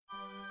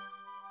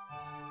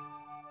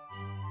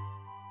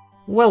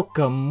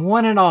Welcome,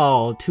 one and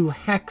all, to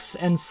Hacks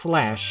and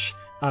Slash.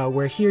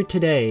 We're here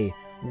today.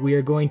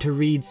 We're going to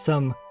read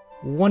some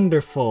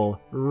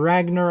wonderful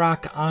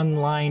Ragnarok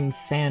Online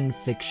fan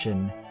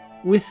fiction.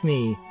 With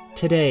me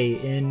today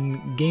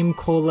in Game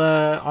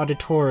Cola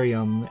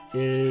Auditorium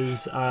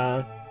is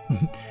Anna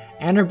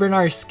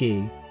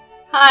Bryniarski.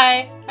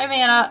 Hi, I'm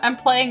Anna. I'm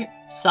playing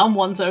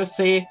someone's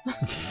OC.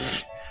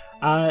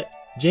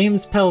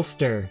 James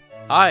Pelster.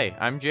 Hi,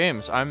 I'm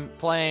James. I'm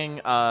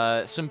playing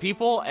some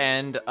people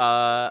and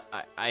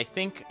I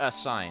think a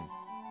sign.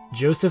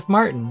 Joseph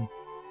Martin.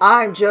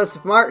 I'm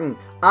Joseph Martin.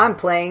 I'm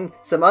playing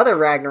some other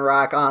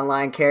Ragnarok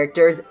Online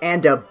characters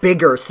and a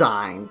bigger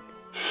sign.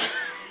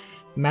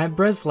 Matt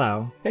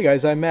Breslau. Hey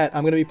guys, I'm Matt.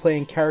 I'm going to be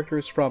playing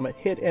characters from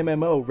hit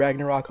MMO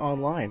Ragnarok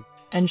Online.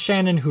 And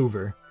Shannon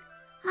Hoover.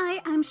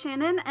 Hi, I'm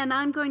Shannon, and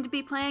I'm going to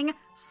be playing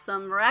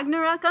some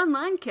Ragnarok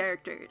Online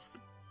characters.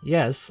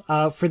 Yes,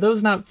 for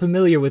those not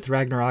familiar with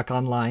Ragnarok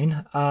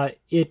Online, I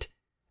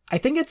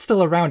think it's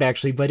still around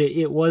actually, but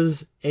it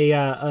was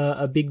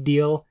a big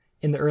deal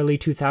in the early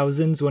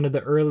 2000s, one of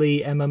the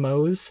early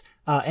MMOs,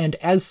 and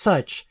as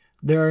such,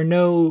 there are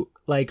no,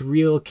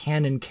 real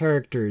canon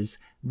characters.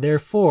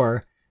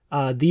 Therefore,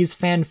 these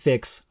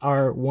fanfics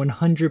are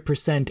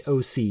 100%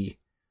 OC.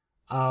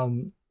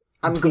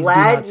 I'm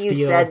glad you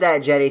said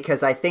that, Jetty,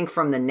 because I think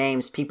from the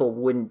names, people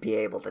wouldn't be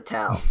able to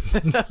tell.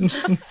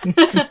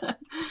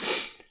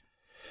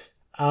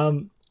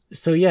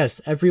 So yes,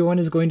 everyone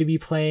is going to be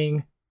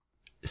playing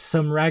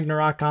some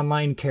Ragnarok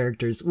Online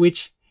characters,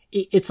 which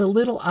it's a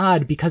little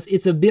odd because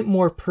it's a bit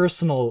more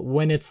personal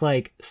when it's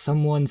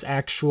someone's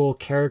actual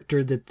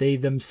character that they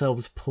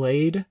themselves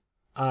played,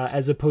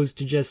 as opposed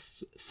to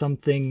just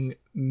something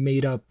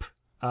made up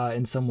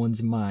in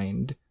someone's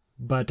mind.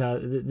 But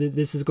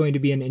this is going to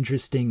be an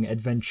interesting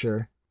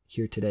adventure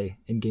here today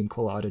in Game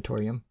Cola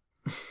Auditorium.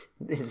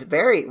 It's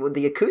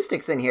the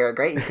acoustics in here are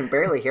great. You can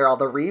barely hear all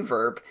the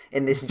reverb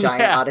in this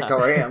giant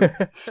auditorium.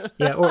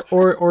 Yeah,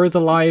 or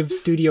the live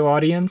studio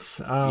audience.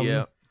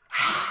 Yeah.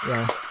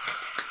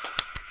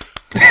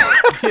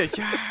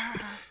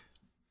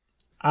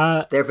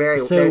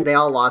 They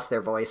all lost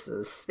their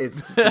voices.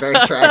 It's very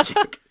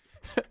tragic.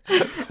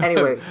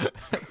 Anyway,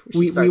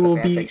 we will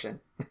be fan-fiction.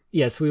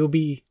 Yes, we will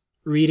be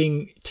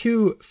reading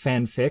two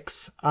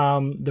fanfics.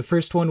 The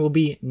first one will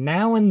be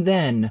Now and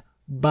Then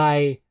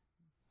by...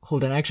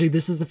 Hold on, actually,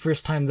 this is the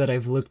first time that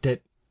I've looked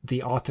at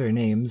the author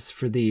names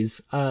for these.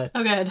 Oh,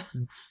 good.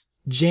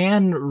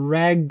 Jan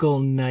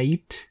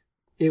Ragelnight,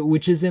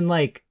 which is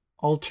in,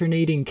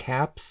 alternating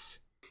caps.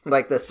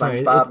 Like the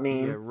SpongeBob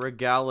meme? Yeah,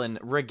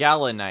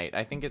 Regalinite.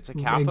 I think it's a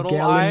capital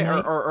I,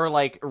 or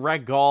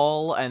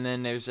Regal, and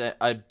then there's an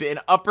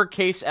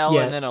uppercase L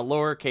and then a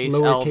lowercase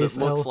L that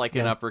looks like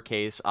an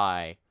uppercase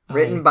I.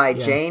 Written by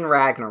Jane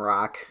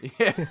Ragnarok.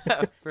 Yeah,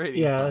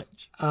 pretty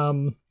much.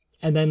 And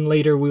then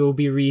later we will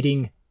be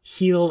reading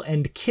Heal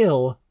and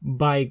Kill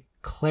by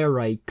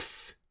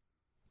Clarix.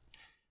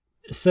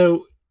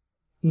 So,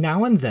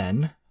 Now and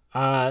Then,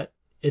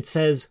 it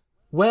says,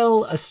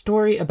 well, a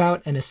story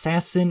about an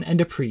assassin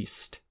and a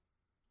priest.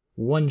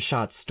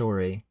 One-shot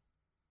story.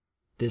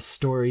 This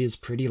story is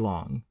pretty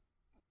long.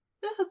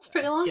 Yeah, that's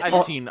pretty long.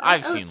 I've seen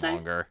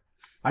longer.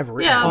 I've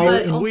written. Yeah,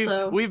 but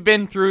also we've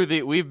been through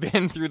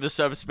the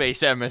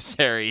Subspace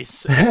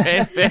Emissaries.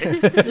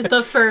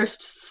 the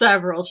first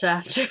several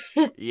chapters.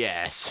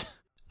 Yes.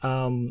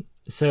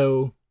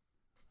 So,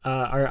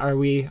 are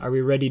we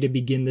ready to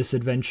begin this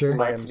adventure?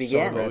 Let's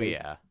begin. Oh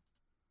yeah.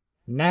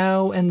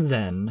 Now and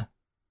Then.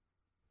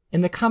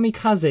 In the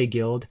Kamikaze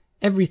Guild,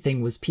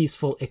 everything was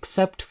peaceful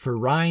except for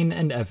Rhine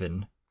and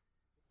Evan.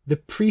 The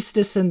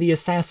priestess and the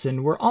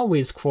assassin were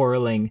always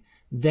quarreling,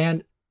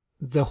 then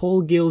the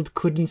whole guild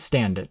couldn't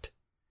stand it.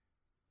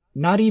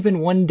 Not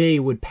even one day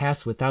would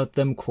pass without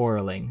them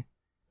quarreling.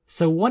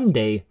 So one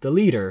day, the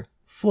leader,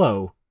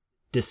 Flo,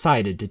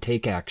 decided to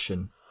take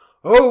action.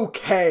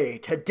 Okay,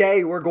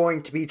 today we're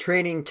going to be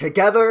training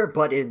together,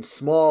 but in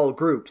small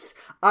groups.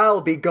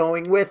 I'll be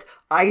going with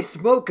Ice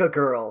Mocha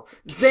Girl,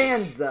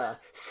 Zanza,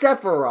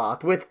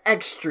 Sephiroth with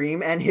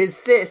Extreme and his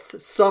sis,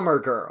 Summer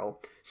Girl.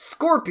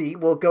 Scorpy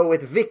will go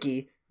with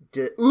Vicky,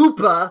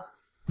 Upa,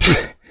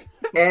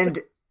 and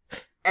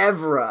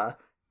Evra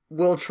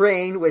will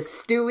train with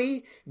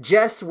Stewie.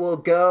 Jess will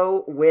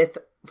go with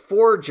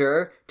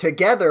Forger,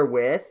 together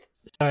with...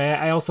 Sorry,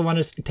 I also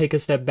want to take a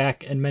step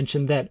back and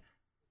mention that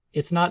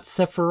it's not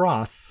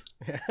Sephiroth.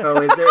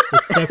 Oh, is it?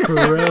 It's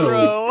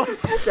Sephiroth.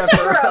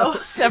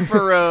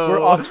 Sephiroth. We're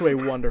off to a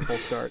wonderful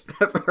start.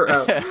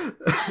 Sephiroth.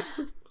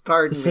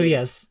 Pardon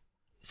me.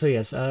 So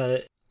yes,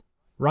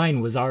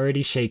 Rhine was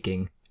already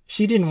shaking.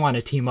 She didn't want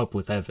to team up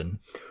with Evan.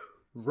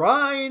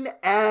 Rhine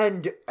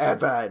and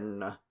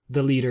Evan.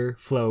 The leader,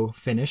 Flo,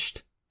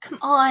 finished. Come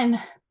on.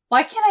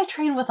 Why can't I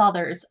train with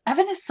others?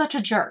 Evan is such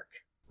a jerk.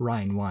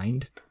 Rhine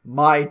whined.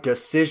 My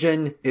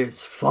decision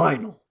is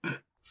final,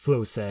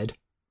 Flo said.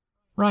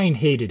 Rhine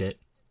hated it.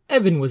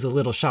 Evan was a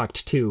little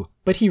shocked too,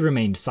 but he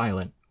remained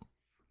silent.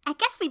 I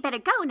guess we better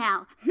go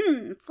now.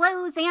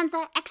 Flo,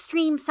 Zanza,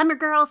 Extreme, Summer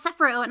Girl,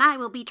 Sephiroth, and I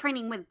will be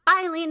training with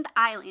Byland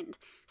Island.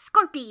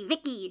 Scorpy,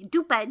 Vicky,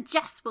 Dupa,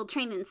 Jess will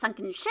train in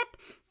Sunken Ship.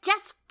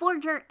 Jess,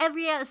 Forger,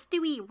 Evria,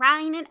 Stewie,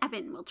 Ryan, and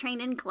Evan will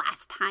train in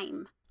Glass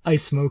Time.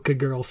 Ice Mocha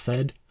Girl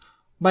said.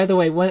 By the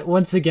way,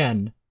 once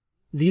again,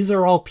 these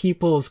are all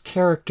people's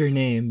character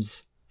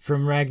names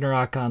from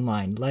Ragnarok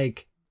Online.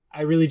 Like,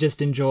 I really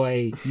just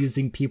enjoy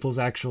using people's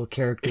actual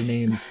character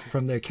names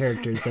from their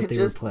characters that they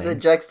were playing. The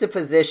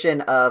juxtaposition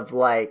of,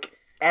 like,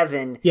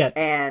 Evan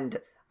and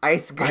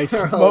Ice Girl,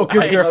 Ice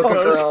Mocha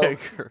Girl,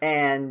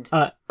 and,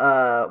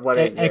 what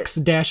is it?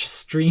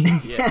 X-Stream.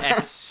 Yeah,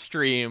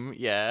 X-Stream,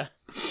 yeah.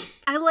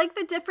 I like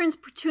the difference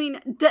between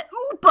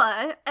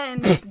Daupa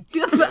and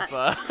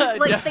Dupa.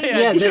 Like,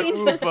 they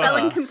changed the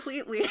spelling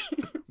completely.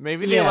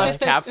 Maybe they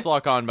left caps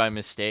lock on by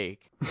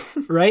mistake.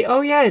 Right?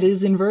 Oh, yeah, it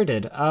is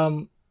inverted.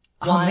 Oh,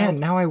 man,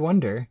 now I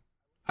wonder.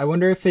 I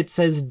wonder if it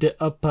says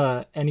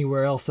Daupa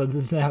anywhere else other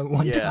than that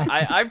one time.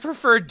 Yeah, I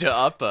prefer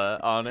Daupa,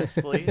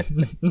 honestly.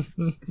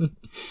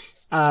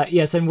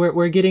 Yes, and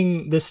we're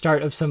getting the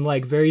start of some,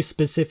 like, very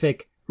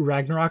specific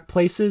Ragnarok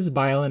places,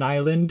 Byland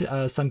Island,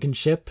 Sunken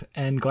Ship,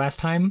 and Glass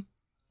Time.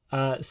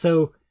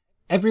 So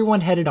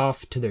everyone headed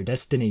off to their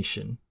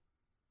destination.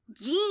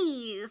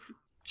 Jeez,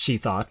 she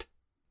thought.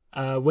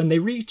 When they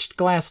reached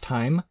Glass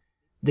Time,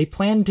 they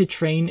planned to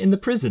train in the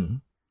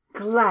prison.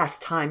 Glass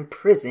Time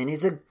Prison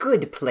is a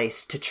good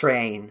place to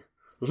train.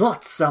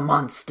 Lots of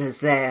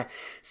monsters there.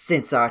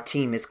 Since our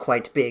team is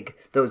quite big,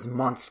 those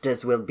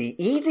monsters will be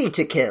easy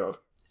to kill.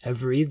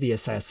 Every, the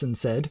assassin,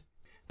 said.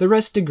 The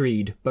rest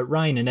agreed, but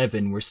Ryan and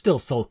Evan were still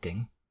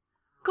sulking.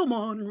 Come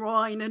on,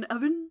 Ryan and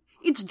Evan.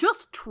 It's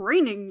just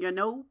training, you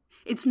know.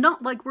 It's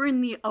not like we're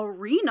in the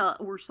arena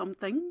or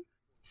something.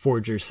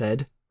 Forger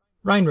said.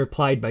 Ryan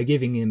replied by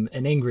giving him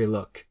an angry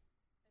look.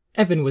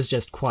 Evan was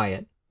just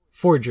quiet.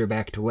 Forger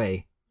backed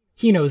away.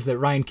 He knows that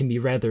Ryan can be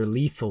rather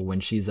lethal when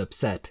she's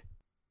upset.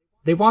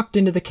 They walked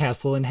into the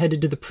castle and headed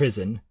to the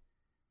prison.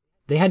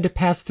 They had to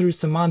pass through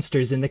some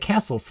monsters in the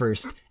castle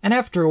first, and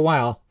after a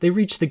while, they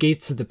reached the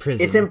gates of the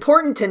prison. It's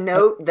important to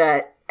note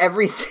that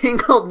every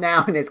single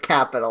noun is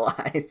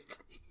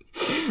capitalized.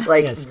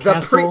 Like, yes,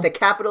 the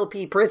capital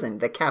P prison,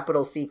 the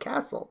capital C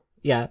castle.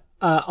 Yeah.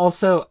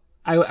 Also,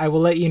 I will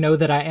let you know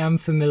that I am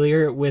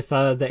familiar with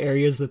the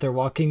areas that they're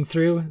walking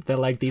through. That,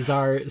 like, these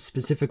are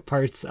specific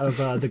parts of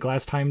the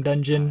Glass Time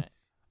dungeon.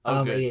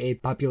 A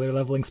popular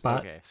leveling spot.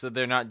 Okay, so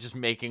they're not just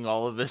making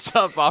all of this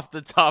up off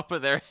the top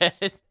of their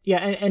head. Yeah,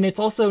 and it's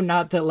also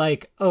not that,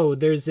 like, oh,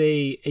 there's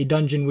a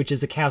dungeon which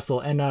is a castle,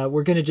 and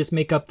we're gonna just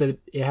make up that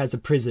it has a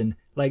prison.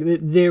 Like,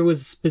 there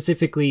was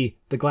specifically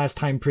the Glass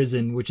Time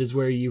prison, which is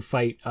where you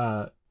fight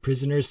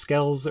prisoners'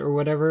 skulls or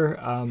whatever,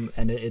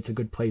 and it's a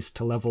good place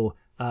to level.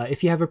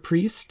 If you have a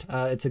priest,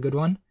 it's a good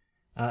one,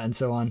 and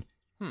so on.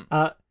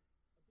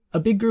 A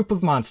big group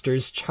of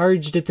monsters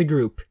charged at the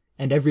group,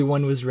 and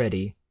everyone was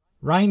ready.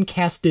 Ryan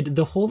casted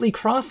the Holy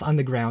Cross on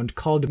the ground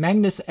called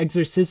Magnus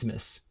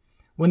Exorcismus.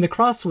 When the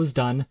cross was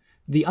done,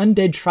 the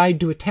undead tried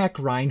to attack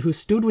Ryan, who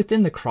stood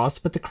within the cross,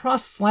 but the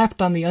cross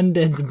slapped on the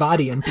undead's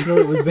body until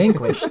it was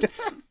vanquished.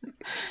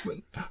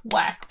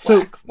 Whack,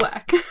 So-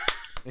 whack.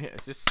 Yeah,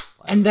 it's just.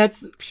 And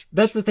that's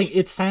the thing.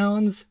 It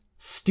sounds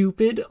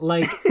stupid,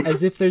 like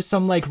as if there's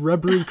some like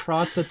rubbery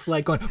cross that's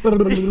like going.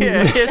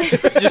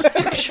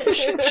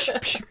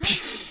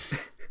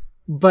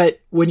 But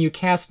when you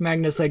cast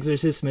Magnus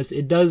Exorcismus,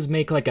 it does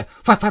make like a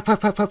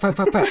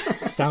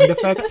sound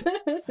effect.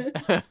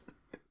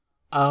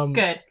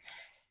 Good.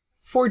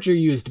 Forger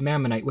used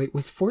Mammonite. Wait,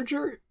 was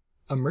Forger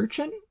a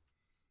merchant?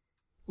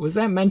 Was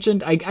that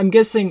mentioned? I'm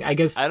guessing. I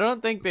guess. I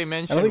don't think they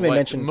mentioned. I don't think they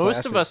mentioned most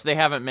classes. of us. They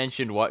haven't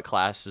mentioned what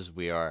classes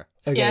we are.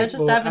 Okay, Yeah,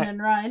 just well, Evan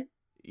and Ryan.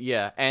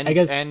 Yeah, and I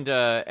guess- and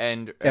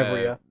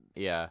Evria.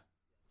 Yeah.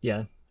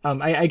 Yeah.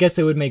 I guess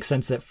it would make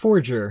sense that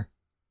Forger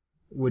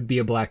would be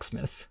a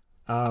blacksmith.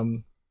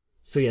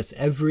 So yes,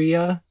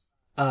 Evria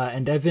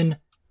and Evan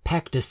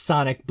packed a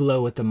sonic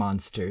blow at the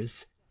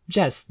monsters.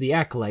 Jess, the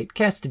acolyte,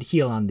 casted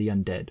heal on the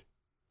undead.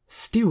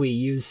 Stewie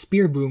used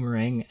spear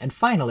boomerang, and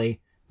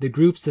finally, the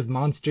groups of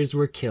monsters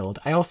were killed.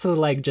 I also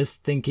like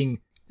just thinking,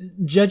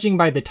 judging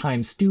by the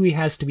time, Stewie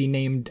has to be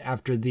named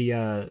after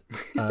the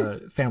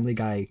Family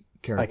Guy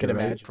character. I can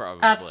right? imagine.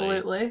 Probably.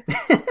 Absolutely.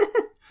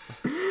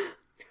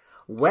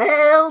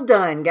 Well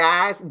done,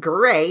 guys.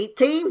 Great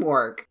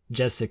teamwork.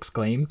 Jess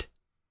exclaimed.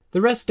 The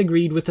rest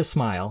agreed with a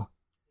smile.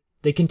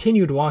 They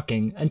continued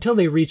walking until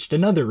they reached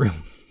another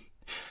room.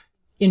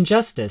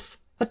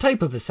 Injustice, a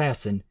type of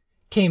assassin,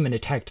 came and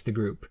attacked the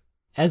group.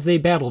 As they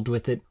battled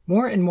with it,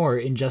 more and more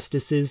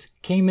injustices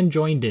came and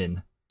joined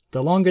in.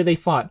 The longer they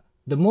fought,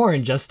 the more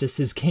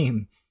injustices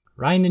came.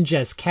 Ryan and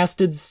Jess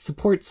casted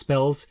support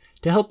spells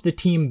to help the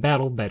team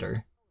battle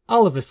better.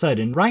 All of a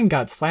sudden, Ryan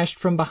got slashed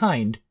from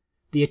behind.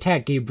 The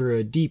attack gave her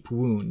a deep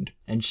wound,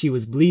 and she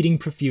was bleeding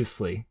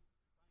profusely.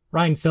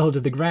 Ryan fell to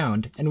the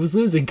ground and was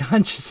losing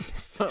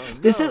consciousness. Oh,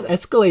 no. This has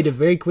escalated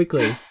very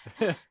quickly.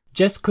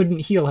 Jess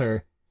couldn't heal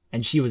her,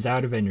 and she was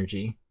out of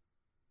energy.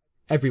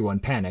 Everyone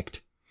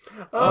panicked.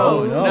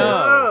 Oh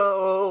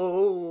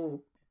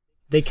no!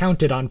 They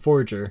counted on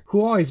Forger,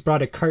 who always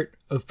brought a cart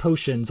of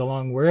potions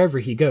along wherever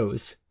he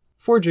goes.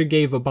 Forger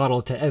gave a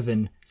bottle to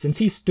Evan, since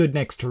he stood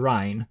next to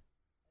Ryan.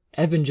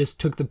 Evan just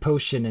took the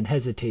potion and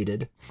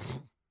hesitated.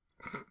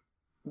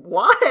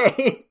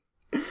 Why?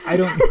 I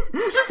don't...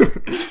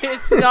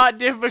 It's not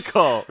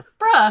difficult.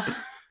 Bruh.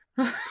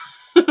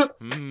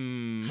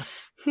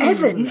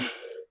 Evan,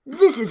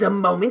 this is a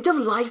moment of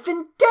life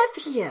and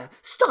death here.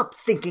 Stop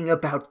thinking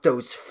about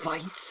those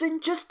fights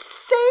and just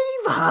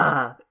save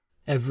her.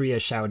 Evria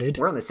shouted.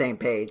 We're on the same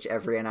page,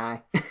 Evri and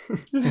I.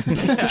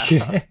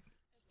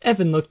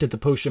 Evan looked at the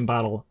potion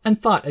bottle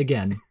and thought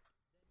again.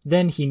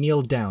 Then he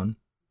kneeled down.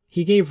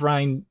 He gave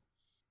Ryan...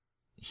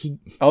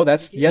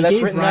 that's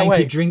written that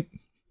way.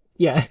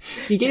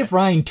 He gave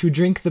Ryan to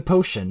drink the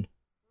potion.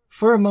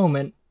 For a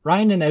moment,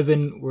 Ryan and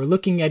Evan were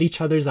looking at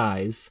each other's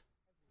eyes.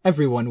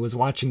 Everyone was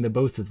watching the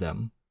both of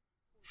them.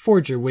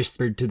 Forger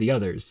whispered to the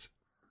others.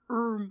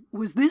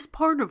 Was this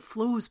part of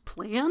Flo's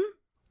plan?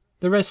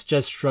 The rest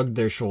just shrugged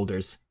their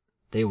shoulders.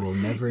 They will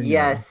never know.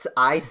 Yes,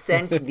 I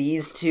sent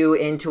these two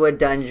into a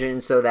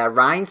dungeon so that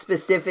Ryan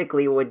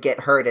specifically would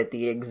get hurt at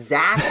the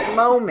exact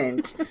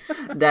moment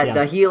that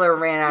the healer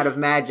ran out of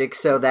magic,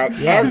 so that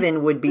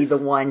Evan would be the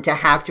one to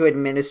have to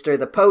administer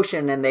the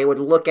potion, and they would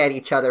look at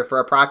each other for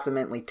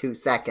approximately 2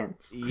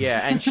 seconds.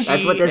 Yeah, and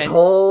that's what this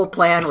whole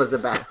plan was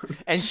about.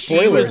 And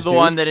she was the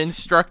one that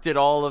instructed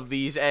all of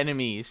these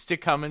enemies to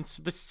come and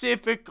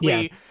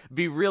specifically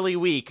be really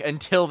weak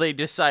until they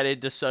decided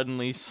to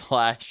suddenly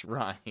slash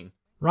Ryan.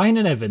 Ryan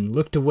and Evan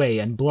looked away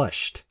and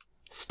blushed.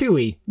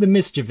 Stewie, the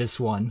mischievous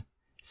one,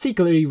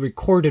 secretly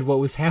recorded what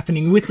was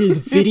happening with his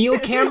video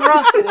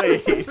camera?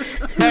 Wait,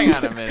 hang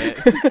on a minute.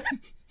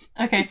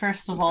 Okay,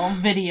 first of all,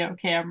 video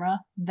camera.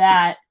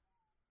 That,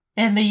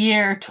 in the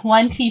year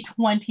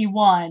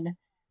 2021,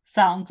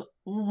 sounds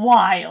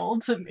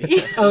wild to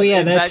me. Oh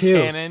yeah, is that too.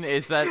 Canon?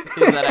 Is that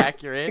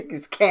accurate?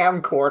 His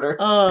camcorder.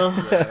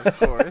 Oh, yeah, of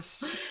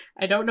course.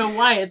 I don't know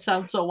why it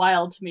sounds so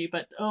wild to me,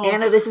 but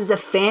Anna, this is a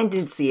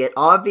fantasy. It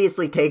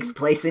obviously takes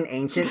place in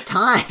ancient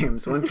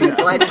times when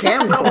people had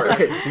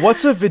camcorders.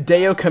 What's a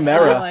video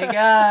camera? Oh my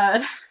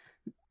god.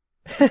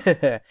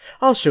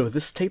 I'll show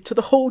this tape to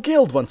the whole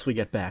guild once we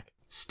get back.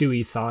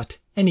 Stewie thought,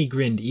 and he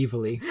grinned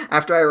evilly.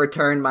 After I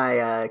return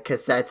my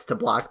cassettes to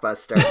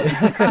Blockbuster.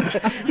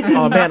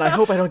 Oh man, I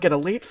hope I don't get a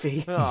late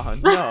fee. Oh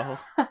no.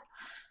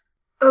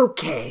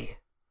 Okay,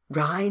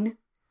 Ryan,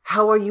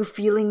 how are you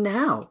feeling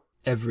now?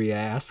 Evria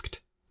asked.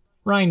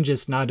 Ryan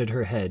just nodded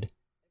her head.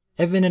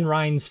 Evan and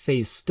Ryan's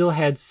face still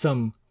had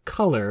some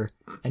color,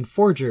 and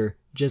Forger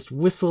just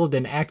whistled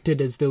and acted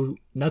as though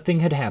nothing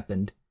had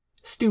happened.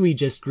 Stewie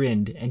just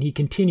grinned, and he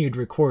continued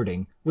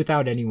recording,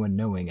 without anyone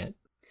knowing it.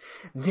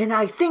 Then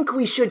I think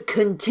we should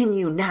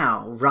continue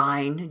now,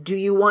 Ryan. Do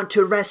you want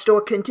to rest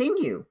or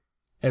continue?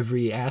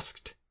 Evri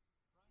asked.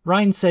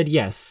 Ryan said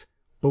yes,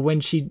 but when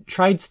she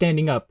tried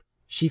standing up,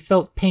 she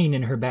felt pain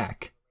in her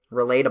back.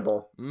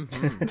 Relatable.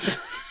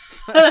 Mm-hmm.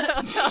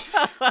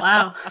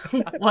 Wow,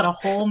 what a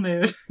whole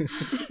mood.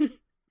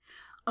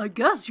 I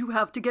guess you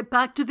have to get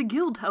back to the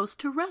guild house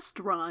to rest,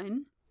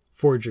 Ryan.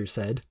 Forger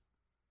said.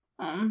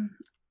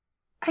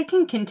 I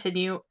can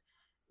continue.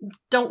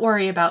 Don't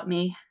worry about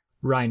me.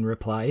 Ryan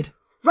replied.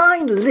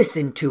 Ryan,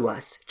 listen to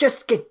us.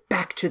 Just get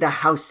back to the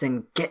house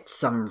and get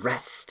some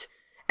rest.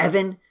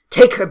 Evan,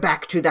 take her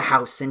back to the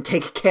house and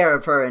take care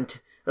of her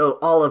until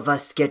all of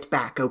us get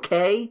back,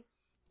 okay?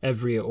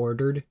 Evria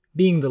ordered,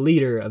 being the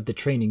leader of the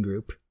training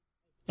group.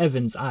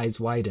 Evan's eyes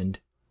widened.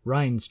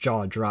 Ryan's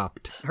jaw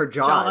dropped. Her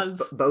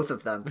jaws. Both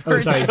of them. Oh,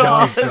 sorry,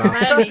 jaws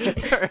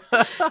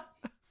dropped.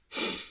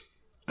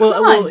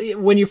 Well,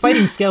 when you're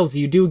fighting scales,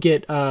 you do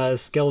get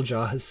scale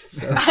jaws.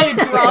 So. I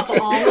drop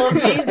all of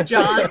these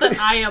jaws that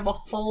I am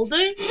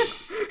holding,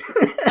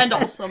 and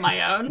also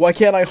my own. Why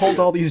can't I hold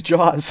all these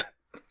jaws?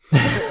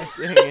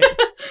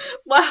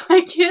 Wow,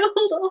 I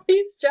killed all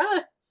these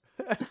jaws.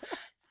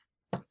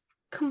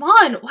 Come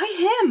on,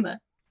 why him?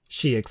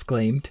 She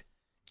exclaimed.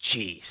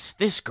 Jeez,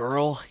 this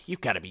girl, you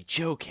gotta be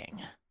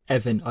joking.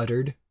 Evan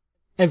uttered.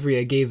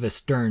 Evria gave a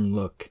stern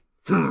look.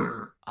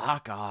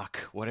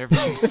 Awk, whatever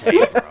you say,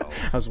 bro.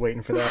 I was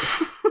waiting for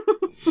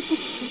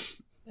that.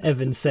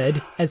 Evan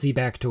said as he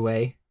backed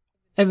away.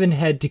 Evan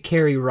had to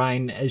carry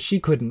Ryan as she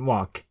couldn't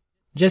walk.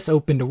 Jess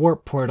opened a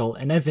warp portal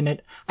and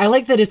I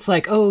like that it's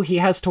like, oh, he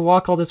has to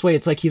walk all this way.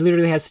 It's like he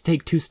literally has to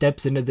take 2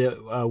 steps into the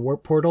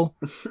warp portal.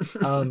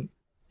 And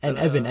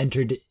Evan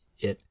entered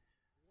it.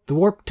 The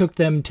warp took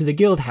them to the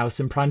guild house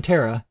in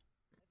Prontera.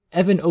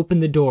 Evan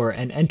opened the door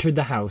and entered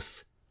the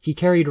house. He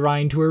carried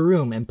Ryan to her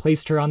room and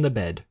placed her on the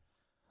bed.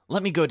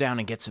 Let me go down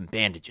and get some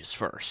bandages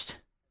first,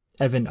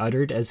 Evan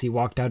uttered as he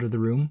walked out of the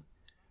room.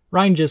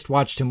 Ryan just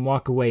watched him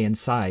walk away and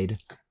sighed.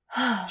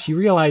 She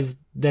realized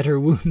that her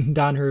wound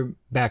on her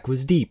back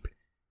was deep.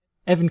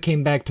 Evan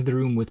came back to the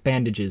room with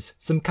bandages,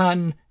 some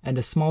cotton, and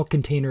a small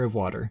container of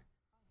water.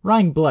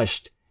 Ryan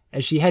blushed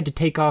as she had to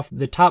take off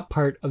the top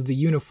part of the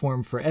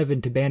uniform for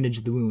Evan to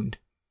bandage the wound.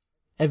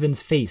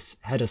 Evan's face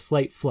had a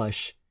slight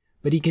flush,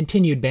 but he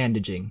continued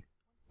bandaging.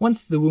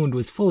 Once the wound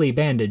was fully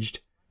bandaged,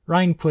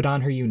 Ryan put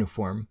on her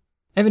uniform.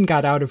 Evan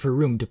got out of her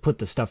room to put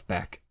the stuff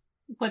back.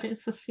 What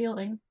is this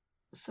feeling?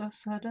 So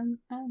sudden.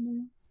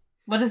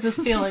 What is this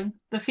feeling?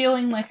 The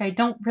feeling like I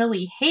don't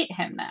really hate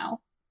him now.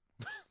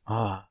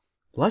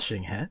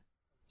 Blushing, huh?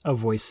 A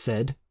voice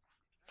said.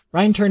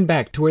 Ryan turned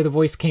back to where the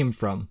voice came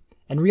from,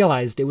 and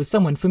realized it was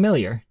someone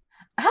familiar.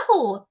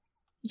 Elle!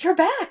 You're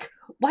back!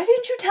 Why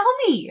didn't you tell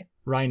me?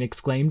 Ryan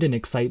exclaimed in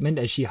excitement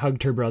as she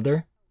hugged her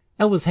brother.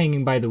 Elle was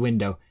hanging by the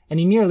window, and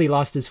he nearly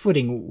lost his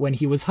footing when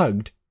he was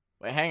hugged.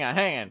 Wait, hang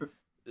on.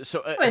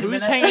 So,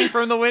 Who's hanging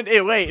from the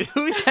window? Wait,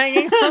 who's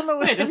hanging from the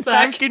window? Wait a sec.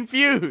 I'm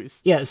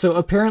confused. Yeah, so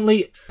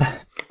apparently...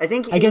 I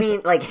think you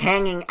mean, like,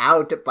 hanging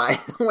out by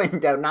the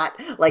window, not,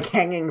 like,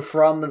 hanging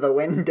from the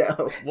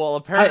window. Well,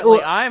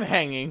 apparently I'm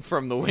hanging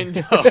from the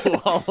window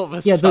all of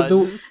a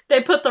sudden.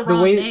 They put the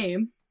wrong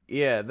name.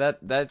 Yeah,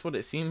 that's what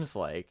it seems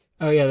like.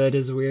 Oh yeah, that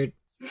is weird.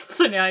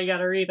 So now you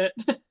gotta read it.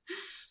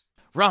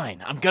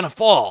 Ryan, I'm gonna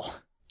fall!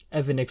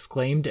 Evan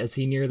exclaimed as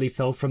he nearly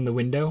fell from the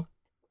window.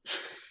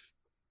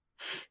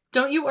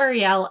 Don't you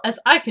worry, Elle, as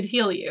I could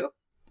heal you.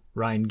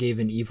 Ryan gave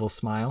an evil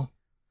smile.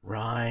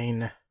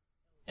 Ryan.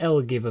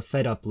 Elle gave a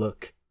fed-up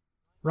look.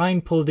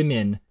 Ryan pulled him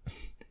in,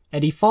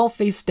 and he fall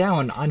face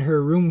down on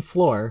her room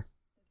floor.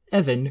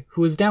 Evan,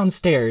 who was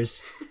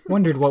downstairs,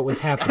 wondered what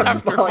was happening.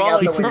 After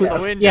falling from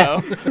the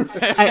window.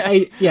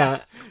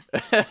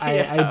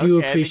 I do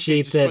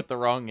appreciate they that. Put the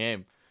wrong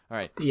name. All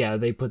right. Yeah,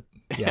 they put.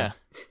 Yeah.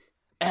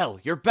 Elle,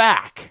 you're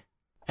back.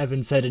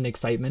 Evan said in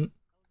excitement.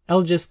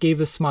 Elle just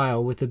gave a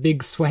smile with a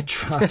big sweat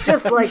drop.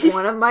 Just like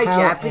one of my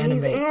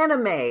Japanese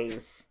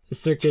animes.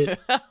 Circa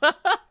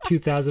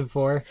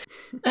 2004.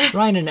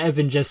 Ryan and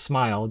Evan just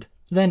smiled.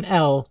 Then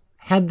Elle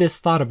had this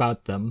thought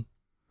about them.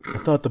 I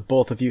thought the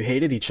both of you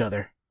hated each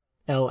other.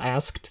 Elle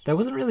asked. That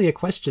wasn't really a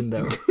question,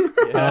 though.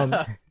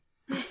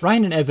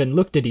 Ryan and Evan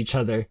looked at each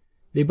other.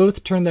 They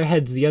both turned their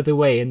heads the other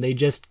way, and they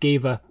just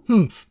gave a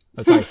humph.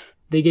 Oh, sorry.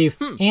 They gave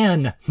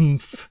an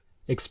humph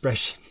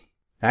expression.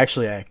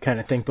 Actually, I kind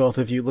of think both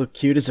of you look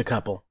cute as a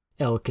couple.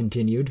 Elle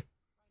continued.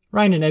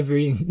 Ryan and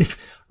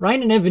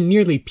Evan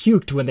nearly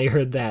puked when they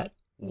heard that.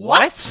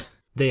 What?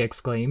 They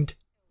exclaimed.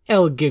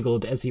 Elle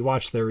giggled as he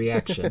watched their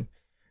reaction.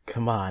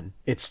 Come on,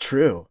 it's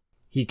true.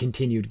 He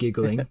continued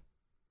giggling.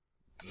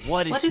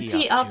 What is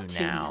he up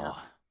to now?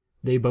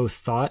 They both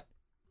thought.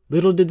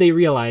 Little did they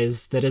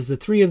realize that as the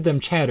three of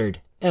them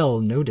chattered, Elle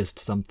noticed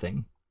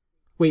something.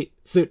 Wait,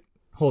 so,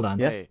 hold on.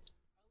 Yep.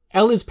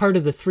 Elle is part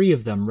of the three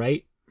of them,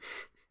 right?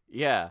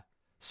 Yeah.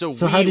 So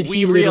how did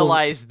he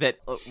realize that...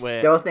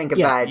 Don't think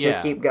about it,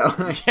 just keep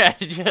going.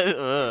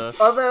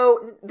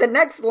 Although, the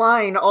next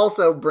line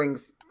also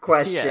brings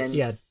questions.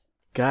 Yes. Yeah.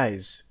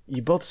 Guys,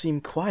 you both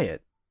seem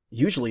quiet.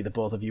 Usually the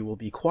both of you will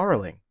be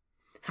quarreling.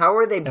 How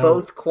are they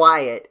both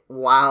quiet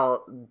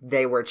while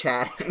they were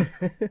chatting?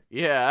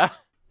 Yeah.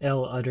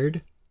 Elle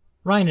uttered.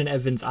 Ryan and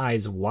Evan's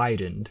eyes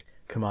widened.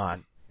 Come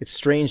on. It's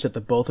strange that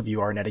the both of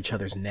you aren't at each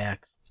other's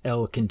necks.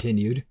 Elle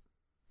continued.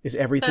 Is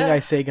everything I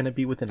say going to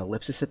be with an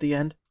ellipsis at the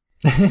end?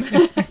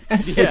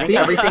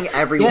 Everything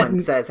everyone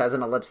says has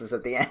an ellipsis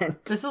at the end.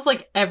 This is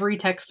like every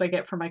text I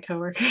get from my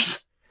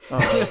coworkers.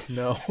 Oh,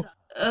 no.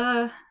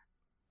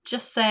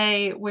 Just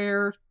say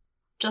we're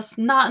just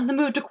not in the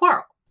mood to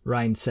quarrel.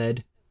 Ryan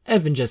said.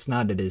 Evan just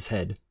nodded his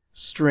head.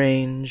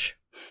 Strange.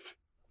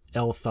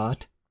 Elle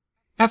thought.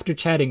 After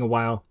chatting a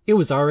while, it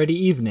was already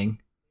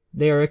evening.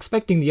 They are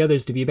expecting the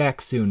others to be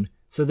back soon,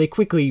 so they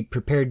quickly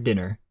prepared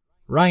dinner.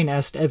 Ryan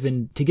asked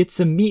Evan to get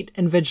some meat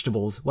and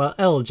vegetables, while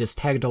Elle just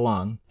tagged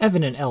along.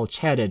 Evan and Elle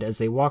chatted as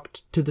they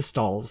walked to the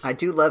stalls. I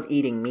do love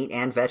eating meat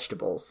and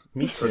vegetables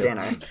for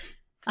dinner.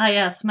 Ah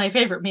yes, my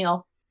favorite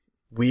meal.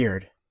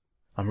 Weird.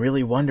 I'm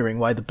really wondering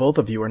why the both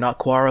of you are not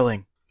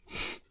quarreling.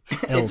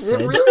 Elle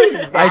said.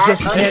 Really I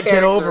just can't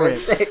get over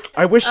it.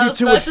 I wish you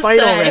two would fight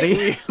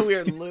already. We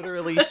are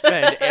literally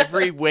spend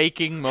every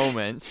waking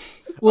moment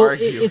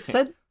arguing.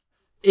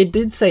 It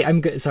did say, I'm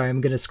going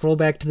to scroll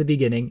back to the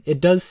beginning. It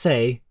does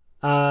say,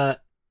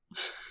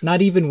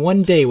 not even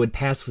one day would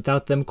pass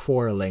without them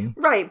quarreling.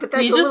 Right, but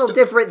that's a little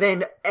different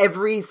than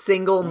every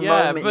single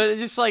moment. Yeah, but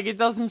it's like, it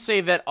doesn't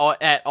say that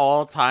at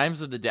all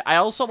times of the day. I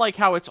also like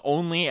how it's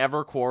only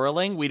ever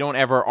quarreling. We don't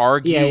ever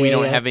argue. We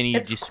don't have any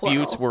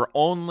disputes. We're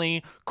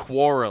only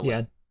quarreling.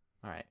 Yeah.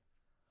 All right.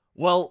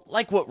 Well,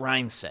 like what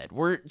Ryan said,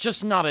 we're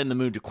just not in the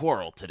mood to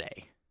quarrel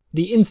today.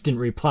 The instant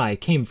reply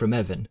came from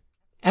Evan.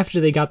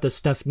 After they got the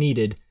stuff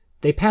needed,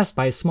 they passed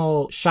by a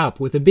small shop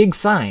with a big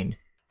sign.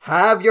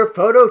 Have your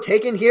photo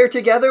taken here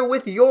together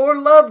with your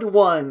loved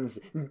ones.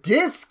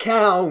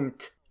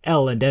 Discount!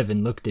 Elle and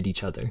Evan looked at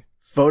each other.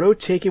 Photo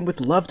taken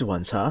with loved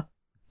ones, huh?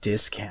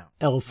 Discount.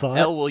 Elle thought.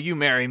 Elle, will you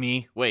marry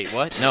me? Wait,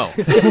 what? No.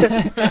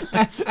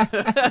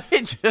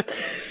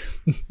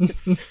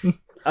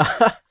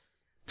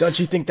 Don't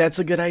you think that's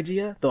a good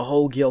idea? The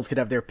whole guild could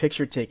have their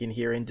picture taken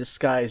here in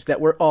disguise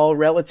that we're all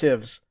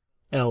relatives.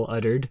 Elle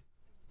uttered.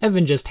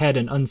 Evan just had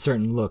an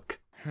uncertain look.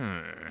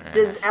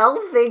 Does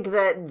Elle think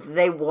that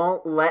they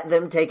won't let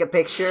them take a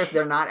picture if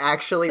they're not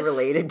actually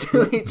related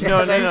to each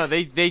other? No.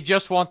 They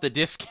just want the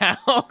discount.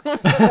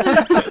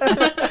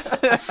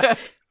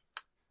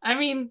 I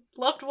mean,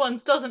 loved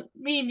ones doesn't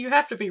mean you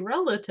have to be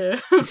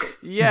relatives.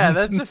 Yeah,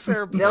 that's a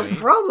fair point. They'll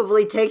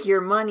probably take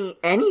your money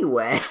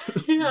anyway.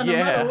 No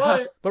matter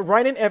what. But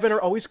Ryan and Evan are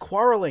always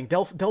quarreling.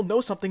 They'll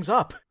know something's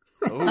up.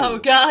 Ooh. Oh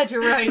god,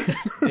 you're right.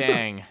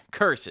 Dang.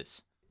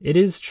 Curses. It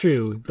is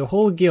true, the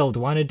whole guild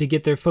wanted to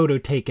get their photo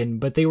taken,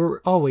 but they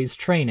were always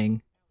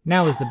training.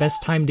 Now is the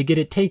best time to get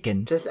it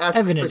taken. Just ask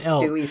Evan for and Elle.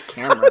 Stewie's I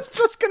camera. was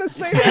just gonna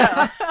say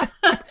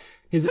that.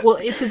 Well,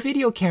 it's a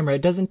video camera.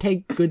 It doesn't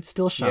take good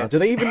still shots. Yeah, do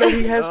they even know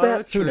he has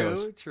that? True, Who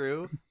knows?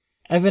 true.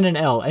 Evan and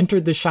Elle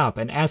entered the shop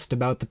and asked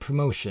about the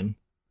promotion.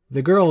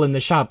 The girl in the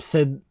shop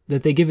said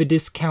that they give a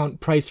discount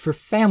price for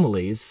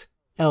families.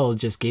 Elle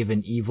just gave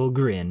an evil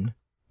grin.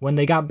 When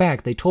they got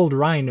back, they told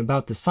Ryan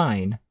about the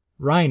sign.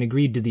 Ryan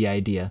agreed to the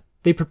idea.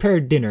 They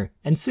prepared dinner,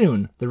 and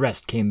soon the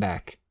rest came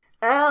back.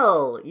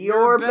 Elle,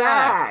 you're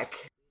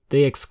back!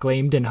 They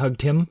exclaimed and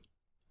hugged him.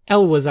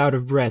 Elle was out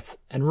of breath,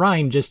 and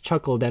Ryan just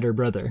chuckled at her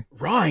brother.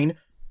 Ryan,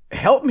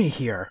 help me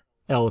here.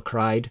 Elle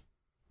cried.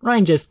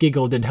 Ryan just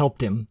giggled and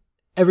helped him.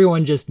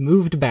 Everyone just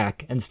moved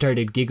back and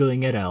started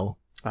giggling at Elle.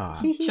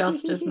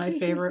 Just is my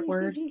favorite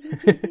word.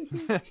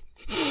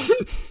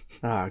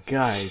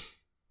 Guys,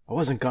 I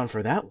wasn't gone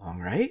for that long,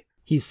 right?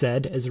 He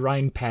said as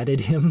Ryan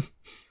patted him.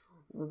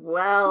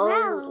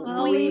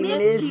 Well, we we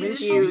missed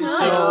missed you you so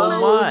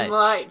so much.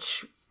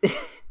 much.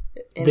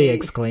 They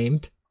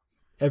exclaimed.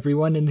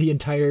 Everyone in the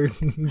entire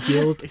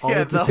guild all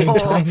Yeah, at the the same whole-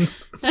 time.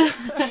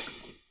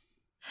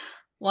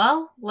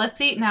 Well,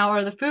 let's eat now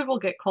or the food will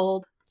get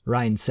cold.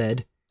 Ryan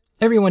said.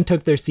 Everyone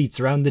took their seats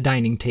around the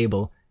dining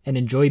table and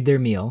enjoyed their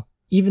meal.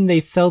 Even they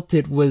felt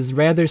it was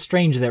rather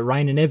strange that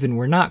Ryan and Evan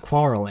were not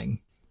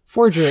quarreling.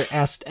 Forger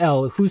asked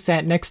Elle who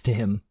sat next to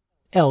him.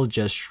 Elle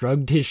just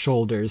shrugged his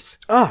shoulders.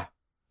 I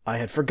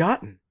had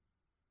forgotten.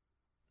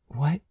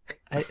 What?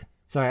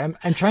 Sorry,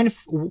 I'm trying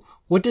to...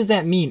 what does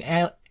that mean?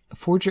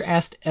 Forger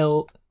asked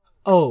Elle...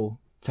 Oh,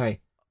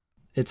 sorry.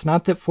 It's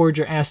not that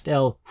Forger asked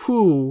Elle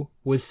who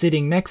was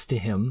sitting next to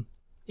him.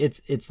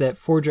 It's that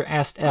Forger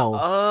asked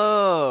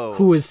Elle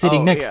who was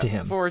sitting next to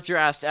him. Forger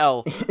asked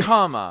Elle,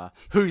 comma,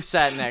 who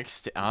sat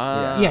next to...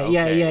 Yeah.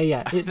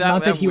 It's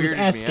not that he was weirded me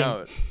asking.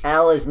 out.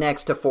 Elle is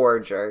next to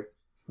Forger,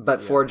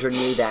 but Forger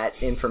knew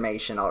that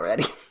information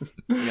already.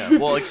 Yeah,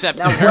 well, except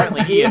Now,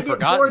 apparently what he had did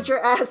forgotten. Forger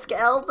ask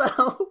Elle,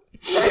 though?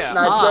 That's Yeah,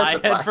 not I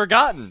specified. had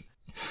forgotten.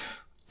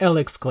 Elle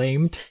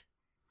exclaimed.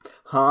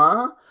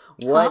 Huh?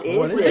 What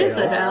is it,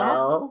 Elle?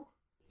 Elle?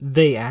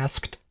 They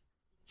asked.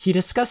 He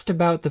discussed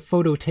about the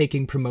photo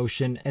taking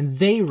promotion, and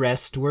they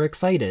were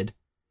excited.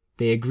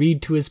 They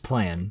agreed to his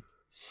plan.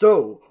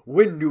 So,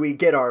 when do we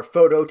get our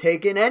photo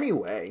taken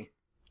anyway?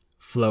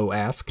 Flo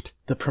asked.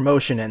 The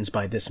promotion ends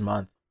by this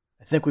month.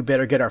 I think we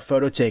better get our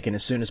photo taken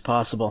as soon as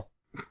possible.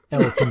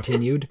 Elle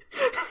continued.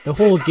 The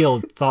whole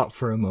guild thought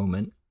for a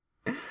moment.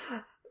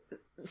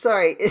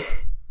 Sorry,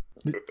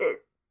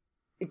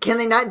 can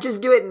they not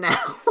just do it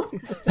now?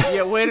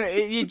 Yeah,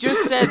 you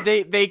just said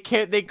they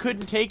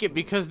couldn't take it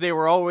because they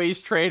were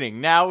always training.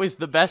 Now is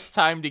the best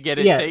time to get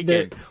it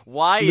taken.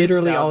 Why is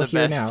literally now all the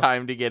here best now.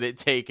 time to get it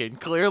taken?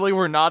 Clearly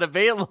we're not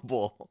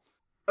available.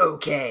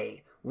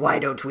 Okay, why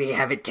don't we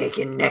have it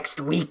taken next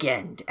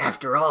weekend?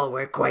 After all,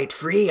 we're quite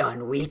free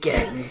on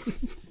weekends.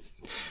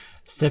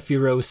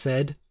 Sephiroth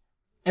said.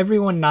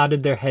 Everyone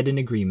nodded their head in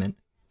agreement.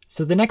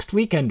 So the next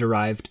weekend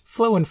arrived.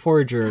 Flo and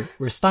Forger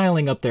were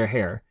styling up their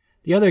hair.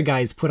 The other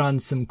guys put on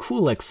some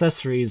cool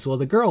accessories while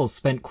the girls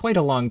spent quite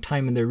a long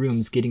time in their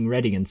rooms getting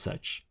ready and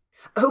such.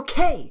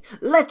 Okay,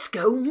 let's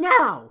go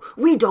now.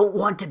 We don't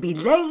want to be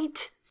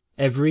late.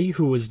 Every,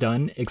 who was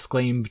done,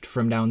 exclaimed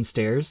from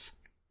downstairs.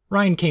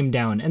 Ryan came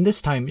down, and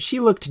this time she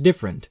looked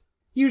different.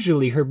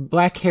 Usually her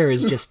black hair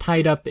is just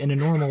tied up in a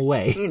normal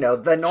way. You know,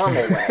 the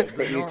normal way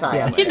that you tie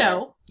Yeah. up. You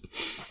know.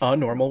 A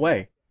normal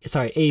way.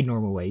 Sorry, a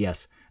normal way,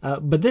 yes.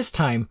 But this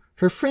time,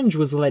 her fringe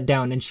was let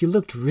down and she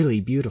looked really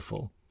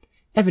beautiful.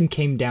 Evan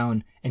came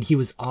down, and he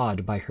was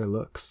awed by her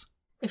looks.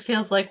 It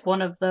feels like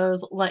one of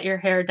those let your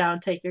hair down,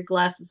 take your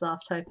glasses off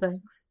type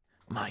things.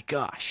 My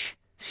gosh,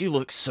 she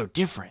looks so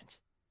different.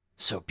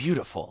 So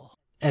beautiful.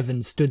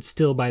 Evan stood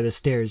still by the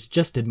stairs,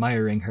 just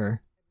admiring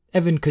her.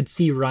 Evan could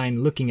see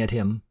Ryan looking at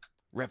him.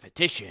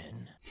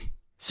 Repetition.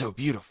 So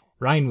beautiful.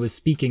 Ryan was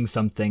speaking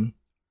something.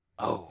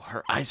 Oh,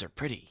 her eyes are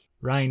pretty.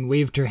 Ryan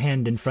waved her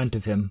hand in front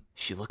of him.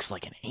 She looks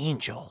like an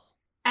angel.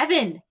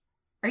 Evan,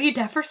 are you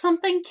deaf or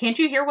something? Can't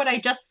you hear what I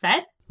just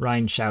said?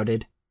 Ryan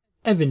shouted.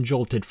 Evan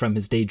jolted from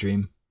his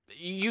daydream.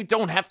 You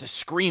don't have to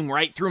scream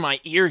right through my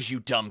ears, you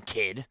dumb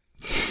kid.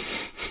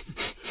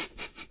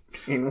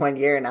 In one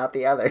ear and out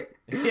the other.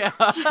 Yeah.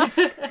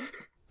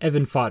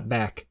 Evan fought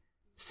back.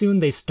 Soon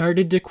they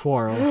started to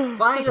quarrel.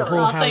 Finally. The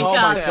whole thank house.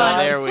 God. Yeah,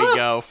 there we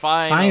go.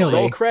 Finally.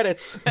 Roll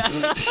credits.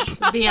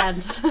 The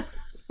end.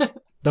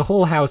 The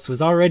whole house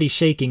was already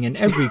shaking and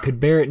Every could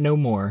bear it no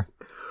more.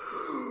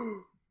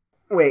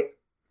 Wait.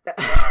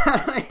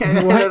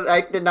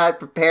 I did not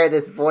prepare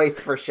this voice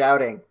for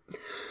shouting.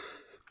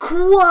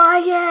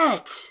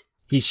 Quiet!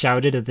 He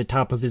shouted at the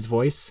top of his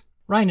voice.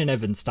 Ryan and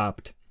Evan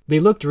stopped. They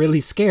looked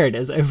really scared,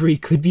 as Every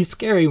could be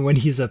scary when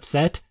he's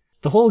upset.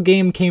 The whole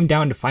game came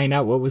down to find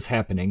out what was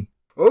happening.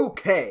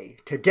 Okay,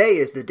 today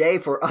is the day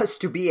for us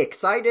to be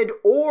excited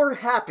or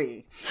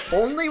happy.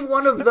 Only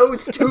one of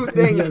those two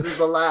things is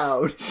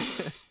allowed.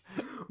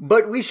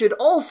 But we should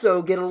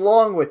also get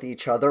along with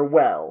each other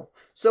well.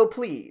 So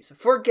please,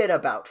 forget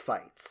about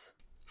fights.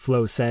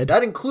 Flo said.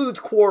 That includes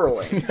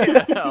quarreling.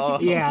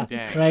 Yeah,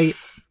 right.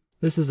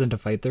 This isn't a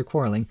fight, they're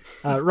quarreling.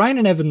 Ryan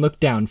and Evan looked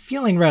down,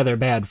 feeling rather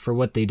bad for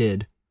what they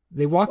did.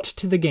 They walked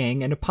to the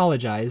gang and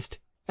apologized.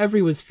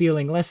 Every was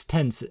feeling less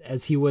tense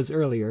as he was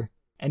earlier,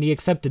 and he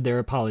accepted their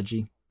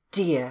apology.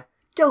 Dear,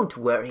 don't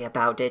worry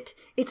about it.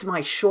 It's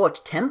my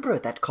short temper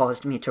that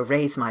caused me to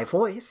raise my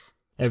voice.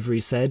 Every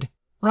said.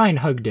 Ryan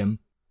hugged him.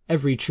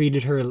 Every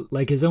treated her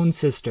like his own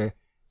sister,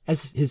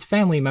 as his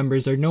family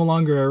members are no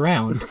longer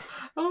around.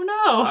 Oh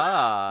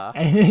no!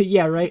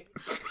 Yeah, right?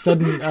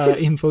 Sudden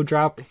info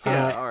drop.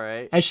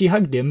 Alright. As she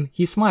hugged him,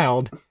 he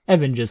smiled.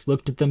 Evan just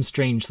looked at them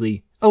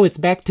strangely. Oh, it's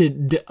back to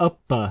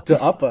d-uppa.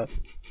 D-uppa.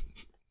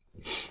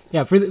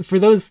 Yeah, for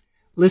those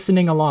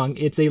listening along,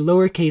 it's a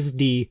lowercase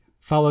d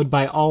followed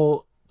by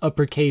all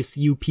uppercase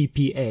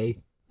UPPA.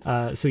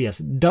 So yes,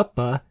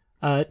 d-uppa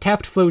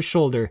tapped Flo's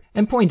shoulder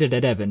and pointed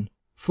at Evan.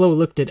 Flo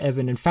looked at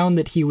Evan and found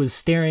that he was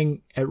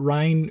staring at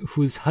Ryan,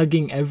 who's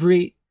hugging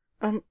Every.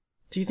 Do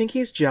you think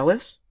he's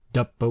jealous?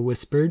 D-uppa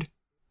whispered.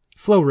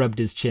 Flo rubbed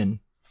his chin.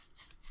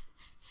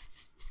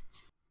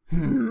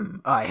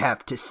 I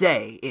have to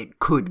say, it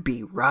could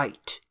be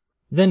right.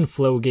 Then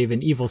Flo gave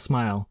an evil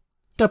smile.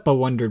 D-uppa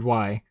wondered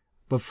why,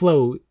 but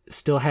Flo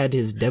still had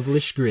his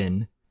devilish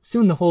grin.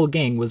 Soon the whole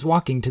gang was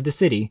walking to the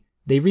city.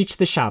 They reached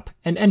the shop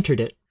and entered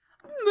it.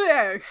 May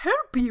I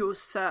help you,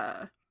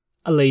 sir?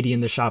 A lady in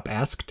the shop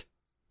asked.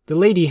 The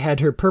lady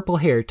had her purple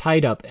hair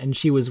tied up and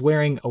she was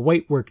wearing a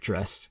white work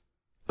dress.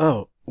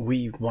 Oh,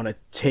 we want to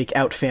take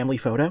out family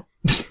photo?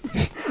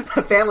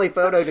 A family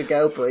photo to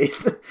go,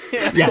 please.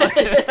 Yeah.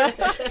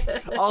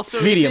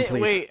 Also, medium,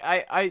 please. Wait,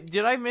 I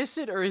did I miss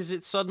it, or is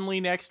it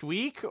suddenly next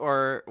week,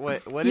 or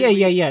what?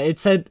 Yeah. It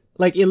said,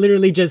 like, it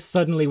literally just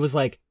suddenly was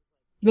like,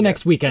 the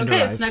next weekend Okay,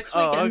 arrived. it's next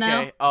weekend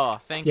now. Oh,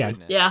 thank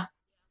goodness. Yeah.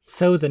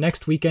 So the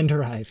next weekend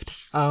arrived.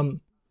 Elle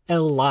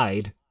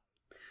lied.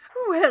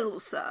 Well,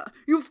 sir,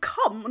 you've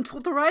come to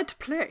the right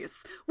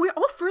place. We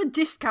offer a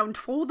discount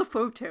for the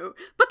photo,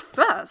 but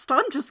first,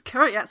 I'm just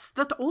curious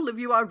that all of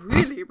you are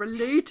really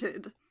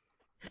related.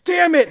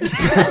 Damn it! No!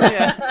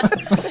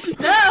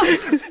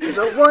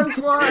 The one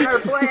flaw in our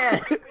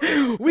plan.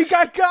 We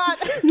got caught!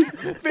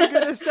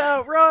 Figure this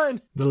out,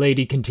 run! The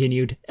lady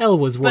continued. Elle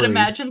was worried. But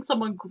imagine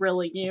someone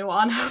grilling you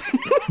on how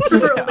you're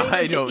related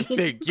I to don't each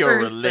think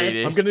you're person.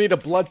 related. I'm gonna need a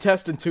blood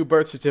test and 2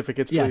 birth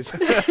certificates, please. For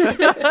a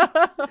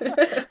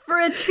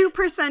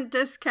 2%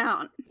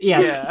 discount.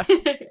 Yeah.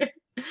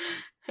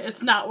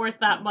 It's not worth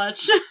that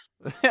much.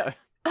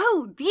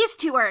 Oh, these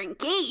two are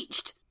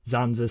engaged.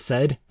 Zanza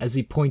said, as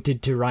he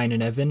pointed to Ryan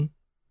and Evan.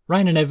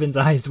 Ryan and Evan's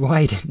eyes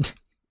widened.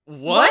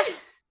 What?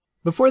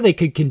 Before they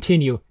could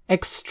continue,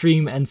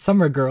 Extreme and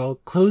Summer Girl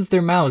closed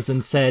their mouths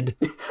and said,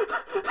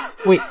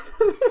 Wait.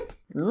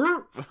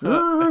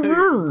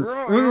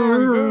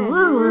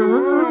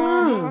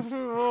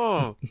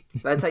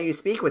 That's how you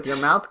speak with your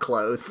mouth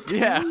closed.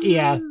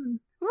 Yeah.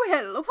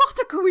 Well, what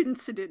a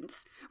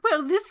coincidence.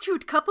 Well, this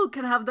cute couple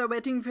can have their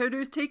wedding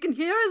photos taken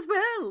here as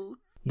well.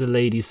 The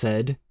lady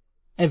said.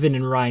 Evan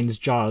and Ryan's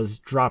jaws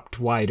dropped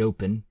wide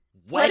open.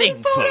 Wedding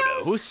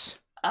photos?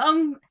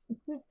 Don't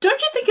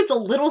you think it's a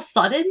little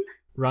sudden?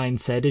 Ryan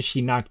said as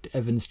she knocked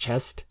Evan's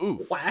chest.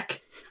 Ooh.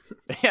 Whack.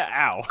 Yeah,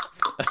 ow.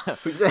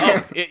 Who's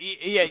there?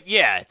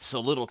 Yeah, it's a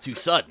little too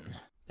sudden.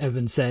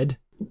 Evan said.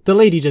 The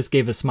lady just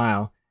gave a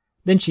smile.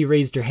 Then she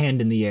raised her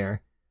hand in the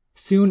air.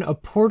 Soon a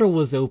portal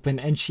was open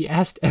and she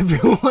asked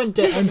everyone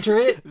to enter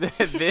it.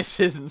 This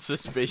isn't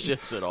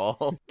suspicious at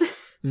all.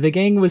 The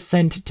gang was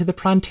sent to the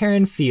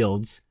Prontaran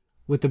fields,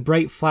 with the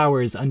bright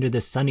flowers under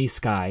the sunny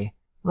sky.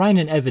 Ryan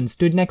and Evan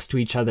stood next to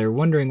each other,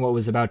 wondering what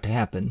was about to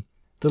happen.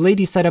 The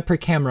lady set up her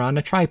camera on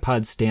a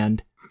tripod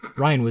stand.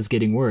 Ryan was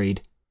getting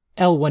worried.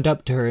 Elle went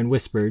up to her and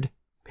whispered,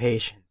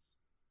 Patience.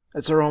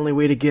 That's our only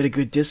way to get a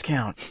good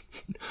discount.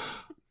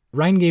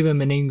 Ryan gave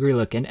him an angry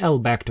look and Elle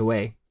backed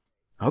away.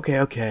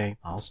 Okay,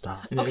 I'll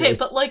stop. Okay,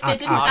 but like they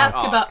didn't ask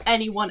about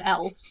anyone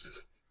else.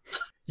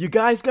 You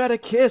guys got a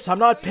kiss. I'm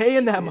not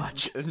paying that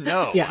much.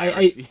 No.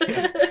 Yeah,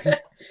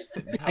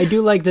 I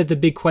do like that the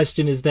big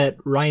question is that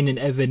Ryan and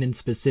Evan in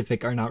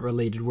specific are not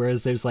related,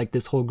 whereas there's like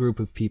this whole group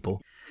of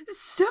people.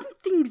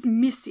 Something's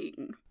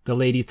missing. The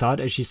lady thought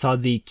as she saw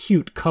the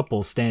cute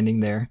couple standing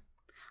there.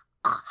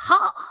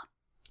 Aha!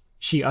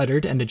 She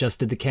uttered and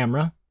adjusted the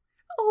camera.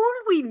 All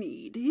we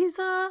need is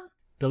The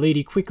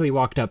lady quickly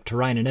walked up to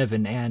Ryan and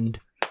Evan and...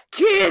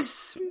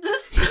 kiss!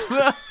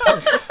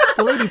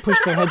 The lady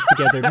pushed their heads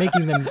together,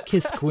 making them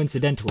kiss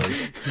coincidentally.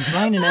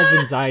 Ryan and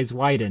Evan's eyes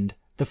widened.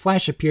 The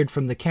flash appeared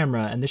from the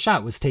camera and the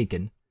shot was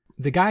taken.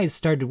 The guys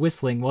started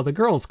whistling while the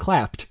girls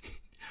clapped.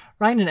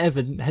 Ryan and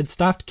Evan had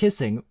stopped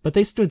kissing, but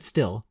they stood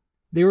still.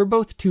 They were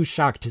both too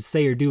shocked to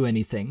say or do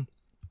anything.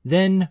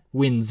 Then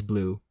winds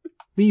blew.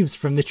 Leaves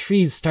from the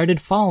trees started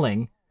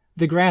falling.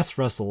 The grass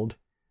rustled.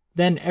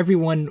 Then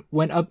everyone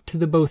went up to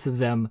the both of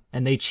them,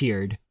 and they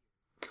cheered.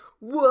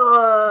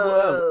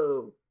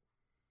 Whoa!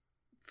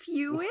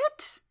 Phew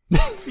it?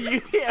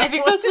 I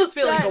think that's supposed to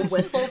be like a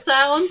whistle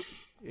sound.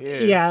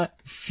 Yeah,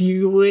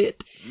 phew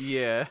it.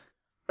 Yeah.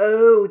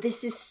 Oh,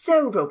 this is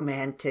so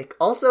romantic.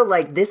 Also,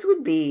 like, this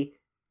would be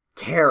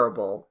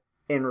terrible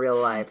in real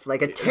life.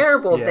 Like, a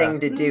terrible thing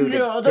to do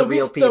to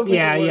real people.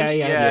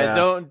 Yeah.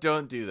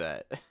 Don't do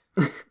that.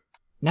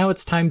 Now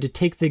it's time to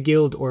take the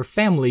guild or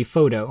family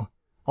photo.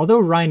 Although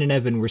Ryan and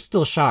Evan were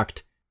still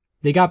shocked,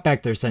 they got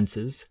back their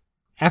senses.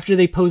 After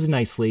they posed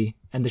nicely,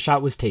 and the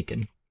shot was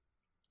taken.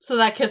 So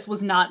that kiss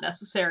was not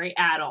necessary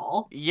at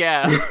all.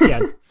 Yeah.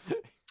 Yeah.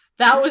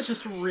 That was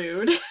just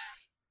rude.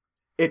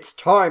 It's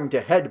time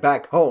to head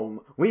back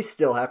home. We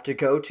still have to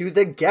go to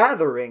the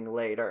gathering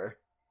later.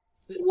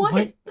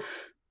 What?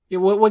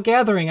 What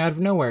gathering out of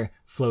nowhere?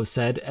 Flo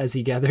said as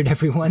he gathered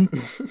everyone.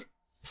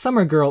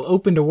 Summer Girl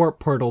opened a warp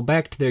portal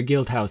back to their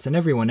guild house and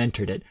everyone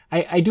entered it.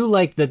 I do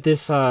like that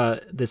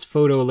this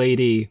photo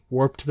lady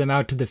warped them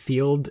out to the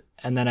field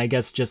and then I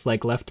guess just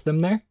like left them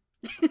there.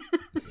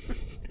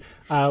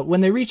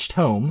 When they reached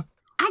home...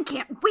 I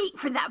can't wait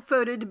for that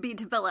photo to be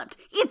developed.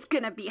 It's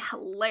gonna be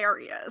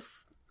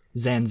hilarious.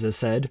 Zanza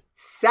said.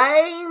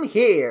 Same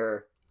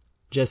here.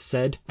 Jess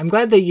said. I'm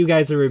glad that you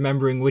guys are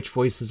remembering which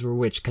voices were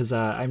which, because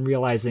I'm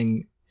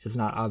realizing it's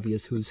not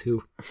obvious who's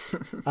who.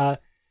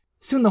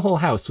 Soon the whole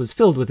house was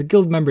filled with the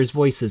guild members'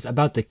 voices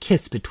about the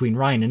kiss between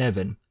Ryan and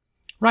Evan.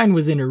 Ryan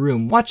was in her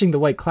room, watching the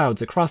white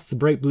clouds across the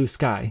bright blue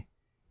sky.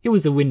 It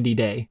was a windy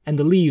day, and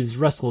the leaves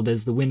rustled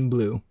as the wind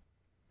blew.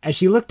 As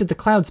she looked at the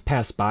clouds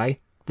pass by,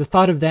 the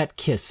thought of that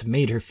kiss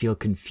made her feel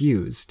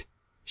confused.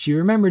 She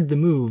remembered the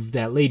move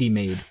that lady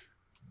made.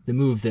 The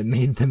move that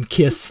made them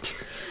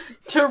kissed.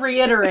 To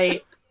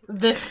reiterate,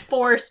 this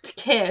forced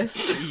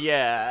kiss.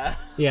 Yeah.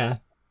 Yeah.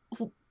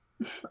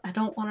 I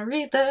don't want to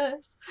read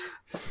this.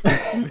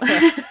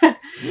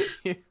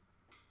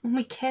 When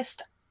we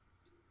kissed,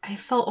 I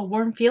felt a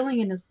warm feeling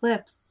in his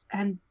lips,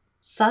 and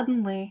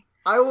suddenly...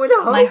 I would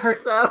hope my heart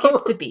so.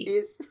 skipped a beat.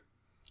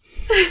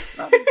 He's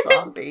not a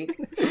zombie.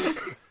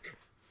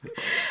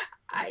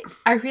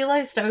 I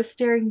realized I was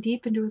staring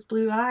deep into his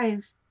blue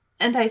eyes,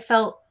 and I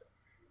felt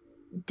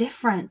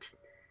different.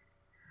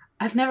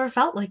 I've never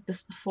felt like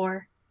this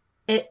before.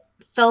 It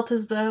felt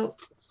as though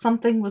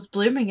something was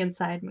blooming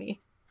inside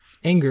me.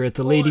 Anger at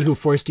the lady who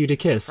forced you to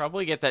kiss.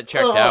 Probably get that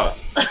checked out.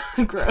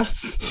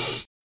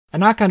 Gross. A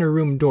knock on her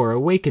room door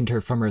awakened her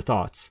from her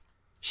thoughts.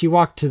 She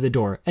walked to the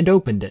door and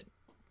opened it.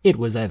 It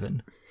was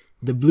Evan.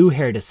 The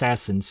blue-haired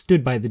assassin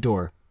stood by the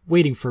door,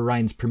 waiting for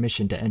Ryan's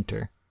permission to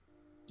enter.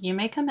 You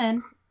may come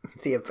in.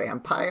 Is he a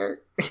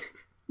vampire?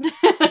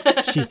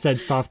 She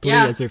said softly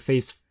as her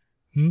face...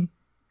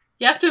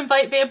 You have to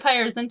invite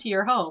vampires into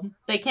your home.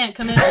 They can't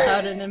come in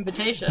without an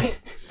invitation.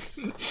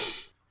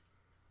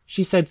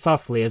 She said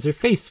softly as her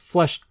face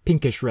flushed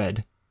pinkish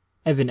red.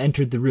 Evan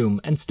entered the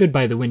room and stood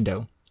by the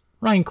window.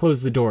 Ryan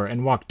closed the door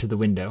and walked to the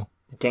window.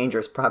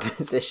 Dangerous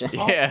proposition.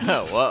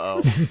 Yeah,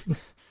 whoa.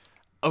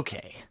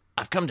 Okay,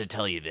 I've come to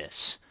tell you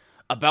this.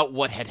 About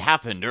what had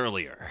happened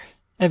earlier.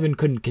 Evan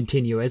couldn't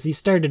continue as he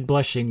started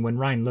blushing when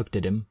Ryan looked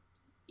at him.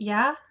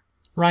 Yeah?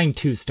 Ryan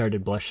too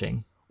started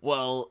blushing.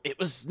 Well, it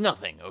was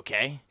nothing,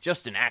 okay?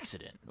 Just an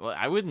accident. Well,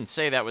 I wouldn't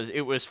say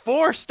it was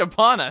forced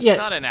upon us,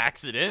 not an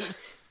accident.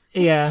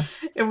 Yeah.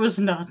 It was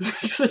not an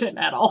accident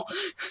at all.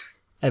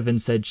 Evan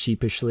said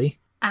sheepishly.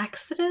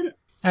 Accident?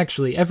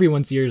 Actually,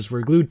 everyone's ears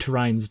were glued to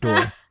Ryan's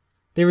door.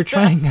 They were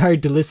trying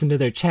hard to listen to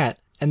their chat,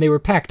 and they were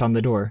packed on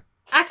the door.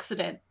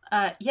 Accident.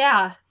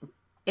 Yeah,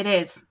 it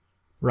is.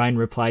 Ryan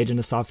replied in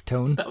a soft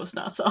tone. That was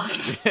not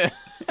soft.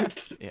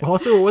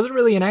 Also, it wasn't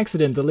really an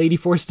accident. The lady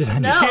forced it on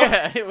you. No.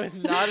 Yeah, it was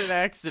not an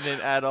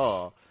accident at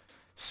all.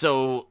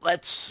 So,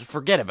 let's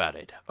forget about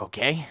it,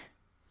 okay?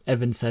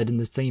 Evan said in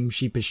the same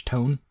sheepish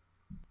tone.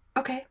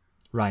 Okay.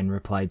 Ryan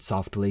replied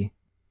softly.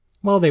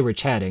 While they were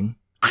chatting...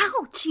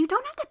 Ouch, you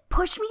don't have to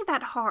push me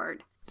that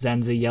hard.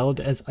 Zanza yelled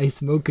as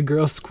Ice Mocha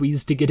Girl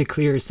squeezed to get a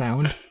clearer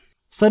sound.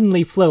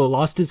 Suddenly, Flo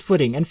lost his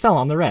footing and fell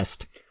on the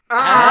rest.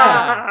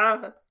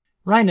 Ah!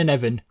 Ryan and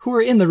Evan, who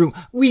are in the room,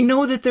 we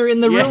know that they're in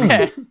the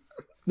room.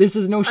 This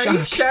is no shock. Are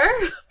you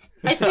sure?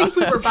 I think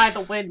we were by the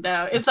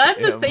window. Is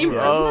that the same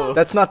room?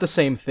 That's not the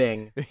same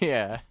thing.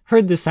 Yeah.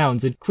 Heard the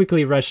sounds and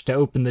quickly rushed to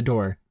open the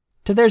door.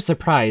 To their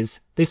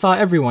surprise, they saw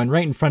everyone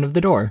right in front of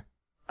the door.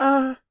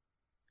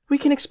 We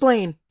can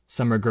explain,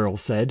 Summer Girl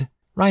said.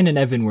 Ryan and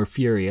Evan were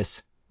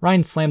furious.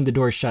 Ryan slammed the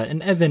door shut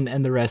and Evan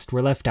and the rest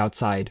were left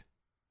outside.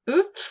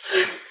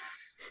 Oops.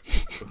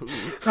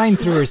 Ryan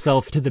threw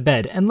herself to the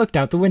bed and looked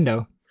out the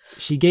window.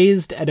 She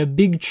gazed at a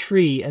big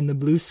tree and the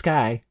blue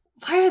sky.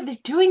 Why are they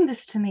doing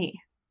this to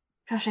me?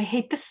 Gosh, I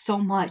hate this so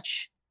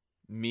much.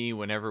 Me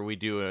whenever we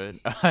do a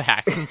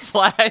hack and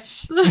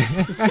slash.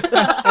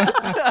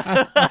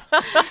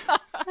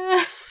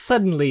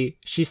 Suddenly,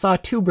 she saw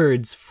 2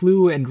 birds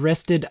flew and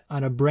rested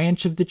on a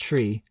branch of the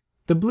tree.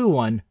 The blue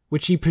one,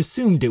 which she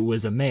presumed it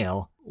was a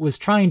male, was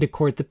trying to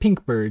court the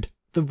pink bird.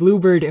 The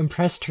bluebird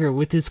impressed her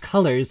with his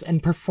colors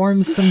and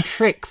performed some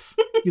tricks.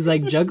 He's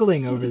like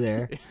juggling over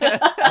there.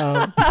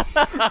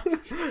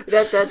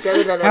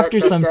 After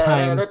some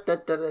time,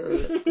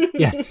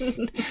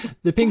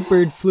 the pink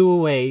bird flew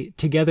away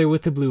together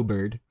with the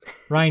bluebird.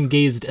 Ryan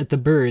gazed at the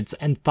birds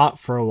and thought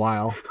for a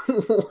while.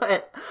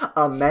 What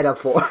a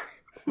metaphor.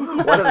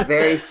 What a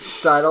very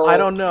subtle... I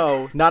don't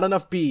know. Not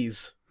enough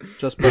bees.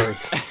 Just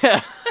birds.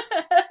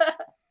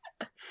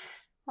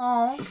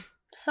 Oh,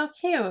 so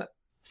cute.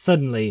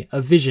 Suddenly, a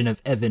vision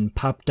of Evan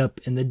popped up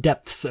in the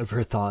depths of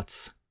her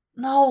thoughts.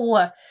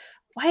 No!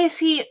 Why is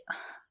he...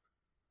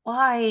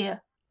 Why?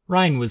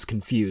 Ryan was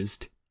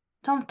confused.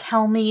 Don't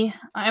tell me.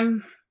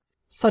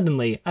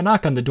 Suddenly, a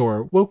knock on the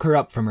door woke her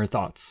up from her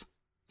thoughts.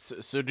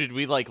 So did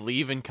we,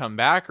 leave and come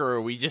back, or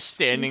are we just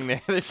standing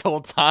there this whole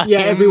time?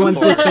 Yeah,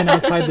 everyone's just been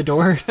outside the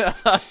door.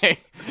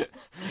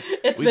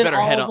 It's been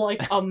all of,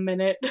 a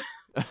minute.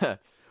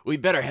 We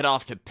better head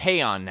off to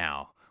Payon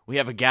now. We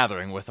have a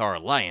gathering with our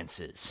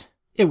alliances.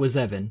 It was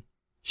Evan.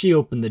 She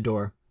opened the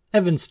door.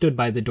 Evan stood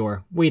by the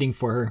door, waiting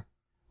for her.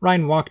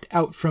 Ryan walked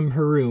out from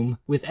her room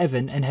with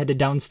Evan and headed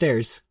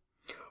downstairs.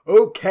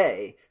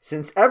 Okay,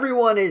 since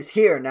everyone is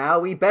here now,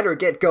 we better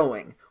get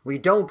going. We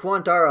don't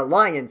want our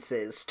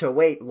alliances to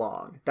wait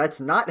long.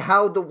 That's not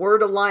how the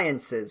word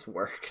alliances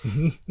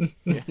works.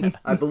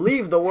 I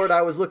believe the word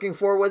I was looking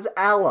for was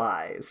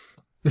allies.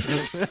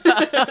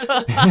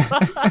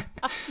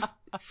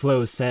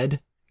 Flo said.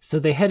 So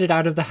they headed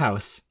out of the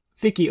house.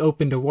 Vicky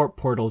opened a warp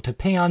portal to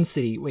Payon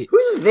City. Wait.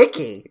 Who's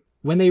Vicky?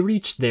 When they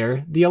reached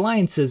there, the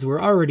alliances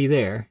were already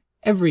there.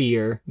 Every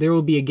year, there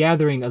will be a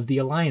gathering of the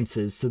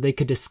alliances so they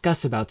could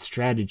discuss about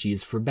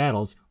strategies for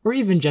battles, or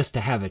even just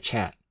to have a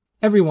chat.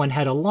 Everyone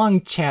had a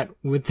long chat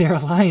with their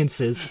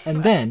alliances,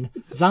 and then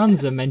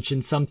Zanza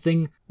mentioned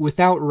something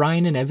without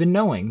Ryan and Evan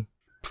knowing.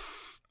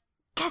 Psst!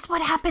 Guess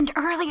what happened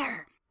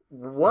earlier?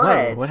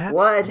 What?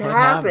 What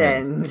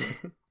happened?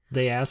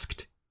 They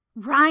asked.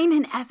 Ryan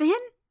and Evan?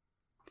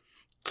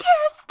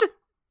 Kissed!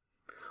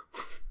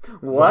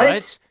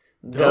 What?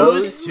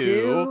 Those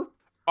two?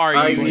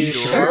 Are you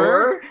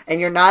sure? And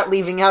you're not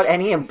leaving out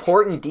any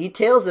important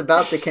details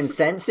about the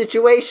consent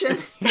situation?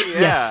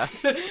 Yeah.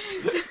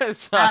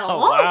 At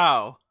all?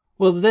 Wow.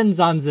 Well, then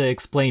Zanza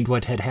explained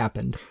what had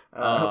happened.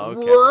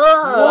 Okay.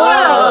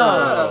 Whoa!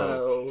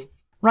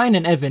 Ryan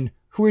and Evan,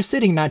 who were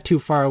sitting not too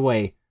far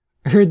away,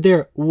 heard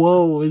their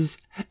whoas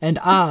and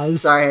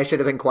ahs. Sorry, I should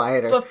have been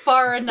quieter. But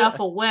far enough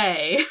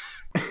away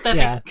that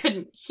they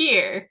couldn't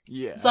hear.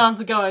 Yeah.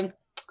 Zanza going,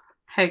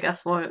 hey,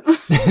 guess what?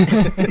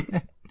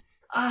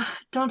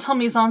 Don't tell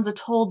me Zanza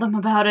told them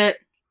about it.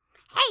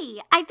 Hey,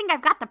 I think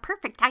I've got the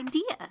perfect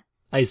idea.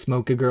 Ice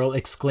Mocha Girl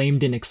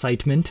exclaimed in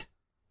excitement.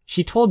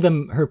 She told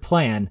them her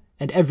plan,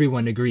 and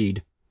everyone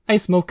agreed.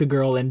 Ice Mocha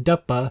Girl and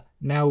Duppa,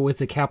 now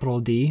with a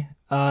capital D,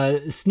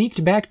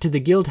 sneaked back to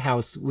the guild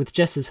house with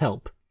Jess's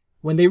help.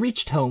 When they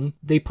reached home,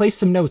 they placed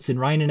some notes in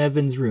Ryan and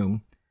Evan's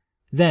room.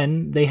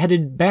 Then, they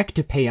headed back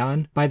to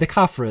Payon by the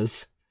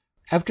Khafras.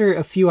 After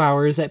a few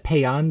hours at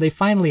Payon, they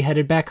finally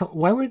headed back.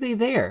 Why were they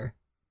there?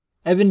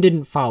 Evan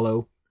didn't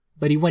follow,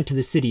 but he went to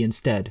the city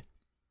instead.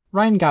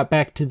 Ryan got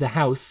back to the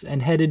house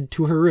and headed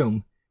to her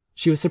room.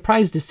 She was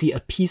surprised to see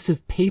a piece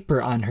of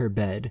paper on her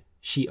bed.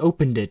 She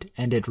opened it,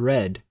 and it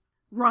read,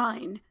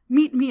 Ryan,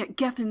 meet me at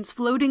Geffin's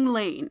floating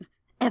lane.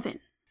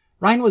 Evan.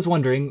 Ryan was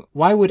wondering,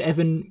 why would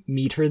Evan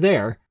meet her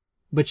there?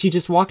 But she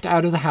just walked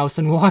out of the house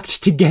and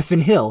walked to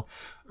Geffen Hill.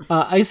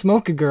 Ice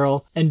Mocha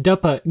Girl and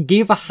Duppa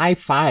gave a high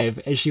five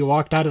as she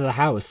walked out of the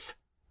house.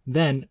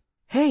 Then,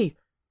 Hey,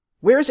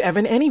 where's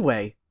Evan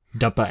anyway?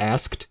 Duppa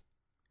asked.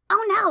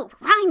 Oh no,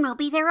 Ryan will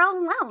be there all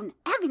alone.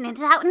 Evan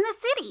is out in the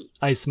city.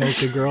 Ice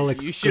Mocha Girl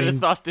exclaimed. You should have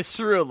thought this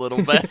through a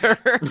little better.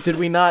 Did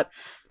we not?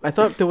 I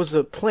thought there was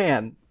a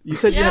plan. You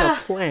said you had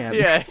a plan.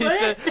 Yeah, he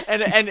said,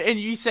 and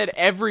you said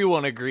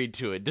everyone agreed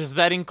to it. Does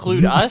that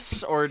include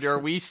us, or are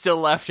we still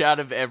left out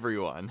of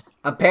everyone?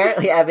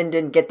 Apparently Evan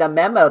didn't get the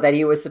memo that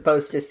he was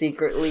supposed to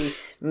secretly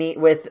meet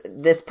with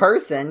this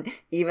person,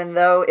 even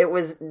though it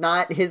was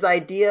not his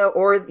idea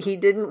or he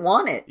didn't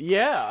want it.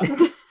 Yeah.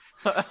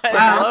 To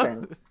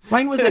happen.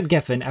 Ryan was at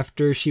Geffen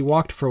after she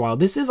walked for a while.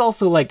 This is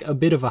also like a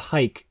bit of a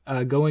hike,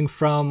 going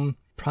from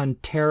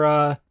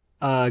Prontera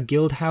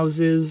guild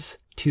houses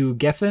to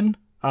Geffen.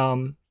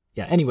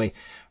 Anyway,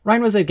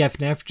 Ryan was at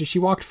Geffen after she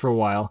walked for a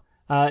while.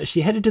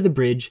 She headed to the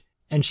bridge,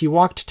 and she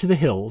walked to the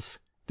hills.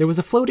 There was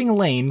a floating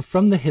lane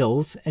from the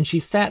hills, and she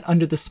sat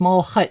under the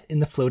small hut in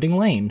the floating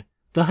lane.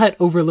 The hut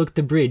overlooked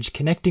the bridge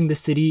connecting the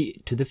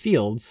city to the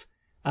fields,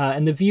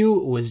 and the view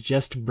was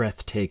just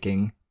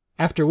breathtaking.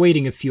 After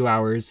waiting a few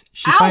hours,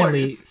 she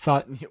finally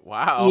thought...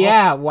 Wow.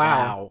 Yeah,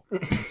 wow.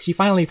 She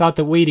finally thought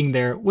that waiting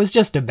there was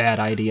just a bad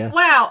idea.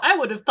 Wow, I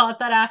would have thought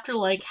that after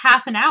like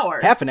half an hour.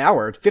 Half an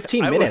hour?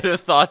 15 minutes? I would have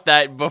thought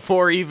that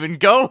before even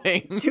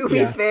going. To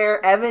be fair,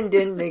 Evan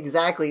didn't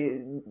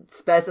exactly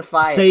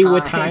specify Say a time.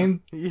 what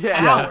time?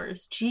 Yeah.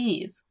 Hours,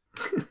 jeez.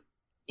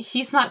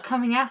 He's not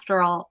coming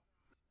after all.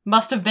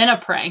 Must have been a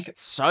prank.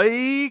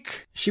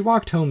 Psych! She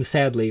walked home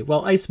sadly,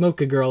 while Ice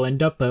Mocha Girl and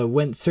Duppa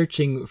went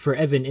searching for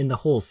Evan in the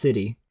whole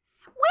city.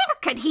 Where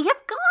could he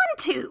have gone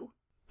to?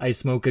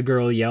 Ice Mocha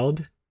Girl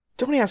yelled.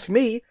 Don't ask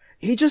me.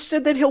 He just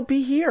said that he'll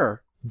be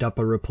here.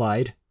 Duppa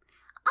replied.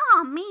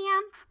 Aw,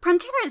 man.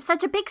 Frontera is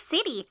such a big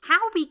city. How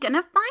are we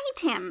gonna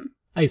find him?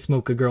 Ice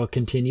Mocha Girl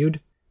continued.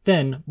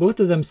 Then,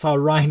 both of them saw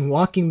Ryan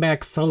walking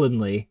back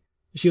sullenly.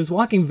 She was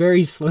walking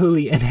very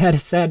slowly and had a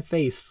sad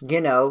face.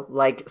 You know,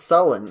 like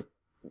sullen.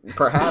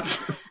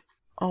 Perhaps.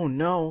 Oh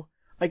no.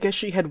 I guess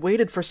she had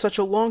waited for such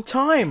a long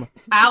time.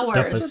 Hours.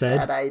 Duppa That's a said.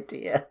 sad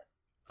idea.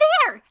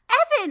 There!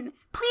 Evan!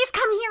 Please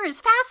come here as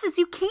fast as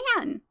you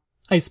can!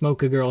 Ice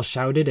Mocha Girl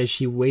shouted as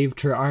she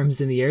waved her arms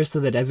in the air so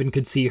that Evan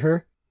could see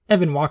her.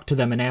 Evan walked to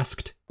them and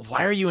asked,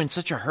 Why are you in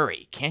such a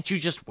hurry? Can't you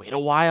just wait a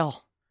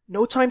while?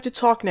 No time to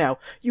talk now.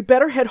 You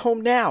better head home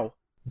now.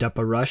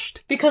 Duppa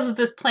rushed. Because of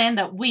this plan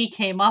that we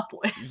came up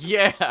with.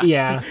 Yeah.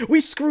 Yeah.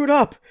 We screwed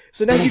up.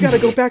 So now you gotta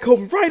go back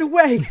home right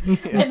away.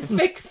 And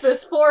fix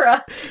this for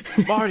us.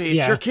 Marty, it's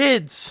Yeah. your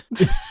kids.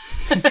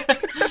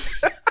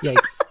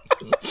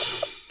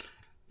 Yikes.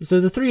 So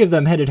the three of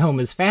them headed home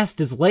as fast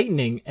as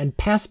lightning and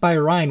passed by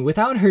Ryan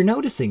without her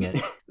noticing it.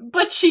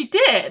 But she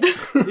did.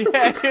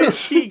 Yeah,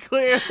 she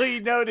clearly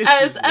noticed.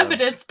 As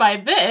evidenced by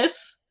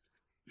this.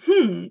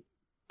 Did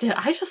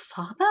I just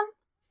saw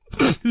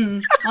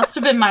them? Must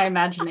have been my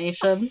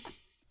imagination.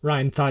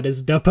 Ryan thought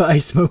as Duppa,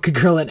 Ice Mocha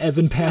Girl, and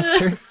Evan passed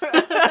her.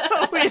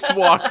 We just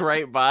walk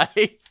right by.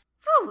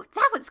 Phew,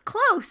 that was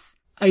close.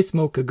 Ice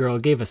Mocha Girl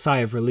gave a sigh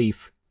of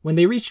relief. When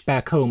they reached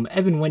back home,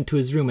 Evan went to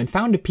his room and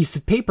found a piece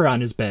of paper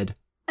on his bed.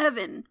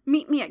 Evan,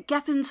 meet me at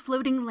Geffen's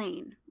Floating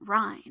Lane.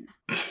 Rhine.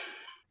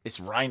 Is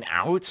Ryan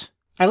out?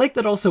 I like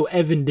that also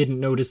Evan didn't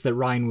notice that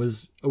Ryan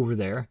was over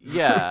there.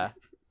 Yeah.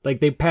 Like,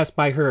 they passed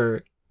by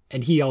her,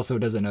 and he also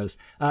doesn't notice.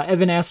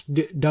 Evan asked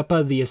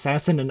Duppa the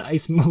assassin and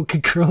Ice Mocha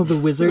Girl the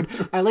wizard.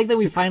 I like that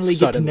we finally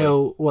get to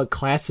know what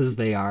classes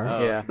they are.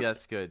 Oh, Yeah.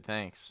 That's good,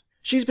 thanks.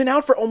 She's been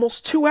out for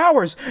almost 2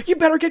 hours. You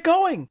better get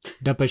going.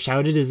 Duppa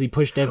shouted as he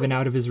pushed Evan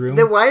out of his room.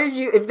 Then why did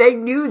you, if they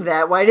knew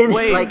that, why didn't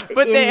Wait, they, like,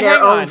 but in they- their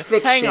hang own on,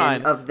 fiction hang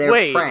on. of their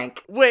Wait,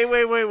 prank? Wait.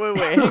 Hang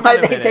Why'd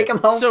on a they take him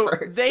minute. home so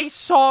first? They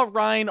saw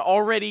Ryan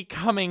already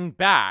coming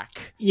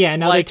back. Yeah,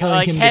 now they're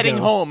telling him heading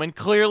to go. home, and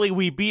clearly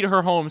we beat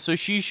her home, so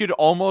she should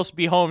almost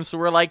be home. So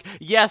we're like,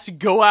 yes,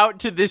 go out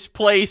to this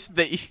place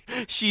that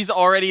she's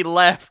already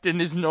left and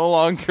is no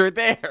longer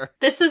there.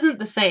 This isn't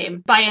the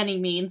same by any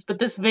means, but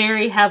this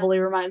very heavily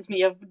reminds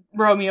me of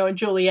Romeo and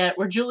Juliet,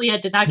 where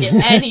Juliet did not get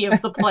any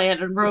of the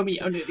plan and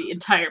Romeo knew the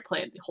entire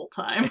plan the whole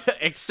time.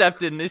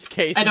 Except in this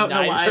case, I don't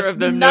know neither why. of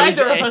them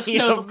Neither knows of us any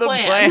know of the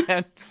plan.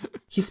 plan.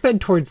 He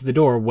sped towards the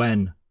door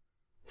when,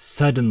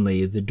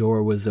 suddenly, the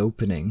door was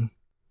opening.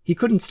 He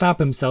couldn't stop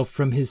himself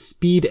from his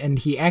speed and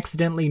he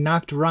accidentally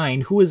knocked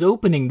Ryan, who was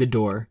opening the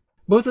door.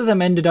 Both of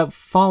them ended up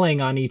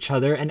falling on each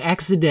other and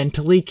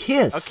accidentally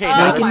kissed. Okay,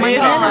 like so in the my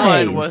fifth one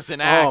eyes. was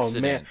an Oh,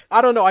 accident. man.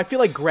 I don't know. I feel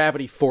like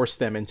gravity forced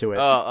them into it.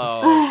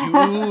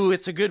 Ooh,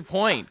 it's a good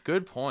point.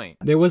 Good point.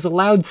 There was a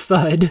loud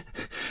thud,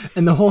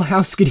 and the whole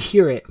house could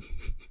hear it.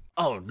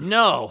 Oh,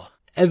 no.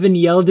 Evan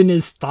yelled in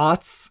his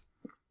thoughts.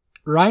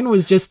 Ryan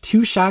was just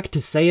too shocked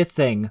to say a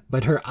thing,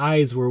 but her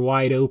eyes were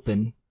wide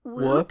open.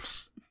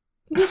 Whoops.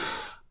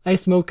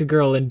 Ice Mocha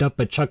Girl and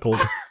Duppa chuckled.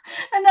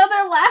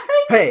 Another laughing?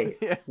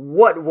 Hey,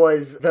 what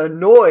was the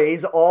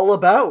noise all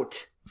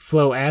about?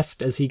 Flo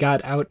asked as he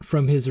got out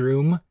from his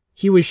room.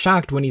 He was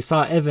shocked when he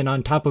saw Evan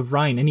on top of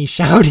Ryan and he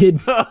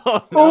shouted.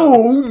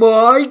 Oh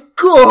my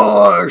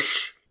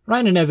gosh!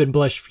 Ryan and Evan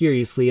blushed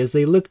furiously as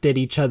they looked at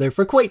each other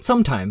for quite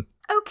some time.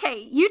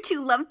 Okay, you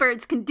two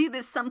lovebirds can do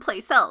this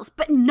someplace else,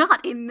 but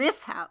not in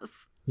this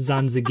house.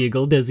 Zanza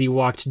giggled as he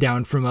walked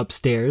down from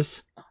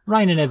upstairs.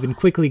 Ryan and Evan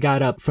quickly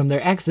got up from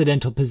their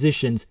accidental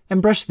positions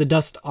and brushed the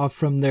dust off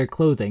from their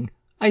clothing.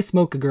 Ice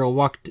Mocha Girl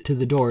walked to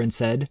the door and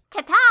said,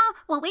 Ta-ta!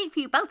 We'll wait for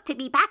you both to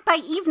be back by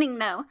evening,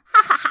 though.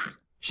 Ha ha ha!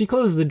 She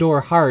closed the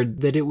door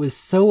hard that it was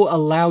so a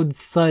loud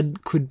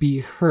thud could be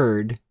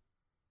heard.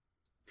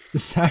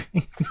 Sorry.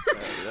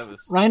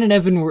 Ryan and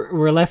Evan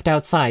were left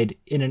outside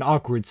in an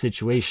awkward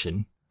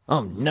situation.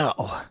 Oh,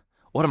 no.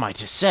 What am I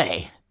to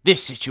say?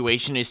 This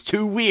situation is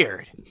too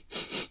weird.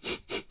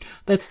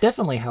 That's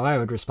definitely how I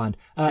would respond.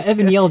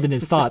 Evan yelled in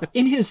his thoughts.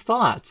 In his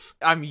thoughts!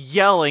 I'm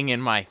yelling in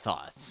my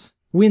thoughts.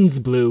 Winds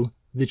blew.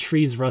 The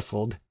trees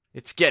rustled.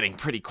 It's getting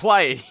pretty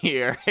quiet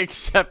here,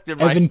 except in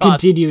my Evan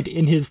thoughts. continued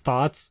in his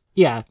thoughts.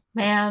 Yeah.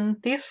 Man,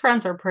 these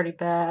friends are pretty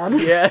bad.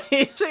 Yeah,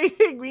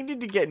 we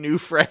need to get new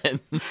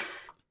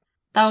friends.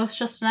 That was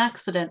just an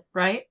accident,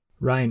 right?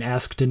 Ryan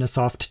asked in a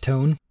soft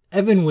tone.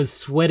 Evan was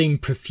sweating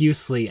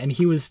profusely, and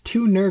he was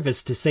too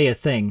nervous to say a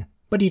thing,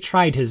 but he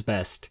tried his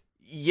best.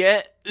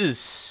 Yes.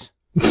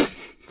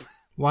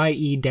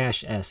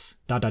 YE-S ...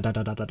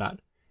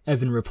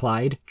 Evan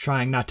replied,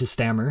 trying not to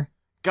stammer.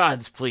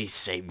 Gods, please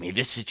save me.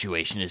 This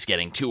situation is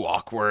getting too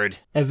awkward.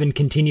 Evan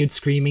continued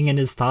screaming in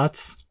his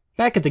thoughts.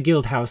 Back at the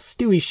guild house,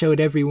 Stewie showed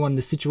everyone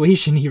the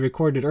situation he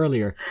recorded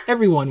earlier.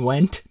 Everyone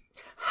went.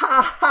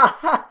 Ha ha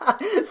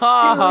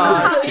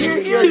ha! Stu,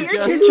 you're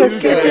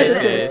just good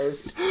at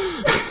this.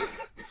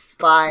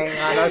 Spying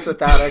on us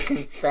without our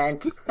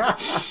consent.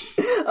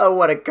 Oh,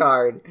 what a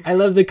card. I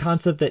love the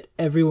concept that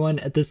everyone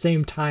at the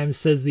same time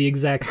says the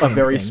exact same thing.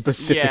 A very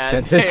specific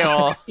sentence.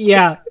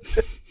 Yeah.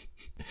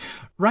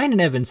 Ryan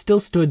and Evan still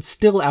stood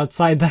still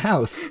outside the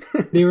house.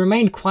 They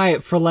remained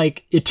quiet for,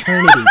 like,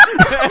 eternity.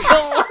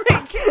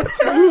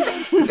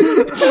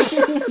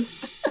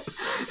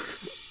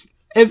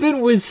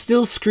 Evan was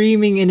still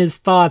screaming in his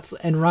thoughts,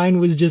 and Ryan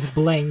was just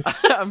blank.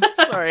 I'm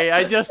sorry,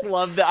 I just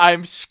love that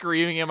I'm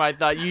screaming in my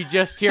thought. You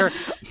just hear...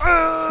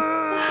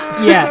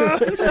 Yeah.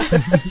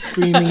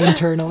 Screaming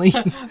internally.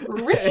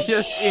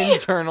 Just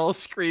internal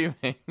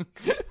screaming.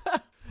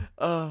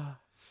 Oh,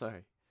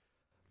 sorry.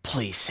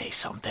 Please say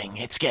something.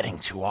 It's getting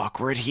too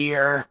awkward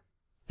here.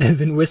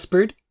 Evan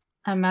whispered.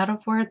 I'm out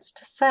of words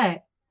to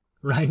say.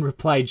 Ryan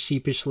replied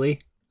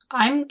sheepishly.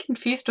 I'm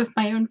confused with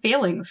my own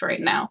feelings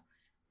right now.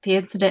 The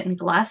incident in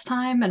glass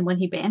time and when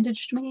he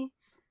bandaged me.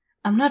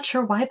 I'm not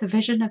sure why the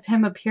vision of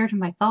him appeared in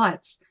my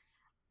thoughts.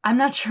 I'm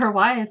not sure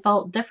why I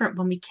felt different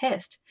when we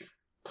kissed.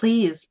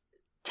 Please,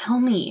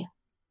 tell me.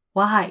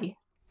 Why?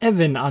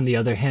 Evan, on the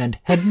other hand,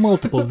 had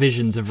multiple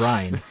visions of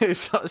Ryan.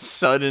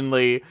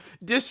 Suddenly,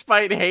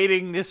 despite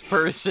hating this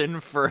person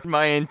for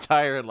my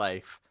entire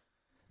life.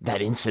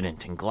 That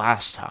incident in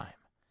glass time.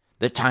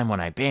 The time when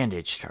I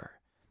bandaged her.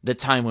 The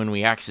time when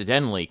we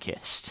accidentally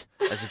kissed.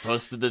 As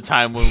opposed to the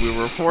time when we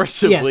were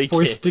forcibly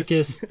forced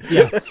kissed. to kiss.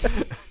 Yeah.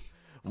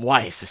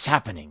 Why is this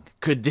happening?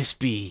 Could this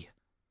be...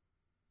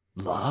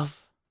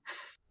 love?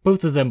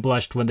 Both of them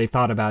blushed when they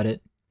thought about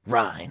it.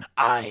 Ryan,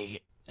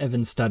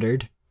 Evan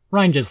stuttered.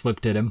 Ryan just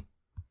looked at him.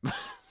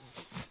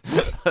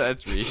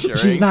 That's reassuring.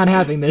 She's not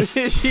having this.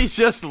 She's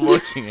just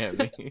looking at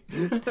me.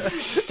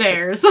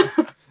 Stares.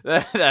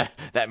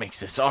 That makes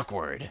this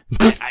awkward.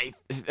 I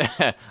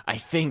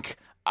think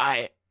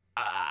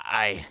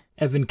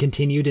Evan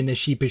continued in a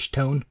sheepish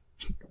tone.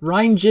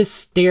 Ryan just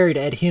stared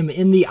at him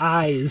in the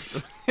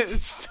eyes.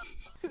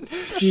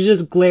 She's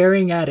just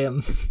glaring at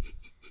him.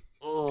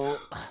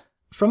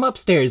 From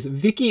upstairs,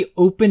 Vicky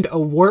opened a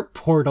warp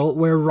portal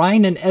where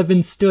Ryan and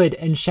Evan stood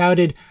and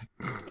shouted,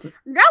 "Go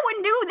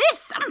and do this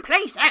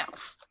someplace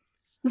else!"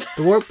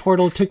 The warp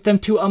portal took them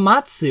to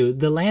Amatsu,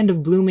 the land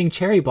of blooming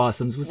cherry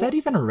blossoms. Was that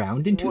even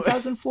around in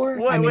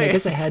 2004? I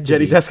guess it had to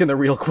Jetty's be. asking the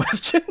real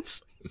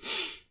questions.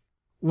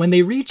 When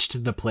they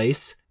reached the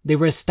place, they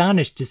were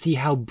astonished to see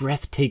how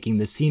breathtaking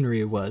the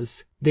scenery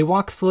was. They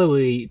walked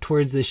slowly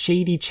towards the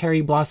shady cherry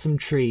blossom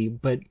tree,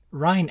 but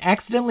Ryan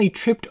accidentally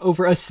tripped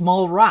over a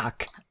small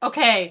rock.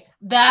 Okay,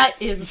 that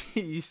is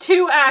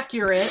too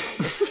accurate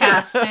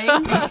casting.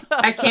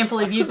 I can't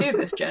believe you do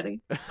this,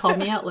 Jetty. Call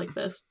me out like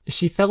this.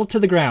 She fell to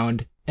the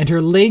ground, and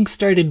her leg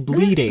started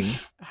bleeding.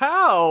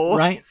 How?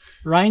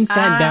 Ryan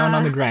sat down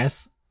on the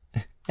grass,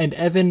 and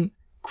Evan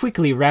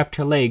quickly wrapped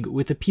her leg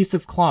with a piece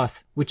of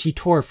cloth which he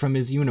tore from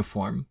his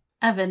uniform.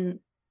 Evan,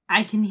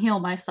 I can heal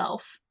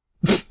myself.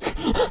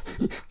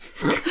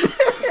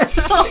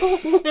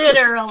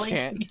 Literally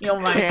can heal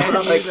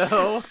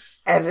myself.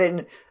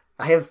 Evan,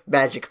 I have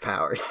magic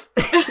powers.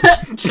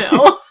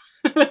 Chill.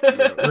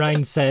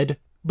 Ryan said,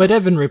 but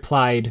Evan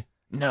replied,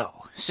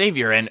 "No, save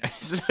your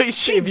energy.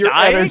 Save your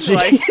energy.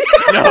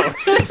 No,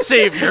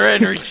 save your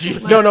energy.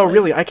 No,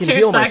 really, I can 2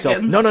 heal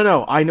seconds. myself.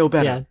 No, I know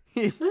better."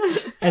 Yeah.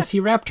 As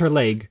he wrapped her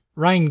leg,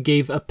 Ryan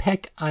gave a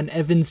peck on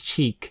Evan's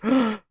cheek.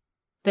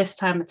 This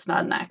time it's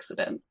not an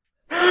accident.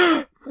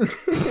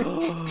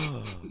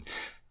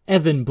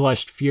 Evan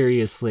blushed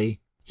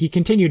furiously. He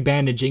continued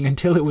bandaging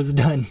until it was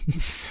done.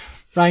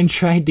 Ryan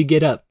tried to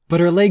get up, but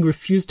her leg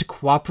refused to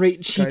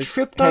cooperate. She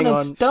tripped on a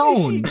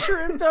stone. She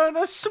tripped on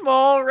a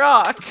small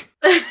rock.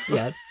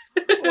 Yeah.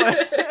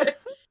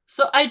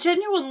 So I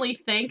genuinely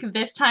think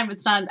this time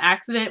it's not an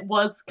accident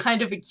was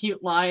kind of a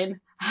cute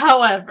line.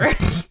 However...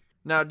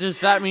 Now, does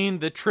that mean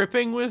the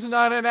tripping was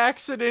not an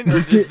accident,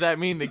 or does that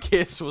mean the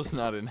kiss was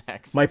not an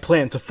accident? My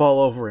plan to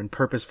fall over and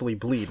purposefully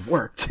bleed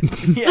worked.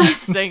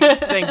 Yes,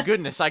 thank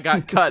goodness I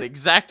got cut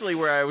exactly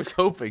where I was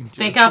hoping to.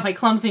 Thank God my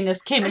clumsiness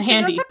came in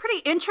handy. That's a pretty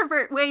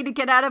introvert way to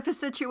get out of a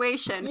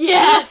situation.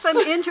 Yes! Oops,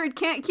 I'm injured,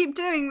 can't keep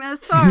doing this,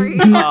 sorry.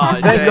 Oh,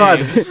 Thank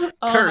God.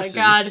 Oh Curses.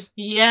 my God,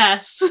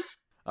 yes.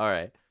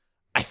 Alright,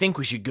 I think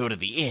we should go to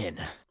the inn.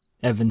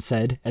 Evan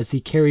said, as he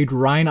carried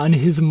Ryan on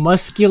his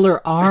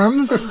muscular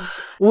arms.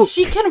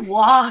 She can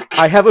walk.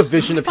 I have a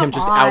vision of him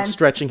just on.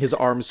 outstretching his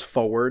arms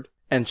forward,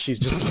 and she's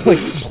just, like,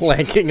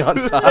 planking on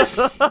top.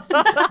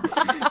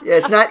 Yeah,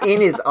 it's not in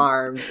his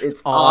arms,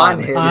 it's on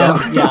his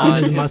arms. Yeah,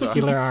 on his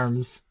muscular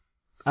arms.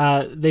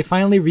 They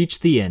finally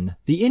reached the inn.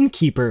 The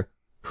innkeeper,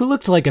 who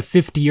looked like a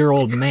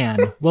 50-year-old man,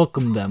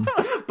 welcomed them.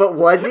 But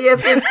was he a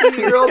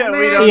 50-year-old Yeah, we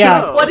man? don't Yeah.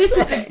 know. What is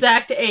his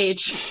exact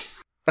age?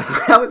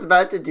 I was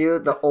about to do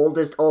the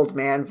oldest old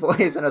man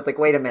voice, and I was like,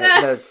 wait a minute,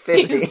 no, it's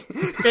 50.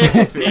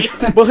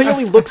 50. Well, he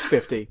only looks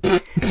 50.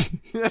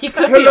 He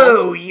could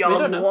Hello, be. We don't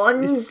young know.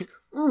 ones.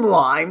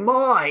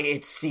 My,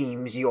 it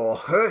seems you're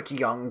hurt,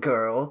 young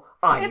girl.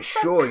 I'm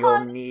sure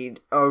you'll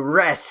need a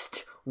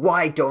rest.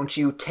 Why don't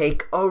you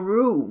take a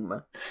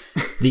room?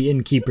 The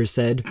innkeeper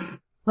said.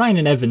 Ryan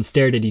and Evan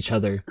stared at each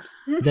other.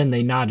 Then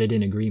they nodded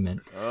in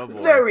agreement. Oh,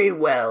 boy. Very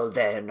well,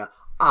 then.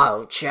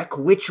 I'll check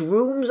which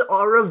rooms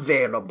are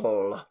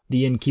available.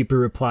 The innkeeper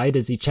replied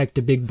as he checked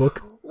a big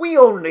book. We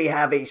only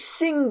have a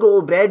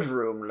single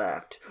bedroom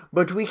left,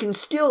 but we can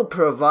still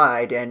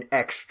provide an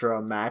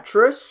extra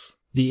mattress.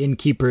 The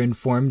innkeeper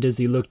informed as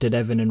he looked at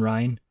Evan and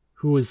Ryan,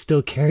 who was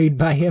still carried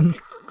by him.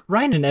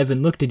 Ryan and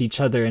Evan looked at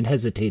each other and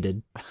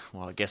hesitated.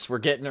 Well, I guess we're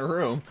getting a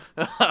room.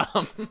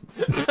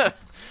 I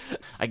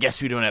guess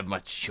we don't have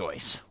much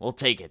choice. We'll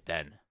take it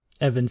then.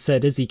 Evan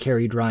said as he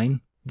carried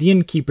Ryan. The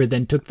innkeeper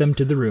then took them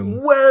to the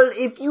room. Well,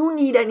 if you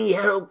need any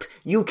help,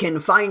 you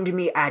can find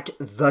me at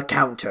the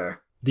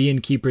counter. The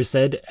innkeeper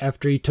said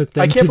after he took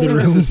them I to can't the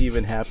believe room. this is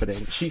even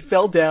happening. She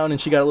fell down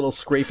and she got a little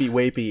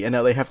scrapey-wapey, and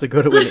now they have to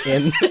go to an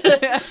inn.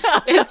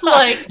 It's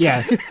like,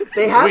 Yeah,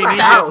 They have We a need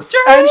house.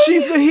 And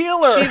she's a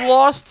healer! She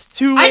lost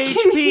 2 I HP.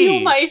 can heal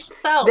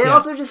myself. They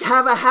also just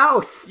have a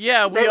house.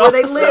 Yeah, we where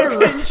they also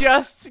live. can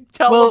just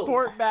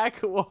teleport back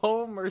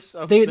home or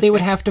something. they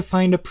would have to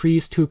find a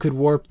priest who could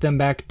warp them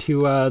back to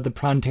the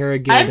Prontera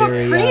Guild I'm a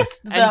area.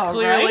 priest, though,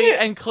 And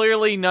right?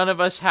 clearly none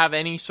of us have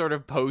any sort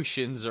of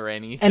potions or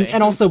anything.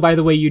 And also, by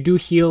the way, you do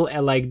heal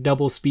at like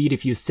double speed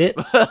if you sit.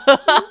 What?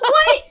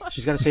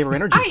 She's got to save her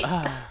energy.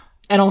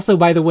 And also,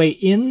 by the way,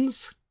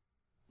 inns,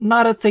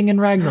 not a thing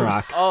in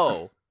Ragnarok.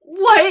 Oh.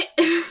 What?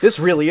 This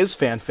really is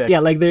fanfic. Yeah,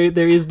 like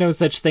there is no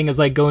such thing as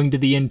like going to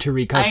the inn to I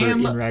recover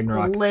am in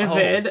Ragnarok.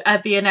 livid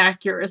at the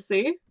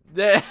inaccuracy.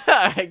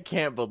 I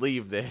can't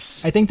believe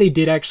this. I think they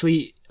did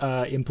actually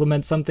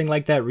implement something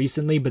like that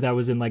recently, but that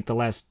was in like the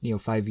last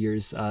 5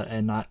 years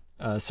and not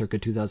circa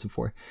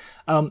 2004.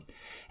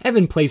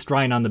 Evan placed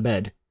Ryan on the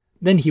bed.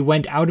 Then he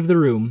went out of the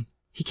room.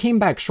 He came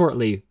back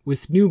shortly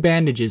with new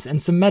bandages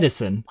and some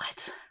medicine.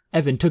 What?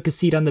 Evan took a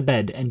seat on the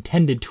bed and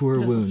tended to her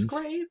Just a wounds.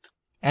 scrape.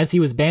 As he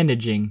was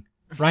bandaging,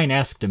 Ryan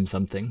asked him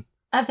something.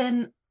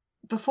 Evan,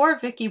 before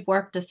Vicky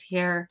warped us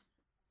here,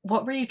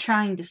 what were you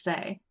trying to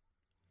say?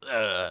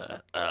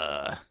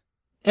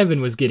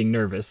 Evan was getting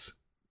nervous.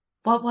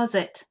 What was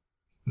it?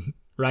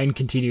 Ryan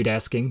continued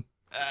asking.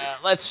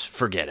 Let's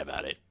forget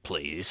about it,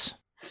 please.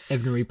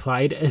 Evan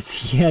replied as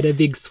he had a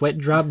big sweat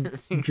drop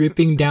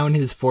dripping down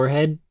his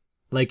forehead,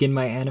 like in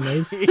my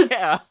animes.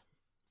 Yeah.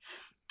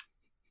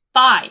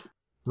 Fine.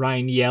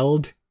 Ryan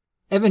yelled.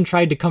 Evan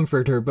tried to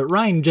comfort her, but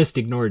Ryan just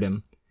ignored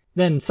him.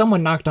 Then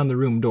someone knocked on the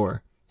room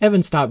door.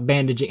 Evan stopped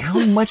bandaging.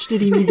 How much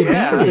did he need to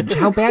bandage?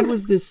 How bad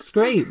was this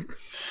scrape?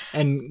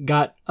 And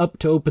got up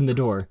to open the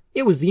door.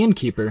 It was the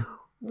innkeeper.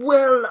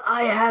 Well,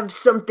 I have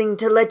something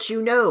to let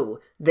you know.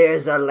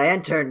 There's a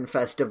lantern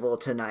festival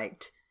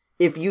tonight.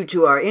 If you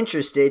two are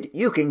interested,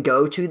 you can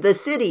go to the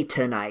city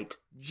tonight.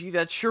 Gee,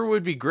 that sure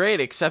would be great,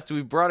 except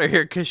we brought her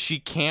here because she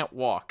can't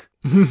walk.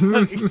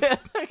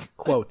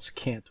 Quotes,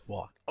 can't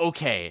walk.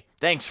 Okay,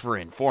 thanks for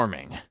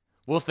informing.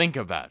 We'll think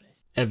about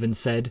it. Evan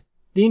said.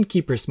 The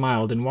innkeeper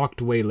smiled and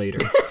walked away later.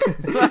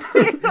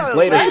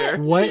 Later.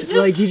 What?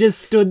 Like, he just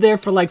stood there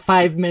for like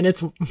 5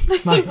 minutes He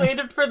smiling.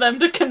 waited for them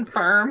to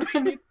confirm,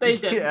 and they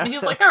didn't. Yeah.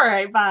 He's like, all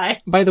right, bye.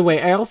 By the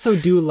way, I also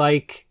do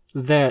like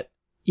that,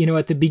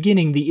 at the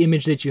beginning, the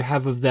image that you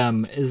have of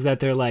them is that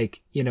they're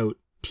like,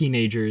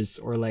 teenagers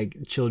or like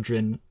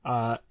children.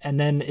 And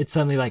then it's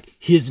suddenly like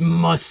his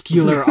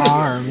muscular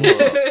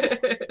arms.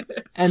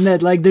 And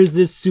that like there's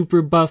this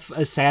super buff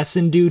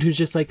assassin dude who's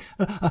just like,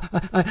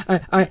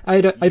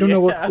 I don't know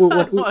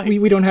what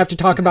we don't have to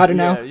talk about it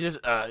now.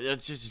 Yeah,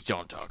 just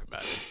don't talk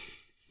about it.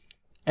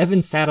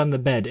 Evan sat on the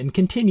bed and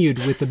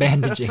continued with the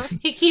bandaging.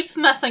 He keeps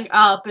messing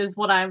up, is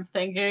what I'm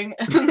thinking.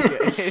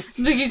 He's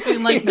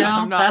being like,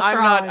 no, that's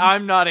wrong.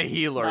 I'm not a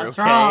healer. That's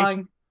okay?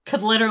 wrong.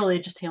 Could literally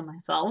just heal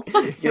myself.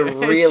 You're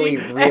really,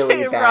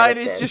 really bad Ryan at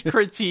is this. just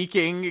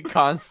critiquing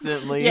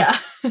constantly. Yeah.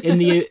 In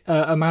the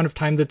amount of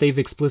time that they've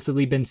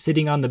explicitly been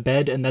sitting on the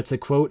bed, and that's a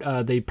quote,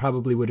 they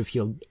probably would have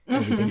healed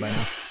everything by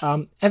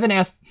now. Evan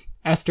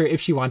asked her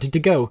if she wanted to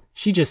go.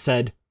 She just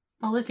said,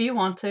 Well, if you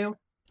want to.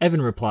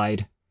 Evan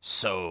replied,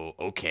 So,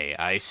 okay,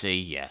 I say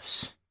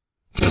yes.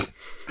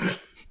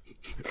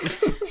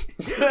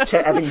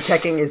 Evan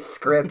checking his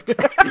script.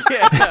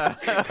 Yeah.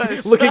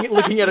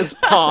 looking at his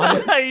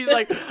palm. He's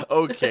like,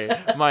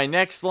 okay, my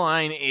next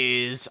line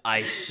is,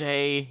 I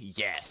say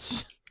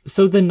yes.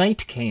 So the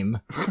night came.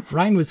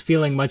 Ryan was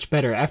feeling much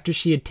better after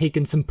she had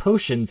taken some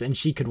potions and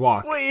she could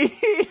walk. Wait,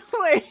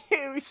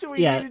 so we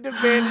Yeah. needed to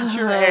bandage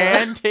her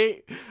and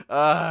take...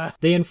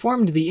 They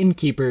informed the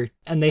innkeeper,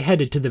 and they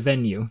headed to the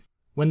venue.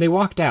 When they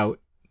walked out,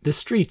 the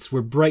streets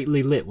were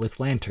brightly lit with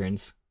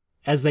lanterns.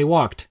 As they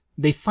walked,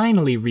 they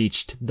finally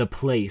reached the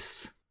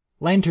place.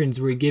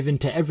 Lanterns were given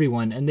to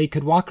everyone, and they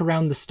could walk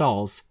around the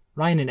stalls.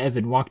 Ryan and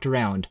Evan walked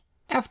around.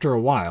 After a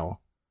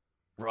while,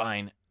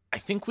 Ryan, I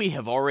think we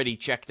have already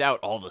checked out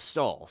all the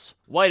stalls.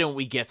 Why don't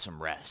we get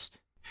some rest?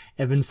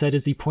 Evan said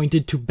as he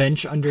pointed to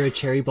bench under a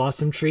cherry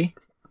blossom tree.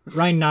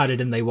 Ryan nodded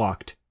and they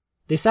walked.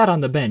 They sat on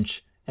the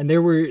bench, and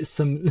there were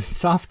some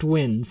soft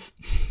winds.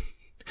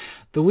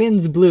 The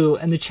winds blew,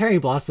 and the cherry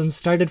blossoms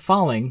started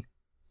falling.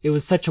 It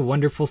was such a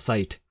wonderful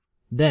sight.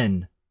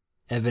 Then,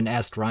 Evan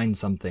asked Ryan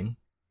something.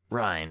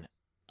 Ryan,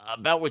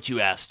 about what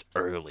you asked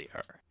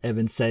earlier.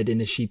 Evan said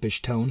in a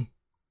sheepish tone.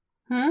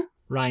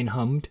 Ryan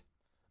hummed.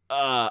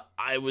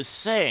 I was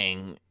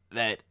saying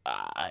that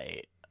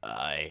I...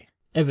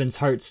 Evan's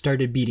heart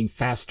started beating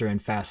faster and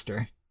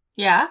faster.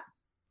 Yeah?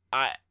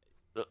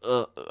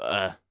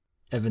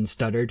 Evan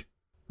stuttered.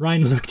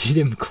 Ryan looked at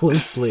him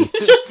closely.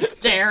 Just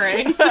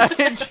staring.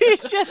 She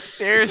just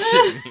stares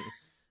at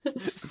me.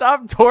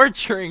 Stop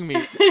torturing me.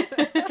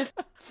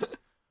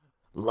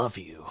 Love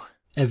you.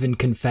 Evan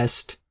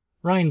confessed.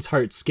 Ryan's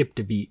heart skipped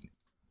a beat.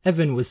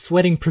 Evan was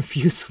sweating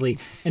profusely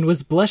and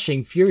was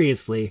blushing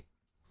furiously.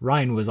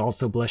 Ryan was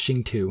also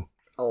blushing too.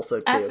 Also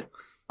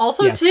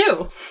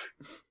too.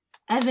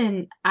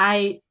 Evan,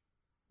 I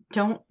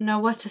don't know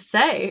what to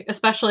say,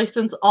 especially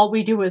since all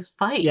we do is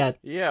fight. Yeah.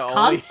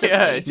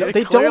 Constantly. No,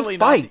 they clearly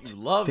don't fight. Not that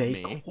you love They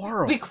me.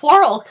 quarrel. We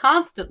quarrel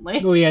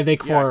constantly. Oh yeah, they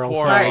quarrel.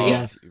 quarrel.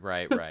 Yeah.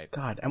 Right.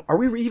 God, are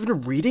we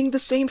even reading the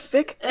same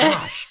fic?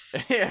 Gosh.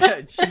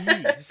 Yeah,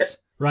 jeez.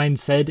 Ryan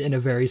said in a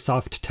very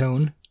soft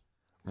tone.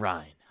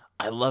 Ryan,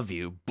 I love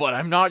you, but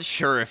I'm not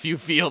sure if you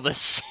feel the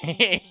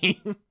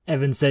same.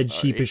 Evan said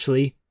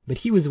sheepishly, but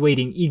he was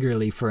waiting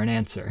eagerly for an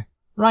answer.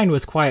 Ryan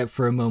was quiet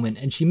for a moment,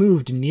 and she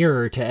moved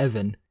nearer to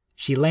Evan.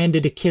 She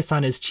landed a kiss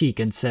on his cheek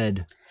and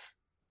said,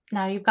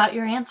 Now you've got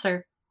your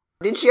answer.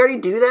 Did she already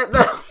do that,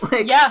 though?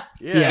 Yeah,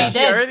 Yeah. she She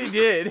did. already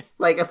did.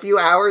 Like a few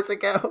hours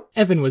ago?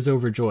 Evan was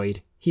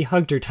overjoyed. He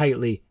hugged her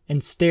tightly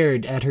and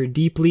stared at her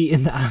deeply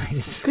in the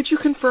eyes. Could you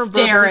confirm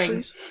verbally, Staring.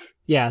 please?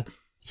 Yeah,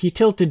 he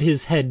tilted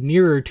his head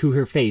nearer to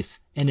her face,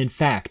 and in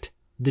fact,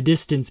 the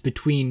distance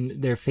between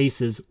their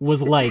faces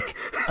was like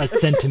a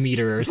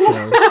centimeter or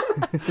so.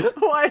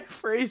 Why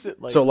phrase it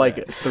like So, that? like,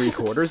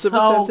 3/4 of a So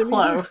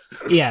centimeter?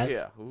 close. Yeah,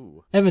 Yeah.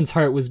 Ooh. Evan's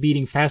heart was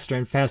beating faster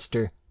and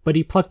faster, but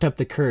he plucked up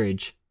the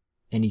courage,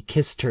 and he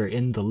kissed her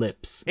in the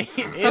lips.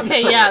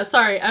 Okay, yeah,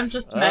 sorry. I'm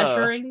just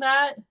measuring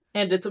that,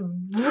 and it's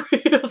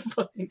real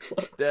fucking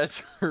close.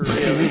 That's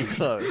really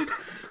close.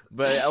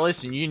 But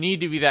listen, you need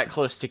to be that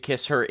close to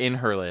kiss her in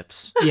her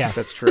lips. Yeah,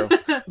 That's true.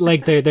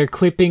 like they're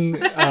clipping.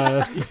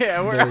 Yeah,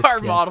 They're- our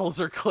yeah. models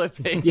are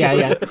clipping.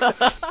 Yeah.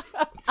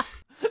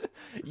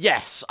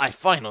 Yes, I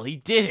finally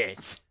did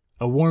it.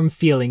 A warm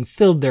feeling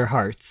filled their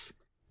hearts.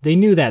 They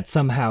knew that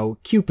somehow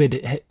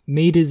Cupid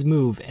made his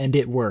move and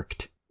it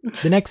worked.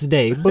 The next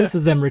day, both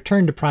of them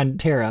returned to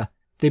Prontera.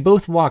 They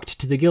both walked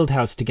to the guild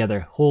house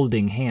together,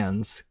 holding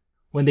hands.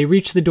 When they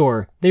reached the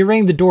door, they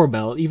rang the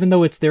doorbell, even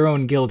though it's their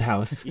own guild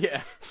house.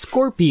 Yeah.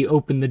 Scorpy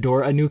opened the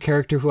door, a new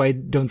character who I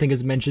don't think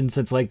is mentioned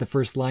since like the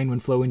first line when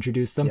Flo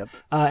introduced them, Yep.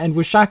 And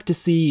was shocked to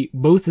see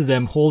both of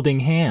them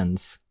holding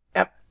hands.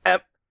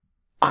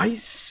 I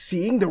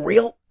seeing the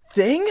real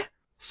thing?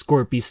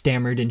 Scorpy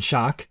stammered in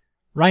shock.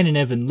 Ryan and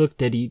Evan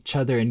looked at each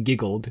other and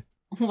giggled.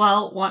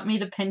 Well, want me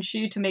to pinch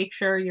you to make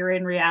sure you're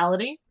in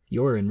reality?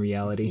 You're in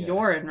reality. Yeah.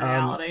 You're in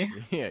reality.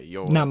 Yeah,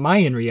 you're... Not my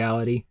in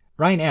reality.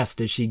 Ryan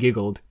asked as she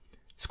giggled.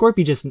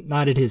 Scorpy just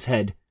nodded his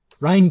head.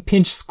 Ryan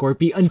pinched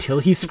Scorpy until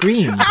he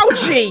screamed.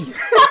 Ouchie!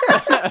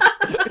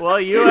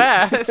 Well, you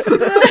asked.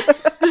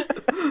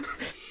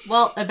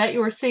 Well, I bet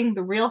you were seeing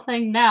the real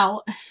thing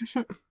now.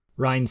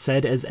 Ryan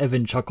said as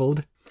Evan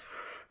chuckled.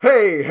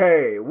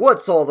 Hey,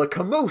 what's all the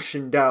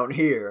commotion down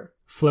here?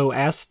 Flo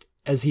asked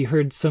as he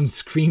heard some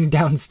scream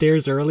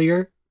downstairs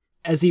earlier.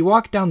 As he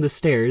walked down the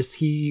stairs,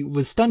 he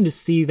was stunned to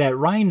see that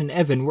Ryan and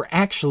Evan were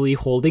actually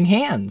holding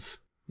hands.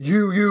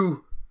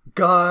 You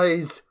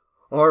guys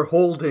are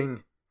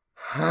holding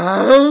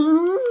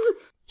hands?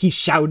 He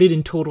shouted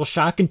in total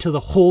shock until the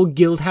whole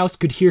guild house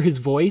could hear his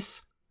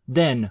voice.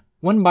 Then,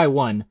 one by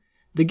one,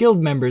 the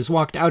guild members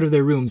walked out of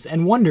their rooms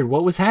and wondered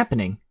what was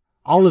happening.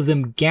 All of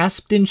them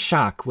gasped in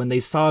shock when they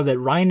saw that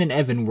Ryan and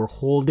Evan were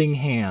holding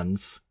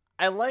hands.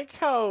 I like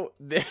how,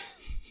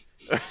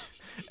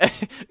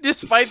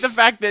 despite the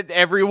fact that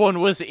everyone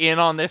was in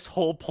on this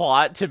whole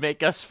plot to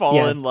make us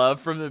fall in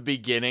love from the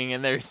beginning,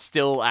 and they're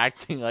still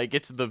acting like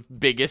it's the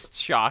biggest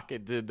shock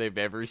that they've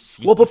ever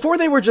seen. Well, before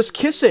they were just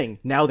kissing.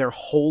 Now they're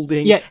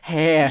holding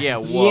hands. Yeah,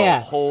 whoa, Yeah,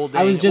 holding.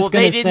 I was just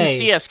they gonna didn't say-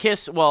 see us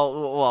kiss.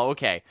 Well,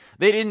 okay.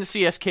 They didn't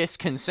see us kiss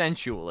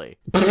consensually.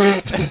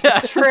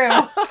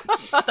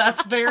 True.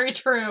 That's very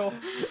true.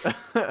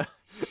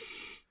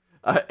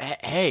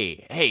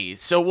 Hey,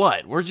 so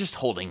what? We're just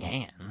holding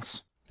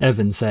hands.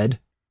 Evan said.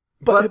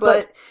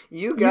 But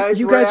you guys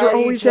you were guys were at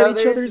always at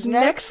each other's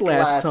necks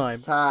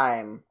last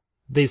time.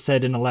 They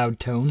said in a loud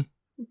tone.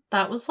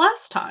 That was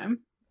last time.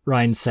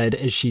 Ryan said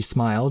as she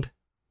smiled.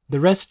 The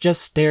rest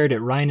just stared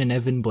at Ryan and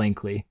Evan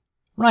blankly.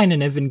 Ryan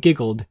and Evan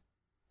giggled.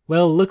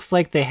 Well, looks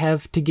like they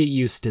have to get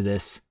used to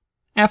this.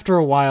 After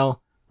a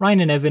while,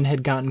 Ryan and Evan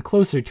had gotten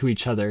closer to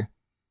each other.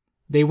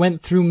 They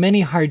went through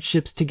many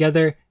hardships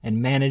together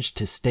and managed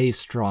to stay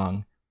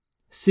strong.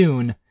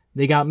 Soon,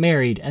 they got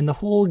married and the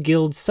whole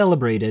guild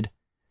celebrated.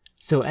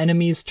 So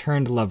enemies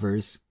turned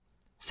lovers.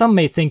 Some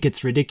may think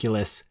it's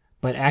ridiculous,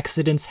 but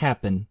accidents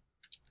happen.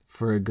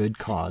 for a good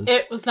cause.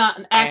 It was not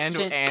an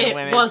accident. And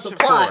when it was it's a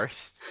plot.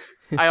 forced.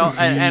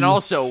 And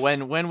also,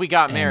 when we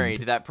got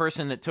married, that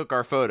person that took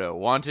our photo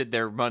wanted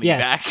their money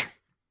back.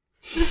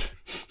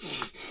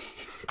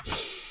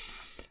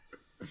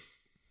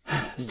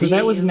 So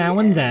that was Now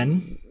and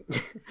Then.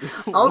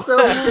 Also,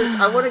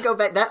 I want to go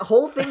back. That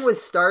whole thing was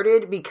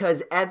started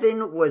because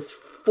Evan was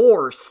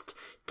forced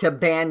to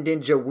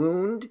bandage a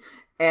wound,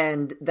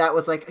 and that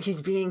was like,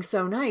 he's being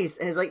so nice.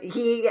 And it's like,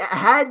 he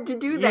had to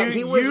do that.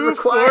 He was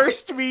required. You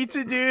forced me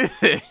to do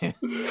this.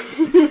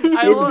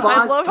 I love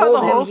how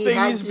told the him whole he thing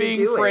had is to being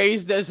do it.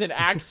 phrased as an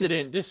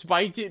accident,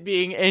 despite it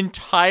being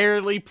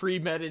entirely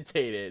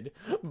premeditated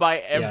by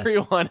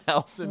everyone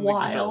else in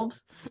Wild.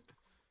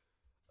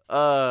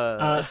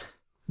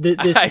 the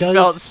guild. I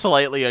felt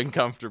slightly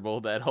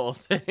uncomfortable, that whole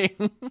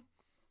thing.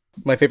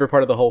 My favorite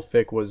part of the whole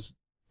fic was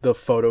the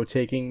photo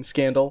taking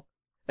scandal.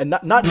 And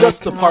not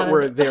just the part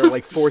where they're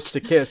like forced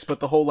to kiss,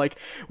 but the whole like,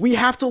 we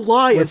have to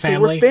lie and say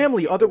we're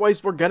family,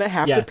 otherwise we're gonna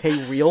have to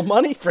pay real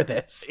money for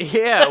this.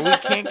 Yeah, we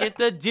can't get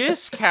the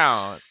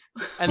discount.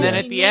 And then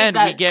at the end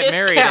we get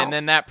married, and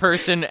then that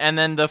person, and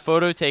then the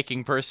photo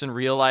taking person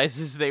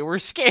realizes they were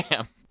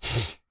scammed.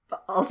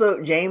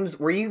 Also, James,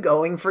 were you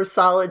going for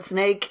Solid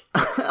Snake?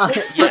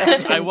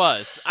 Yes, I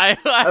was.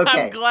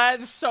 I'm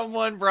glad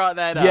someone brought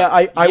that up. Yeah,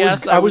 I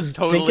was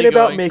totally thinking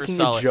about going making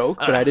for a joke,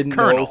 but I didn't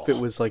know if it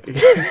was like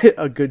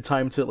a good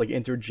time to like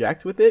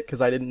interject with it, because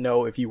I didn't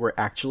know if you were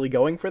actually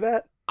going for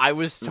that. I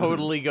was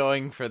totally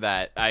going for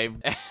that.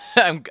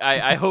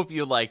 I hope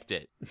you liked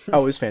it.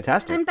 Oh, it was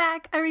fantastic. I'm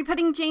back. Are we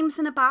putting James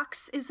in a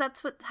box? Is that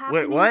what's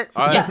happening? Wait, what?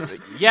 Yes.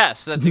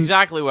 Yes, that's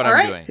exactly what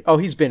I'm doing. Oh,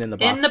 he's been in the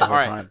box the whole All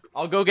right, time.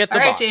 I'll go get the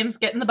box. All box. right, James,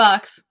 get in the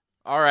box.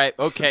 All right,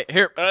 okay,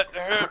 here.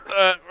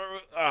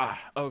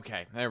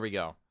 Okay, there we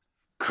go.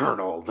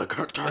 Colonel, the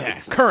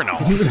target.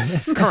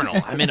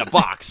 Colonel, I'm in a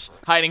box,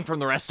 hiding from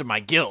the rest of my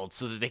guild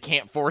so that they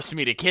can't force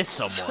me to kiss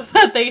someone. So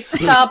that they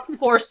stop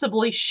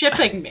forcibly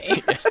shipping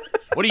me.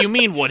 What do you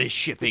mean, what is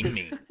shipping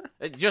me?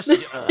 Just,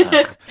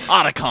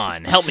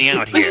 Otacon, help me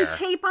out here. Putting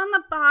tape on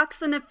the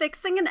box and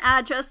affixing an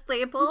address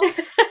label.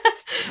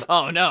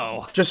 Oh,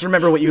 no. Just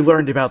remember what you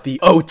learned about the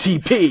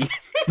OTP.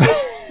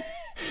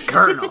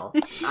 Colonel,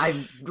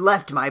 I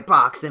left my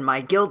box and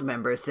my guild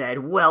member said,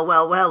 well,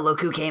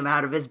 look who came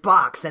out of his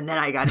box, and then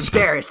I got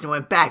embarrassed and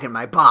went back in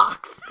my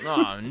box.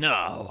 Oh,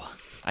 no.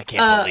 I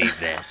can't believe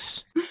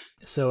this.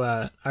 So,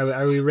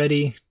 are we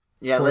ready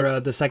for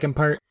the second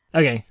part?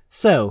 Okay,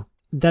 so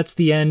that's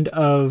the end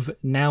of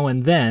Now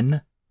and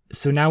Then.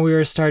 So now we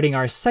are starting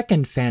our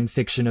second fan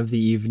fiction of the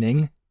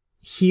evening,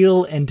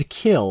 Heal and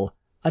Kill.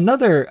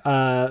 Another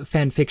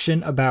fan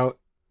fiction about,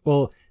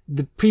 well,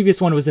 the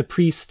previous one was a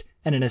priest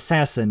and an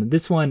assassin.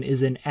 This one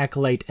is an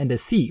acolyte and a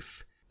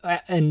thief.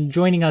 And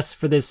joining us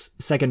for this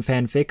second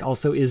fanfic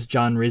also is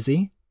John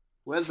Rizzi.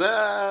 What's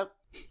up?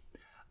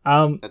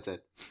 That's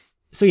it.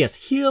 So yes,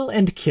 Heal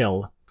and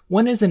Kill.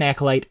 One is an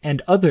acolyte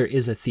and other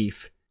is a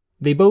thief.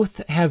 They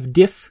both have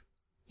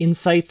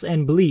insights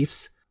and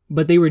beliefs,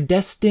 but they were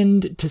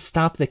destined to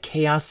stop the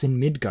chaos in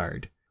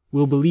Midgard.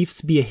 Will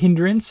beliefs be a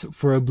hindrance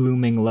for a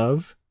blooming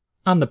love?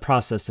 On the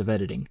process of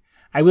editing.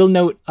 I will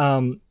note,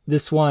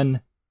 this one,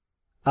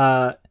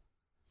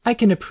 I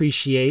can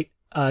appreciate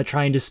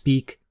trying to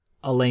speak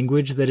a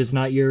language that is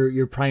not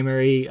your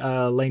primary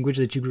language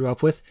that you grew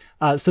up with.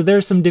 So there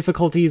are some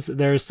difficulties.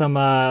 There are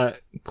some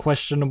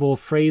questionable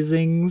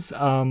phrasings.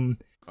 Oh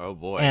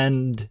boy!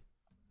 And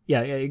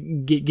yeah,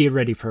 get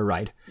ready for a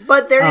ride.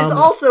 But there is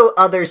also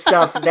other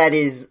stuff that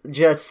is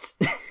just.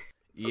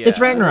 Yeah. It's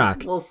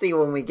Ragnarok. We'll see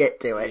when we get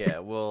to it. Yeah,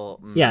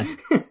 well. Yeah.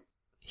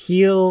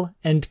 Heal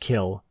and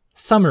Kill.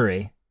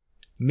 Summary: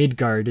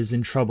 Midgard is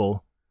in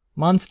trouble.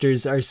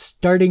 Monsters are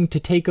starting to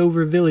take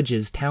over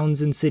villages,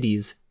 towns, and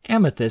cities.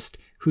 Amethyst,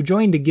 who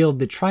joined a guild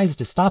that tries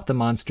to stop the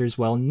monsters,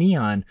 while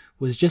Neon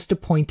was just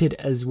appointed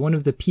as one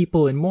of the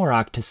people in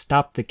Morok to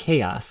stop the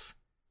chaos.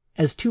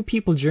 As two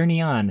people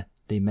journey on,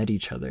 they met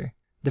each other.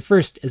 The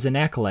first is an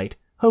acolyte,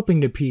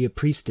 hoping to be a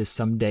priestess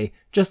someday,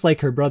 just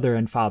like her brother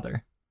and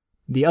father.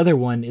 The other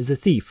one is a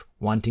thief,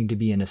 wanting to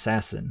be an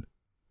assassin.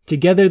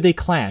 Together they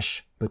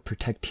clash, but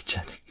protect each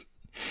other.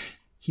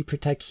 He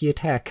protect, he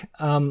attack.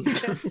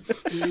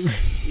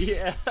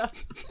 Yeah.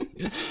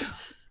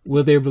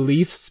 Will their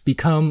beliefs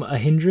become a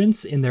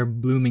hindrance in their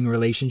blooming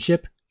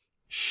relationship?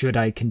 Should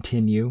I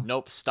continue?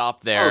 Nope,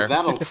 stop there. Oh,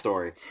 that old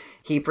story.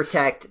 He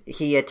protect,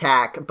 he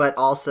attack, but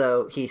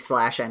also he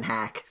slash and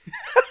hack.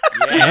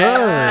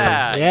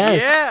 Yeah. Oh,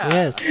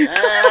 yes. Hey.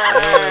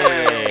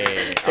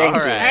 Thank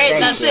you. All right. All right,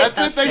 that's it.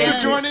 That's it. Thanks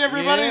for joining,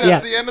 everybody. Yeah.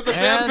 That's the end of the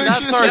fan And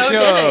fiction. that's our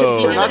show.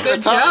 He did a Not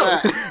good gonna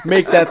top joke. that.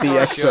 Make that the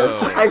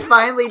excerpt. I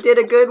finally did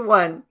a good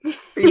one.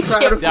 Are you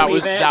proud of me?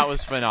 That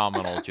was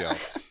phenomenal, Joe.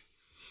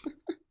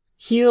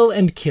 Heal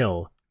and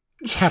Kill.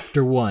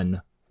 Chapter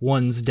 1.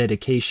 One's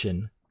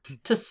Dedication.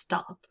 To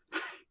stop.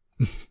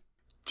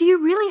 Do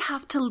you really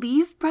have to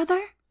leave, brother?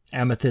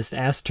 Amethyst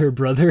asked her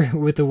brother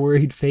with a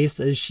worried face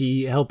as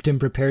she helped him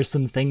prepare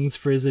some things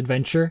for his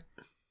adventure.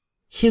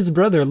 His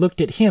brother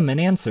looked at him and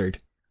answered,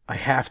 I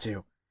have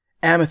to.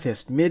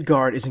 Amethyst,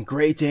 Midgard is in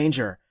great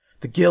danger.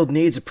 The guild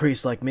needs a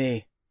priest like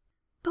me.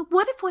 But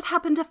what if what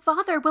happened to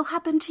Father will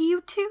happen to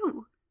you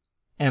too?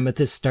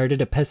 Amethyst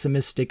started a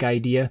pessimistic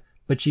idea,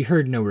 but she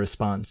heard no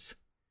response.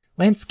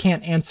 Lance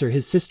can't answer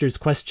his sister's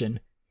question.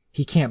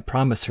 He can't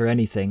promise her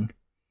anything.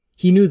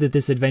 He knew that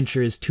this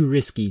adventure is too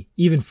risky,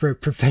 even for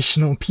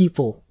professional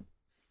people.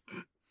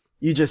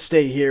 You just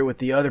stay here with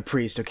the other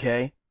priest,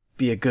 okay?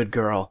 Be a good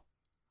girl.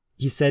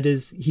 He said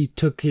as he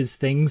took his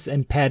things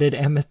and patted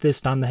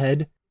Amethyst on the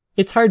head.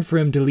 It's hard for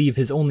him to leave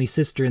his only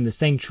sister in the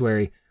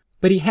sanctuary,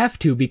 but he have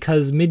to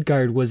because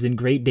Midgard was in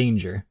great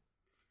danger.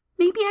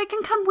 Maybe I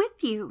can come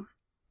with you.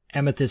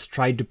 Amethyst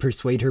tried to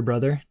persuade her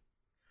brother.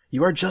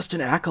 You are just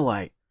an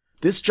acolyte.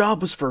 This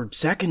job was for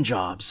second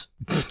jobs.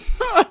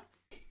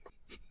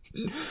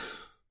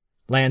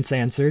 Lance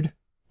answered.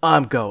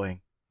 I'm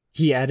going.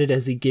 He added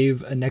as he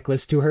gave a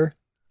necklace to her.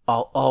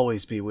 I'll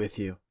always be with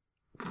you.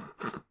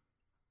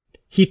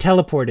 He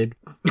teleported.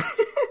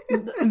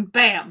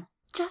 Bam!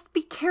 Just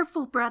be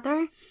careful,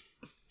 brother.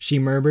 She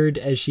murmured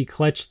as she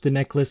clutched the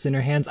necklace in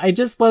her hands. I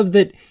just love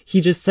that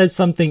he just says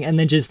something and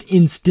then just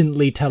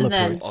instantly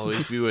teleports.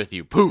 Always be with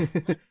you. Poof.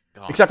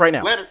 Gone. Except right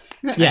now. Later.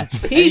 Yeah.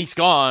 And he's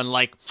gone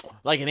like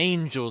an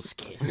angel's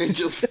kiss.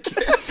 Angel's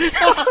kiss.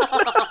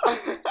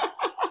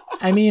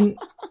 I mean,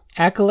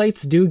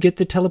 acolytes do get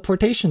the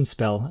teleportation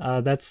spell.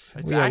 That's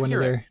accurate. One of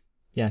their...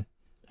 Yeah.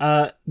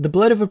 The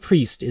blood of a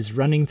priest is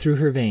running through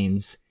her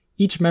veins.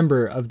 Each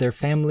member of their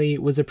family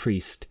was a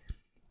priest.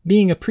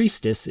 Being a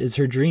priestess is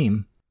her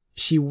dream.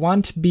 She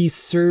want be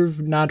serve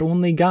not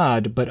only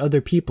God, but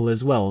other people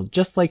as well,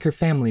 just like her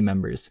family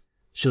members.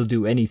 She'll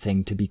do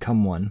anything to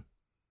become one.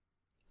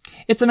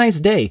 It's a nice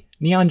day.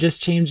 Neon just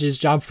changed his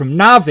job from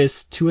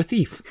novice to a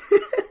thief.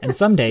 And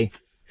someday,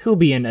 he'll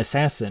be an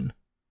assassin.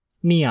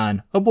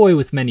 Neon, a boy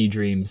with many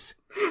dreams.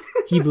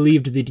 He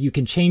believed that you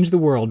can change the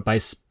world by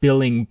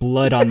spilling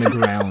blood on the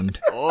ground.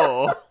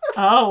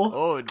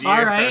 Oh dear.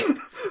 All right.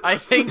 I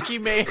think he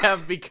may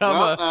have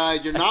become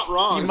you're not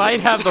wrong. He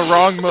might have the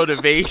wrong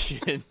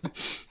motivation.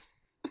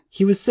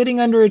 He was sitting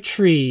under a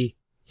tree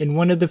in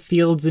one of the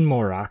fields in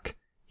Morok.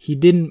 He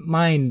didn't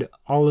mind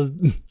all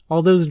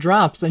those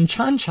drops and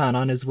Chan-Chan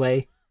on his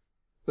way.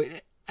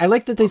 I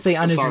like that they say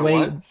on his way,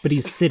 what? but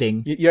he's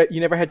sitting. You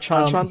never had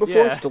Chan-Chan before?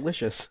 Yeah. It's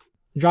delicious.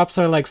 Drops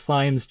are like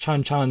slimes,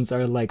 Chan-Chans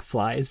are like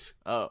flies.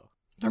 Oh.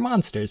 They're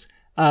monsters.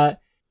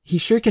 He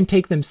sure can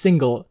take them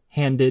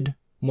single-handed.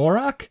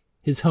 Morok?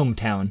 His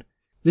hometown.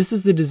 This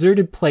is the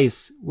deserted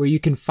place where you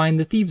can find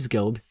the Thieves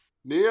Guild.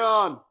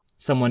 Neon!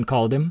 Someone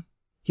called him.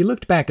 He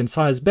looked back and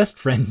saw his best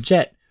friend,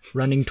 Jet,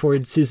 running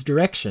towards his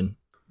direction.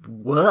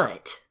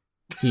 What?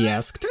 He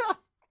asked.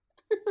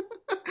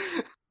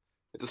 I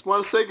just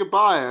want to say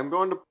goodbye. I'm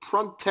going to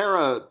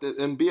Frontera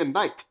and be a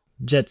knight.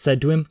 Jet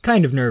said to him,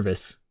 kind of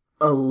nervous.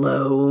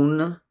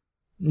 Alone?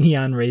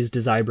 Neon raised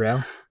his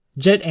eyebrow.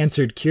 Jet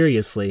answered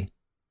curiously.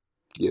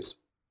 Yes.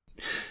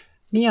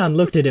 Neon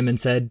looked at him and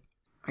said,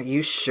 Are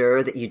you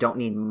sure that you don't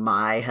need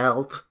my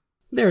help?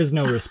 There was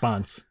no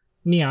response.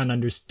 Neon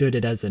understood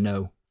it as a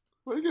no.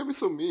 Why are you gonna be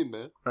so mean,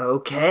 man?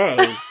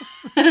 Okay.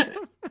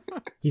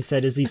 He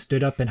said as he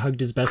stood up and hugged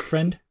his best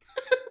friend.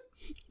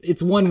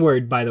 It's one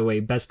word, by the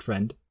way, best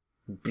friend.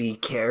 Be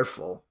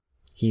careful.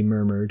 He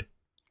murmured.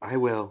 I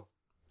will.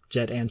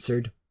 Jet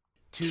answered.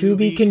 To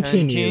be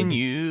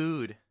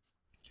continued.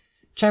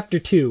 Chapter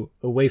 2,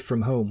 Away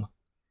from Home.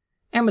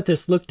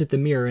 Amethyst looked at the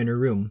mirror in her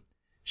room.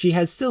 She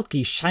has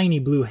silky, shiny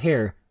blue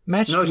hair,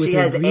 matched with her green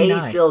eye. No, she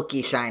has a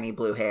silky, shiny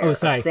blue hair. Oh,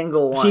 sorry. A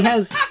single one. She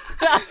has...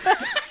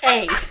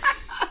 A.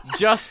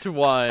 Just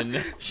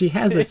one. She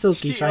has a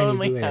silky, she shiny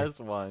only blue hair. has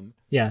one.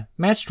 Yeah,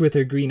 matched with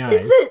her green eyes.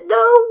 Is it,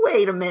 though?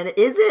 Wait a minute.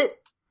 Is it?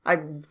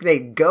 They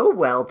go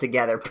well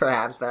together,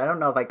 perhaps, but I don't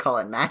know if I call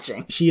it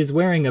matching. She is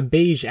wearing a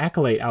beige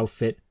acolyte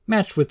outfit,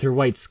 matched with her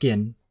white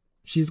skin.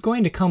 She's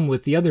going to come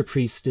with the other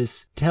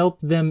priestess to help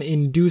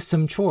them do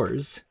some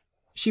chores.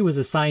 She was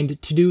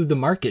assigned to do the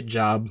market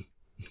job,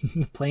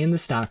 playing the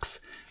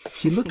stocks.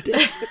 She looked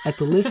at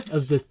the list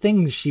of the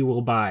things she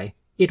will buy.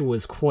 It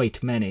was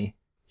quite many.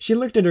 She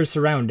looked at her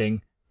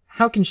surrounding.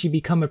 How can she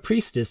become a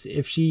priestess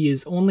if she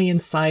is only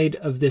inside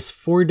of this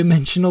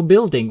 4-dimensional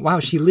building?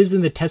 Wow, she lives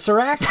in the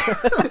Tesseract?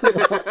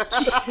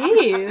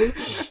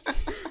 Jeez.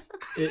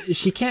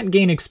 She can't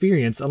gain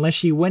experience unless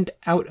she went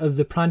out of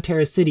the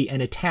Frontera city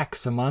and attacked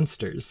some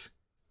monsters.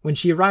 When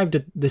she arrived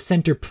at the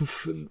center of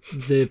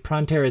the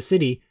Frontera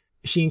city,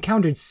 she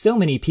encountered so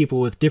many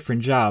people with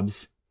different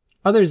jobs.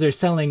 Others are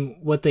selling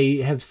what they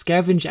have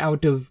scavenged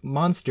out of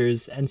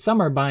monsters, and some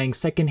are buying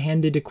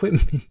second-handed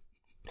equipment.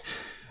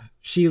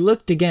 She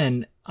looked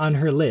again on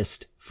her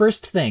list.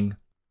 First thing,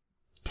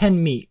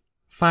 10 meat,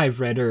 5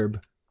 red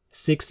herb,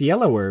 6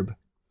 yellow herb,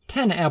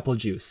 10 apple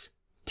juice,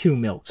 2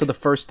 milk. So the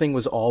first thing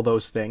was all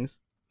those things?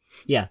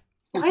 Yeah.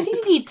 Why do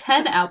you need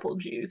 10 apple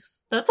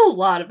juice? That's a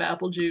lot of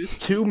apple juice.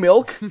 2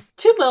 milk?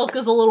 2 milk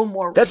is a little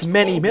more. That's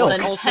many milk.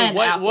 Than Also, 10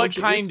 apple what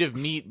juice. kind of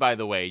meat, by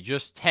the way?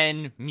 Just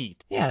 10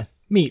 meat. Yeah,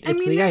 meat.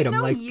 It's the there's item.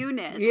 no like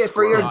units. Yeah,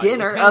 for your Right.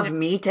 dinner Kind of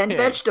meat and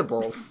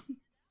vegetables.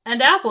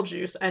 And apple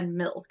juice and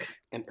milk.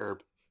 And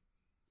herb.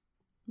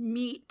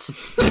 Meat.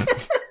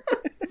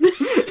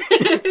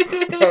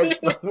 says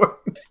the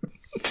word.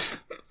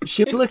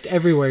 She looked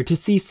everywhere to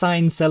see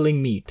signs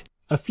selling meat.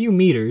 A few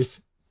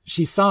meters,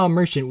 she saw a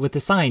merchant with a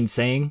sign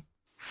saying,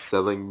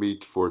 Selling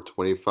meat for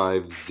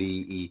 25Z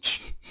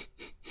each.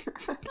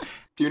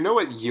 Do you know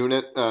what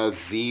unit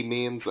Z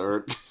means?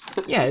 Or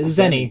yeah,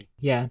 Zenny.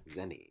 Yeah.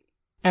 Zenny.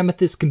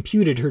 Amethyst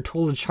computed her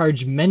total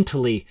charge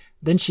mentally.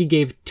 Then she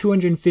gave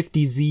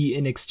 250Z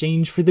in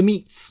exchange for the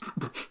meats.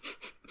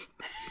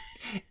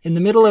 In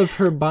the middle of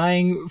her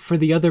buying for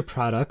the other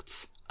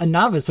products, a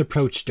novice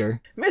approached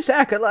her. Miss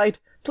Acolyte,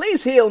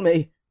 please heal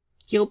me.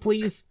 Heal,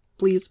 please.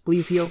 Please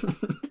heal.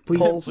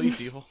 Please. Please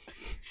heal.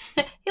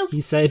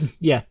 He said,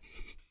 yeah.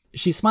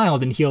 She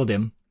smiled and healed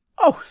him.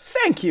 Oh,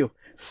 thank you.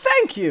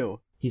 Thank you.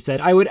 He said,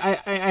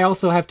 I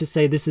also have to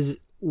say this is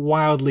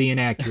wildly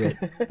inaccurate.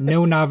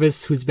 No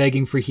novice who's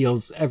begging for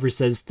heals ever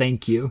says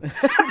thank you.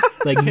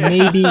 Like,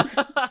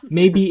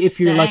 maybe if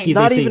you're lucky,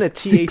 not they say even a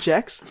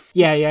THX?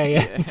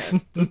 Yeah.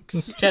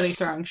 Jenny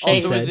throwing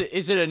shade. Also,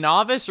 is it a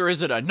novice or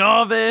is it a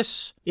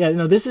novice? Yeah,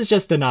 no, this is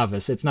just a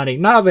novice. It's not a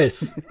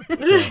novice.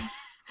 So,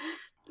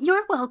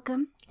 You're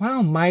welcome.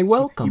 wow, my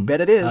welcome. You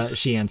bet it is.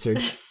 She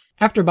answered.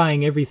 After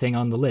buying everything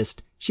on the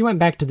list, she went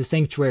back to the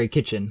sanctuary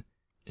kitchen.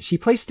 She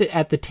placed it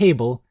at the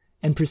table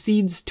and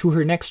proceeds to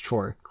her next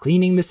chore,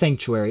 cleaning the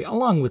sanctuary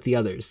along with the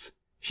others.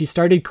 She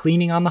started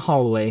cleaning on the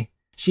hallway.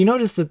 She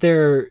noticed that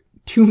there are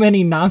too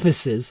many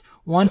novices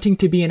wanting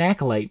to be an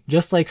acolyte,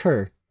 just like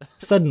her.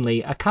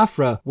 Suddenly, a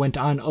Kafra went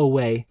on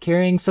away,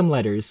 carrying some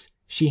letters.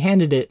 She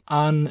handed it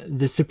on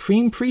the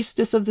Supreme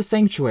Priestess of the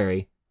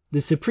Sanctuary.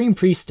 The Supreme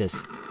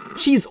Priestess.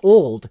 She's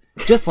old,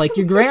 just like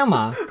your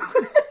grandma.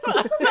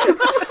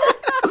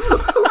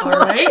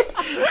 Alright.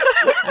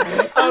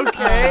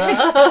 Okay.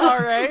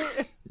 Alright.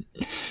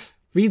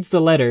 Reads the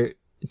letter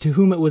to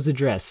whom it was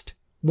addressed.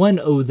 One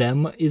o'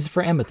 them is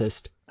for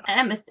Amethyst.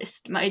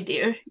 Amethyst, my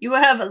dear, you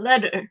have a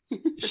letter.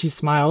 She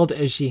smiled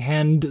as she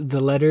handed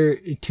the letter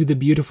to the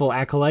beautiful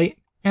acolyte.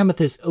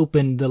 Amethyst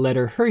opened the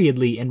letter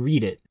hurriedly and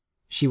read it.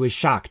 She was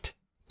shocked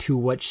to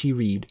what she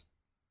read.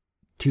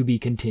 To be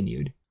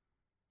continued.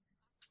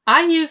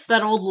 I used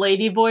that old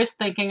lady voice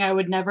thinking I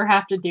would never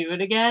have to do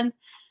it again.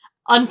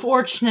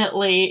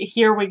 Unfortunately,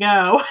 here we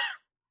go.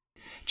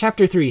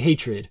 Chapter 3,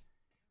 Hatred.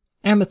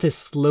 Amethyst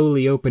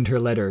slowly opened her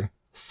letter.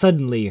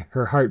 Suddenly,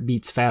 her heart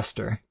beats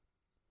faster.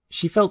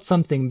 She felt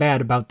something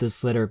bad about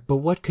this letter, but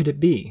what could it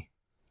be?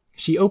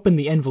 She opened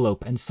the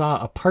envelope and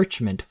saw a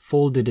parchment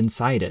folded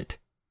inside it.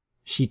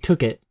 She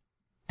took it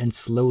and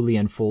slowly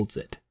unfolds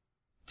it.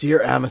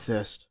 Dear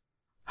Amethyst,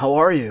 how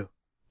are you?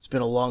 It's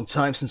been a long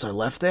time since I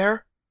left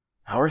there.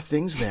 How are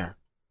things there?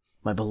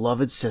 My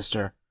beloved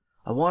sister,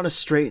 I want to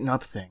straighten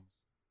up things.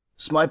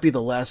 This might be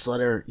the last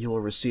letter you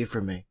will receive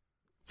from me.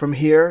 From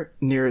here,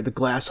 near the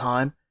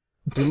Glassheim,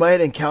 we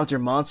might encounter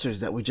monsters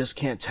that we just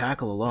can't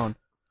tackle alone.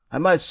 I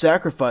might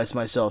sacrifice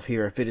myself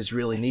here if it is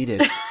really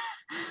needed.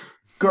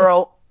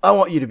 Girl, I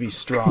want you to be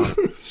strong.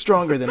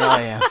 Stronger than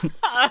I am.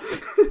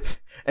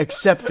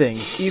 Accept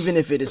things, even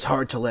if it is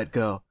hard to let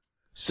go.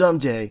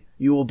 Someday,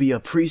 you will be a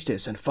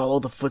priestess and follow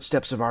the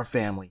footsteps of our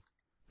family.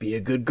 Be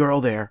a good girl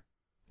there.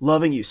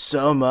 Loving you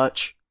so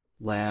much,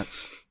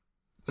 Lance.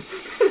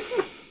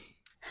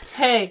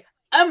 Hey,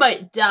 I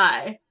might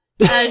die.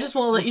 And I just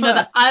want to let you know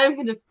that I'm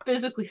going to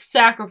physically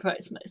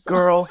sacrifice myself.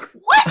 Girl.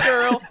 What?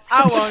 Girl,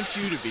 I want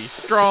you to be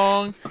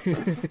strong.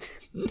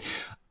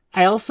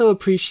 I also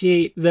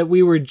appreciate that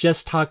we were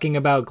just talking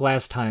about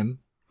Glassheim.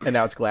 And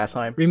now it's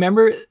Glassheim.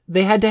 Remember,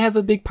 they had to have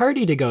a big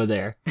party to go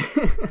there.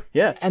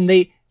 Yeah. And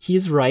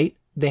he's right.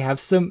 They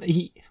have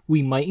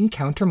we might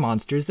encounter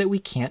monsters that we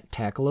can't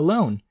tackle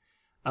alone.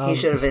 He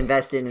should have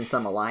invested in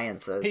some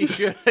alliances. He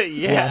should,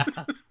 yeah.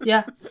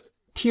 Yeah.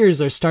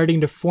 Tears are starting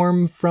to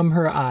form from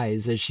her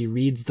eyes as she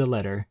reads the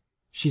letter.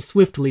 She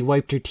swiftly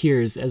wiped her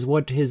tears as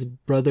what his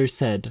brother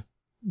said.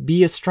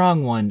 Be a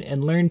strong one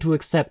and learn to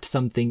accept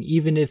something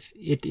even if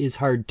it is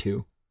hard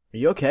to. Are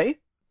you okay?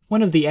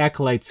 One of the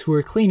acolytes who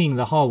were cleaning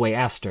the hallway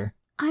asked her.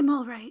 I'm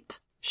all right.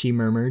 She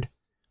murmured.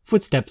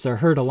 Footsteps are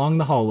heard along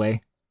the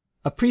hallway.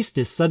 A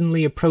priestess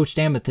suddenly approached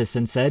Amethyst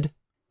and said,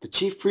 The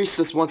chief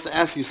priestess wants to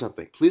ask you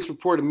something. Please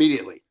report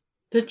immediately.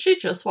 Did she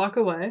just walk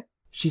away?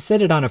 She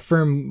said it on a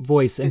firm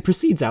voice and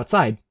proceeds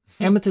outside.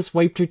 Amethyst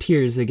wiped her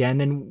tears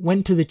again and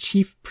went to the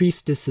chief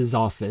priestess's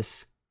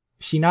office.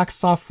 She knocked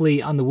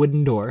softly on the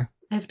wooden door.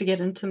 I have to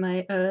get into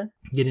my,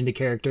 Get into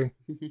character.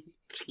 Get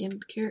into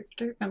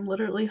character. I'm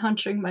literally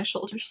hunching my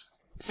shoulders.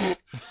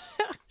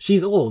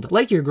 She's old,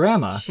 like your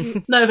grandma.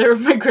 Neither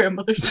of my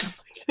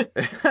grandmothers like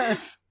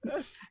this.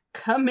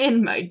 Come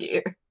in, my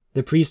dear.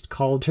 The priest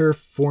called her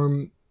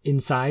from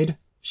inside.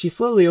 She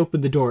slowly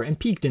opened the door and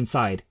peeked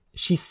inside.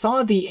 She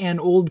saw an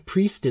old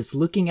priestess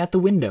looking at the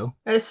window.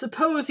 I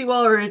suppose you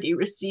already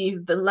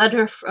received the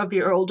letter of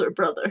your older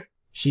brother.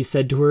 She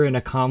said to her in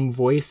a calm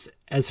voice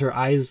as her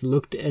eyes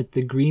looked at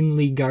the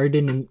greenly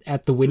garden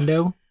at the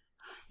window.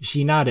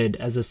 She nodded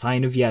as a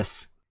sign of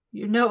yes.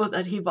 You know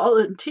that he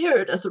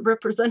volunteered as a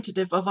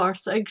representative of our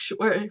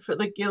sanctuary for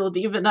the guild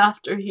even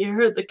after he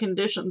heard the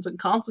conditions and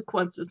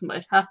consequences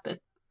might happen.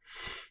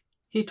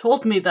 He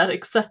told me that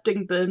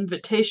accepting the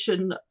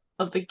invitation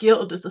of the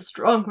guild is a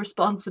strong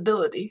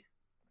responsibility.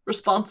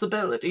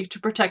 Responsibility to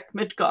protect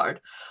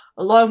Midgard,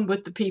 along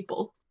with the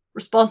people.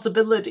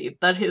 Responsibility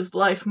that his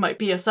life might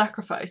be a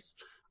sacrifice,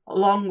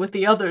 along with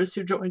the others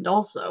who joined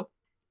also.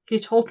 He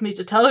told me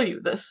to tell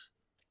you this,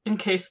 in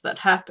case that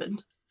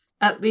happened.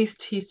 At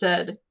least, he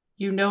said,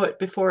 you know it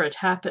before it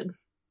happened.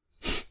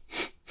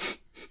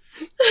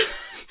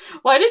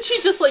 Why did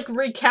she just,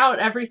 recount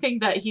everything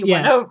that he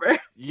went over?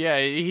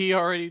 Yeah, he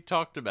already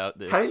talked about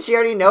this. How did she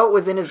already know it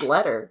was in his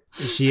letter?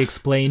 She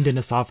explained in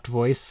a soft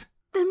voice.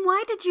 Then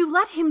why did you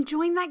let him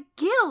join that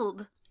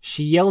guild?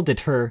 She yelled at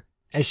her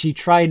as she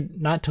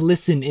tried not to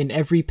listen in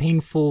every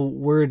painful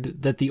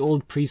word that the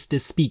old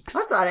priestess speaks.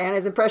 I thought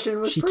Anna's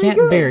impression was She pretty can't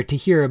good. bear to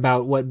hear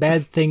about what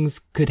bad things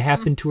could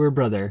happen to her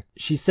brother.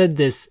 She said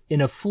this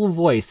in a full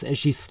voice as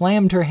she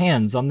slammed her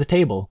hands on the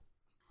table.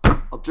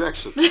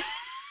 Objection.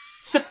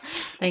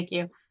 Thank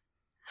you.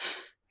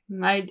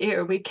 My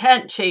dear, we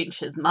can't change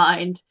his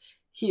mind.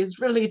 He is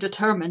really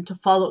determined to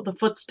follow the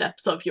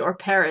footsteps of your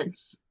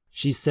parents.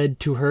 She said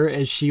to her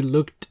as she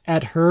looked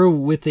at her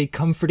with a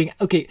comforting...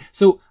 Okay,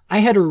 so I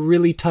had a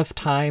really tough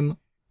time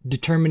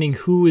determining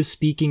who is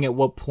speaking at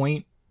what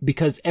point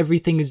because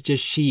everything is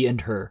just she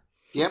and her.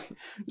 Yep.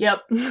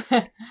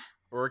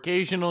 Or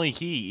occasionally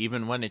he,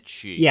 even when it's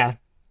she. Yeah.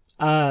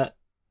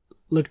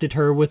 Looked at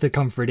her with a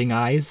comforting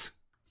eyes.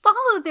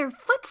 Follow their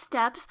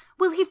footsteps?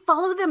 Will he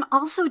follow them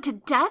also to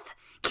death?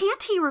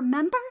 Can't he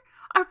remember?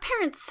 Our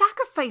parents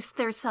sacrificed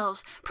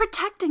themselves,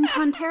 protecting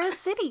Pantera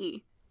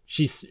City.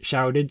 She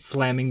shouted,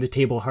 slamming the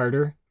table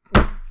harder.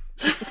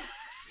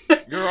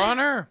 Your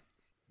Honor!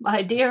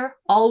 My dear,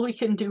 all we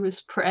can do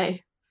is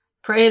pray.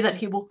 Pray that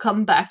he will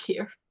come back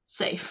here,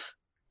 safe.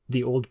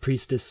 The old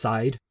priestess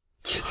sighed.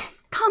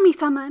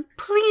 Kami-sama,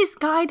 please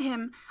guide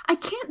him. I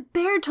can't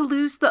bear to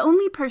lose the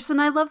only person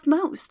I love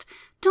most.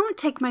 Don't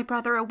take my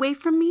brother away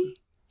from me.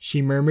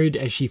 She murmured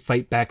as she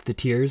fight back the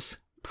tears.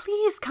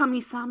 Please,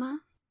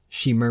 Kami-sama.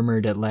 She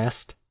murmured at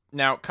last.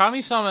 Now,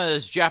 Kami-sama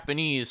is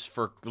Japanese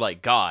for,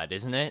 God,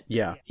 isn't it?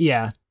 Yeah.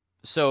 Yeah.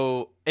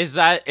 So, is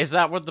that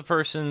what the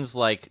person's,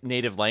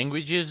 native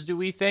language is, do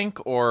we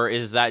think? Or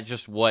is that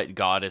just what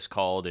God is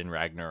called in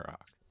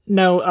Ragnarok?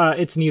 No,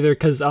 it's neither,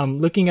 because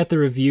looking at the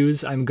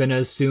reviews, I'm gonna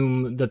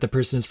assume that the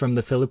person is from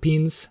the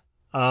Philippines.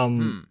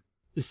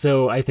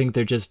 So I think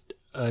they're just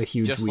a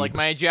huge Just weeb. like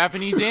my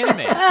Japanese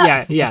anime.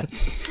 Yeah.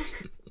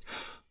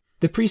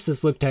 The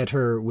priestess looked at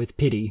her with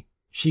pity.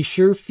 She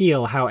sure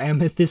feel how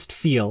Amethyst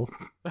feel.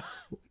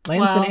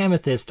 Lance and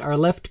Amethyst are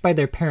left by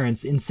their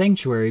parents in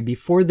sanctuary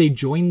before they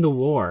join the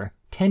war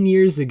 10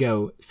 years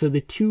ago, so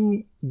the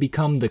two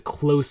become the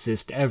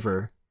closest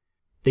ever.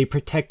 They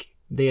protect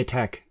each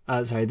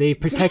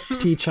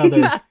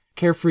other,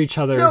 care for each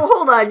other, No,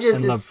 hold on,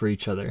 and love for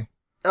each other.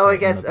 Oh, I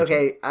guess,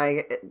 okay,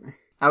 I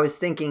was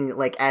thinking,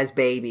 as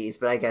babies,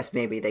 but I guess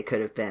maybe they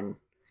could have been...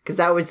 Because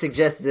that would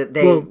suggest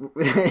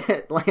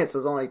that Lance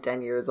was only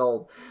 10 years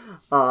old.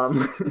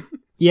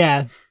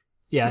 Yeah.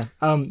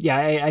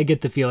 I get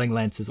the feeling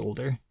Lance is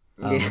older.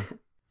 Yeah.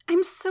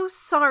 I'm so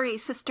sorry,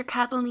 Sister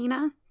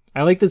Catalina.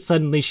 I like that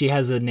suddenly she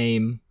has a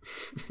name.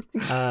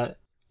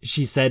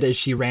 She said as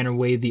she ran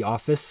away the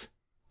office.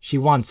 She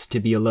wants to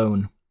be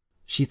alone.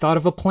 She thought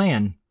of a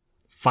plan.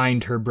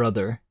 Find her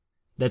brother.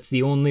 That's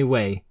the only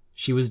way.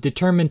 She was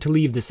determined to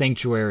leave the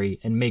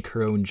sanctuary and make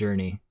her own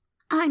journey.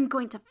 I'm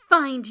going to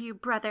find you,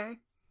 brother.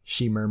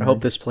 She murmured. I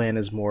hope this plan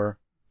is more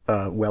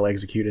well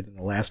executed than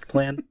the last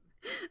plan.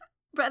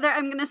 Brother,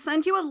 I'm going to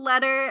send you a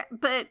letter,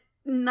 but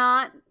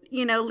not,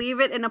 leave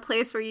it in a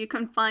place where you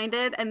can find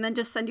it, and then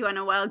just send you on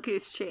a wild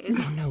goose chase.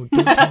 No,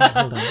 don't tell me.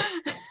 Hold on.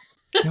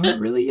 No, it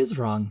really is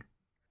wrong.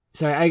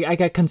 Sorry, I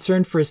got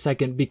concerned for a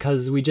second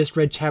because we just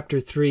read chapter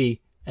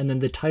 3, and then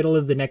the title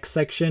of the next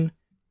section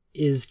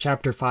is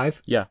chapter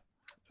 5. Yeah.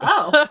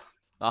 Oh.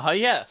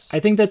 Yes. I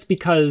think that's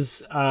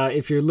because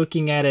if you're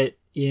looking at it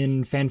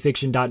in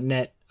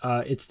fanfiction.net,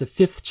 it's the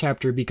 5th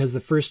chapter because the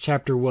first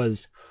chapter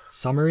was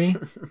summary.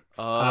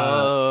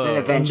 And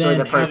eventually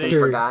the person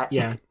forgot.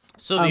 Yeah.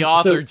 So the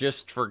author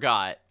just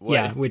forgot.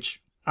 Yeah,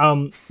 which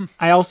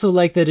I also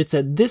like that it's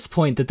at this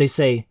point that they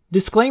say,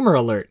 disclaimer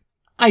alert,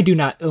 I do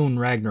not own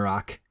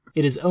Ragnarok.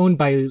 It is owned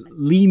by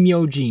Lee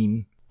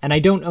Myojin, and I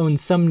don't own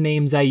some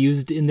names I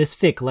used in this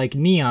fic like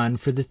Neon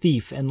for the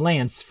thief and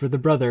Lance for the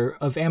brother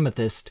of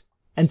Amethyst.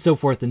 And so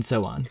forth and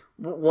so on.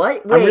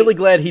 What? Wait. I'm really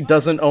glad he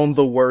doesn't own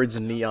the words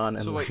Neon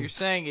and So what Lance. you're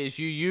saying is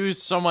you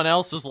used someone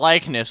else's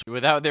likeness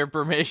without their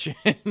permission.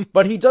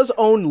 But he does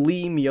own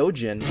Lee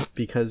Myojin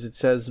because it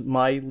says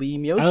my Lee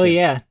Myojin. Oh,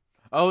 yeah.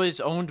 Oh,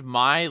 it's owned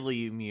by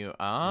Lee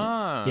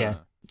Ah. Yeah.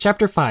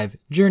 Chapter 5,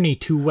 Journey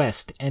to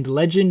West and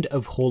Legend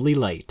of Holy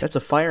Light. That's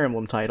a Fire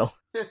Emblem title.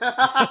 I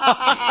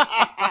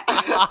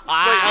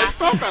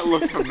thought that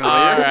looked familiar.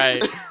 All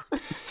right.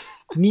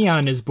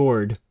 Neon is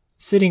bored,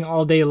 sitting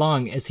all day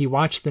long as he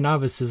watched the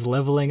novices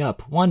leveling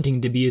up,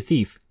 wanting to be a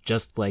thief,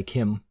 just like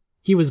him.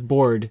 He was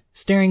bored,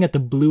 staring at the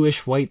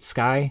bluish-white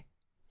sky.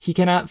 He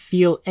cannot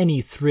feel any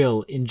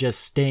thrill in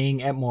just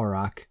staying at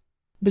Morok.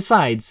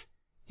 Besides,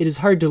 It is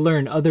hard to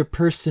learn other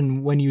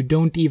person when you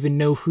don't even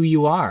know who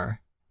you are.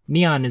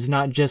 Neon is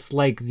not just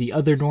like the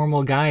other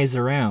normal guys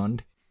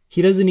around.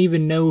 He doesn't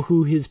even know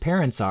who his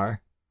parents are.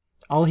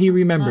 All he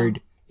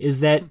remembered is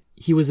that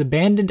he was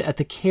abandoned at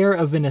the care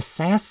of an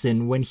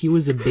assassin when he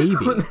was a baby.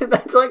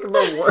 That's like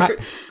the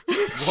worst.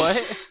 What?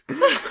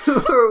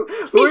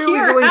 Who are we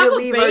going to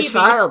leave our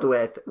child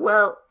with?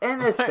 Well,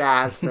 an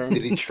assassin.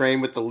 Did he train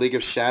with the League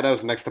of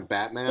Shadows next to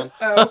Batman?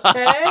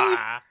 Okay.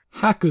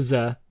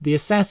 Hakuza, the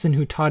assassin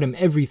who taught him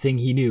everything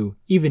he knew,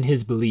 even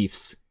his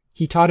beliefs.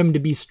 He taught him to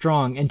be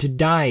strong and to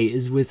die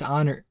is with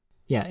honor.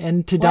 Yeah,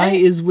 and to die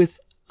is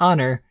with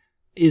honor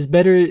is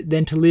better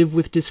than to live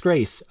with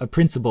disgrace, a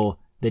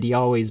principle that he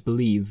always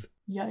believed.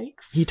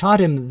 Yikes. He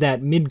taught him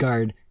that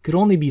Midgard could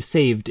only be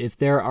saved if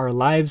there are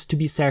lives to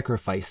be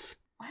sacrificed.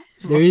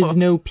 There is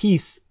no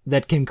peace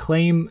that can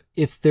claim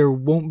if there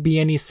won't be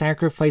any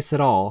sacrifice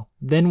at all.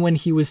 Then when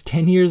he was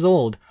 10 years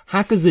old,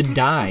 Hakuza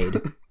died.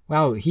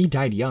 Wow, he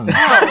died young.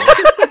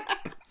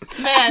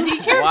 Man, he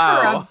cared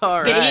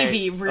for a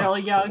baby real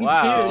young, too.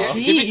 Yeah,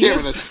 he became an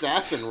Jeez.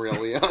 assassin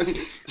real young.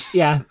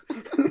 Yeah.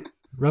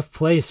 Rough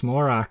place,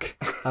 Morok.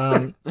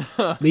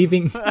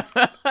 Leaving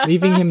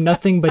him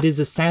nothing but his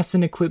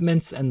assassin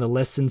equipments and the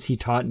lessons he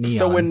taught Neon.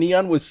 So when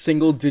Neon was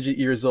single-digit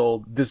years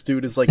old, this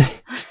dude is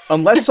like,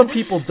 unless some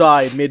people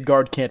die,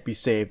 Midgard can't be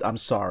saved. I'm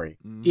sorry.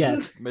 Yeah.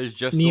 It's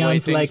just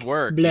Neon's the way things like,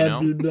 work, blah,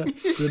 you know? blah, blah,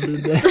 blah,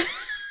 blah, blah.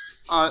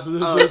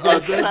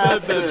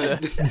 Assassin.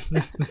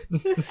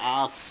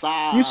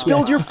 Assassin. You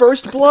spilled your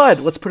first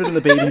blood! Let's put it in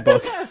the baby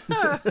book.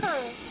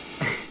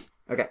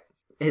 Okay.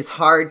 It's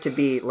hard to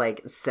be,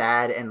 like,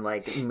 sad and,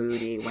 like,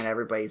 moody when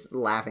everybody's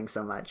laughing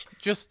so much.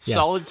 Just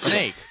Solid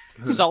Snake.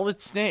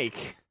 Solid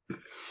Snake.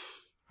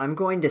 I'm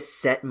going to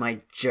set my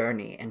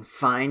journey and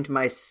find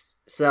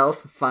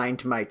myself,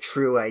 find my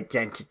true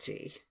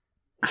identity.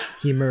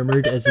 He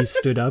murmured as he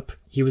stood up.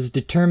 He was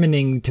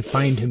determining to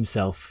find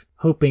himself,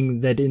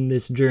 hoping that in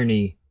this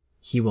journey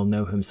he will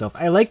know himself.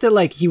 I like that,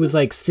 like, he was,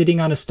 like, sitting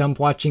on a stump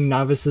watching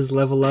novices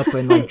level up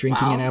and, like,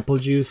 drinking an apple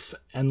juice,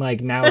 and, like,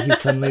 now he's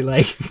suddenly,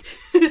 like...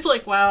 He's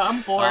like, wow,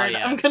 I'm bored. Oh,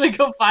 yeah. I'm gonna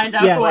go find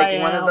out who Like I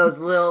am. one of those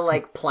little,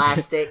 like,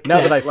 plastic...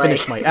 Now that I've like,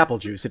 finished my apple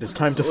juice, it is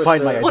time to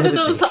find my One of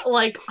identity. those,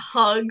 like,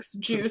 hugs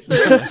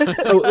juices.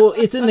 Oh, well,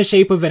 it's in the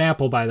shape of an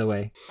apple, by the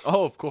way.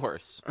 Oh, of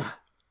course.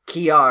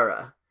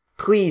 Kiara,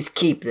 please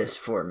keep this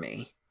for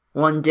me.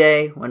 One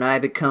day, when I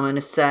become an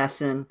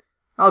assassin,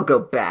 I'll go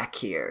back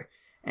here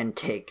and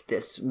take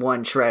this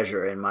one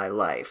treasure in my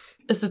life.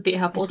 Is it the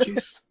apple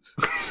juice?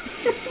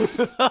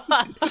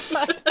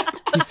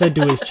 He said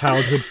to his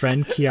childhood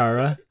friend,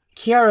 Kiara.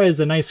 Kiara is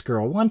a nice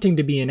girl, wanting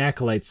to be an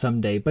acolyte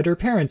someday, but her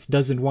parents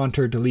doesn't want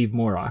her to leave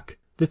Morok.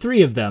 The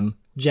three of them,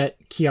 Jet,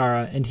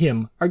 Kiara, and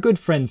him, are good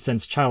friends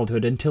since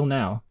childhood until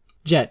now.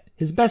 Jet,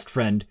 his best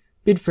friend,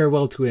 bid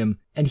farewell to him,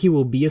 and he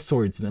will be a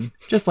swordsman,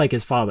 just like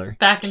his father.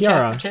 Back in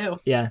Kiara, chapter 2.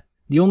 Yeah,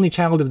 the only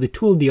child of the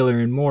tool dealer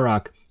in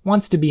Morok,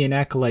 wants to be an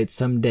acolyte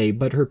someday,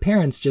 but her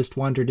parents just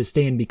want her to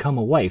stay and become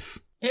a wife.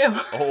 Ew.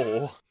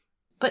 Oh.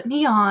 But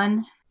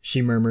Neon...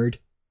 She murmured.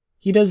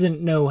 He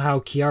doesn't know how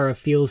Kiara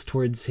feels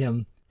towards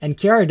him, and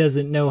Kiara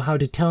doesn't know how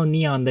to tell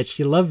Neon that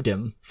she loved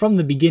him, from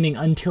the beginning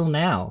until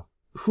now.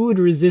 Who would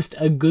resist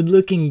a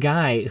good-looking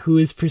guy who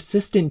is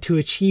persistent to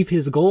achieve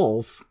his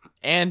goals?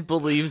 And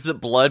believes that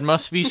blood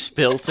must be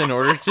spilt in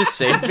order to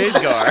save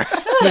Midgard.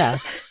 Yeah.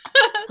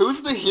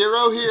 Who's the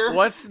hero here?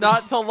 What's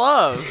not to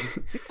love?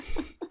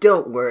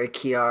 Don't worry,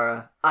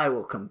 Kiara. I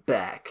will come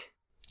back.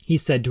 He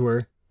said to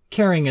her,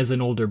 caring as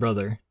an older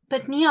brother.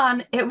 But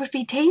Neon, it would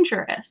be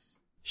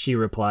dangerous. She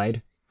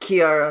replied.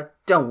 Kiara,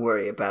 don't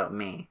worry about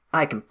me.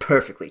 I can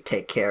perfectly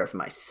take care of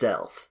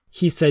myself.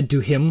 He said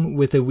to him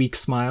with a weak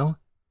smile.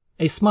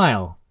 A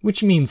smile,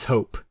 which means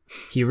hope.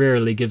 He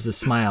rarely gives a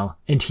smile,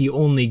 and he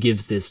only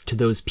gives this to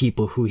those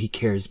people who he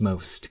cares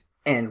most.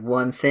 And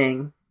one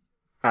thing,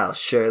 I'll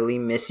surely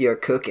miss your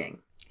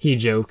cooking. He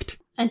joked.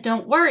 And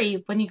don't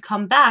worry, when you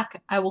come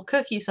back, I will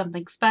cook you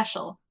something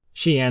special.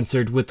 She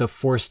answered with a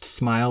forced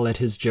smile at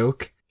his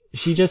joke.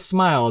 She just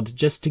smiled,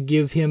 just to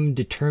give him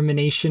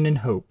determination and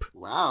hope.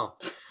 Wow.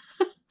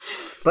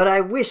 But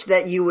I wish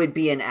that you would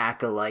be an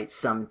acolyte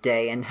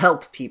someday and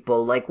help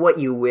people like what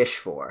you wish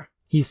for.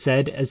 He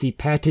said as he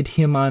patted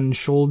him on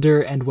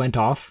shoulder and went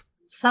off.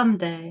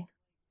 Someday.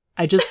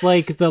 I just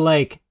like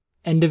the,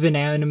 end of an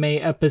anime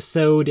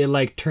episode,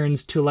 it,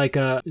 turns to,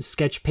 a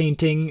sketch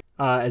painting,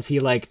 as he,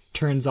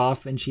 turns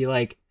off and she,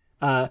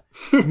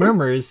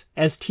 murmurs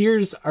as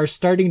tears are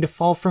starting to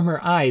fall from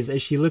her eyes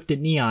as she looked at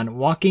Neon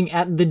walking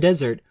at the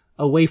desert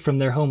away from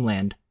their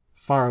homeland,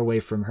 far away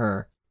from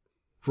her.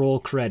 Roll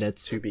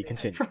credits. To be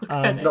continued.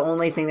 The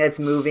only thing that's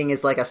moving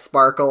is a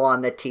sparkle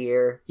on the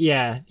tear.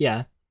 Yeah.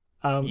 Yeah.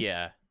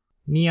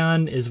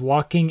 Neon is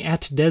walking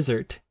at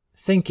desert,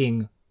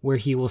 thinking where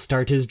he will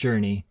start his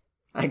journey.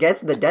 I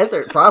guess the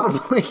desert,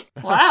 probably.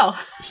 Wow.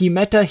 He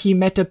met a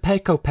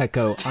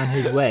Peko on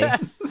his way.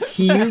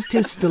 He used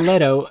his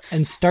stiletto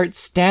and starts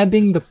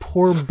stabbing the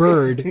poor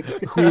bird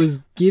who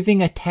is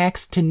giving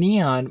attacks to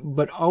Neon,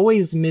 but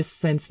always miss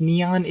since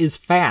Neon is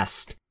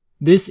fast.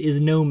 This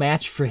is no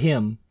match for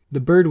him. The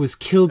bird was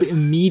killed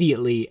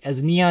immediately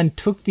as Neon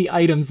took the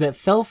items that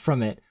fell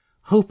from it,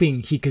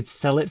 hoping he could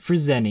sell it for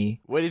Zenny.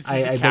 What is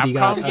this, a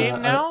Capcom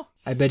game now?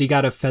 I bet he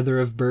got a feather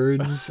of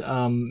birds,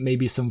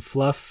 maybe some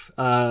fluff,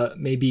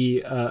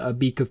 maybe a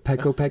beak of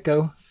Peko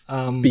Peko.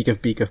 Beak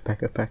of Peko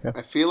Peko.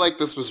 I feel like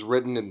this was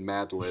written in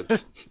Mad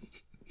Libs.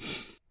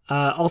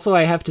 Also,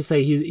 I have to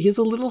say, he's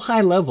a little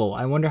high level.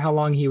 I wonder how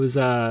long he was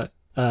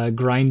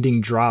grinding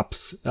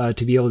drops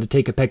to be able to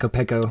take a Peko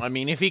Peko. I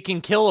mean, if he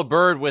can kill a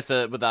bird with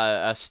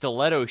a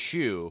stiletto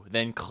shoe,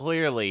 then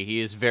clearly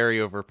he is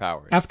very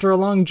overpowered. After a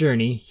long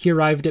journey, he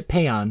arrived at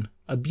Payon,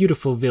 a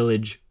beautiful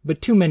village,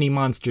 but too many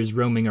monsters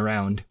roaming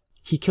around.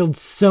 He killed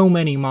so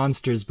many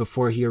monsters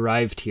before he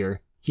arrived here.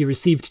 He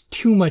received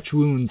too much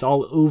wounds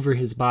all over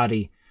his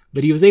body,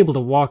 but he was able to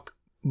walk,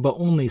 but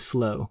only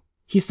slow.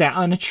 He sat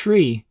on a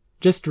tree,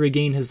 just to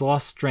regain his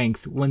lost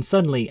strength, when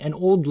suddenly an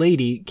old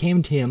lady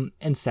came to him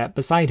and sat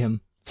beside him.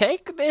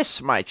 Take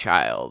this, my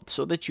child,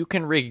 so that you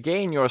can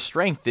regain your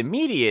strength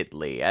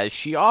immediately, as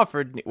she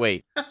offered...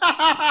 Wait.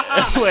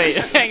 Wait,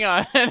 hang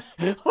on.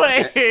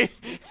 Wait,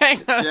 hang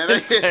on a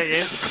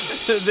second.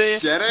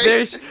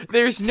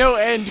 There's no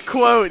end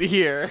quote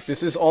here.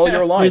 This is all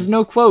your line. There's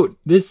no quote.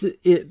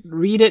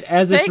 Read it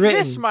as it's written.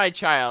 Take this, my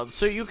child,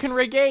 so you can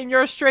regain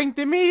your strength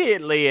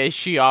immediately, as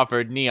she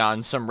offered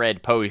Neon some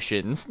red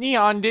potions.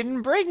 Neon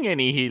didn't bring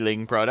any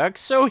healing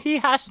products, so he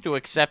has to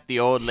accept the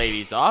old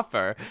lady's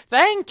offer.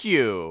 Thank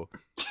you.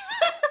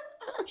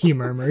 He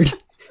murmured.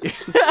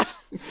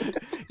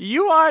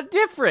 You are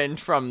different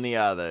from the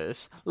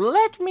others.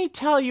 Let me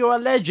tell you a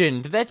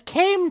legend that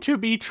came to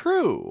be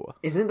true.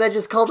 Isn't that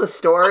just called a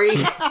story?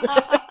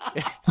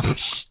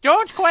 Shh,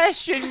 don't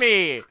question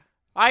me.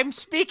 I'm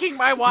speaking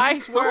my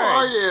wise words. Who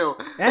are you?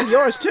 And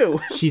yours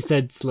too. She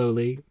said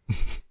slowly.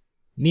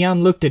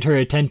 Neon looked at her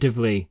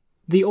attentively.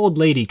 The old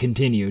lady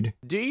continued.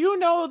 Do you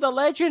know the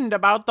legend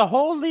about the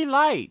Holy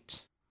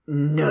Light?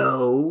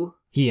 No.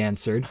 He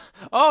answered.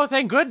 Oh,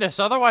 thank goodness,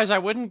 otherwise I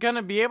wouldn't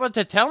gonna be able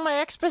to tell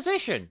my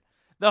exposition.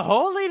 The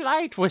Holy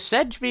Light was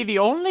said to be the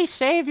only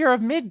savior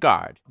of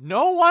Midgard.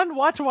 No one,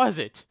 what was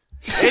it?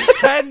 It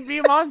can be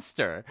a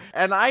monster,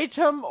 an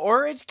item,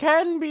 or it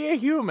can be a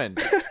human.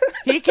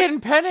 He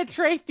can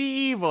penetrate the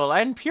evil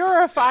and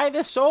purify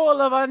the soul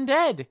of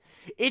undead.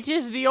 It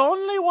is the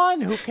only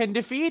one who can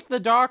defeat the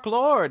Dark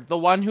Lord, the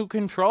one who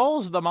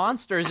controls the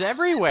monsters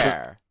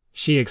everywhere.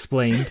 She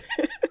explained.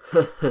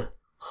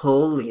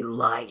 Holy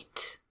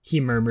light. He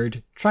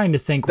murmured, trying to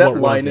think that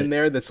what was line it. in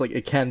there that's like,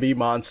 it can be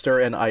monster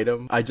and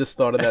item. I just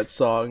thought of that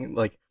song,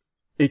 like,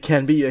 it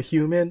can be a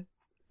human,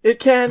 it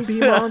can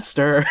be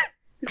monster.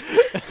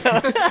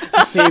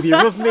 The savior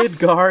of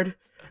Midgard.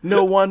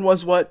 No one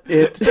was what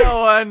it.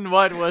 No one,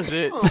 what was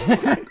it?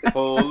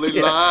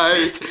 Holy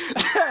light.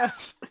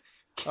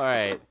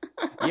 Alright.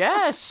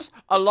 Yes,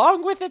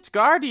 along with its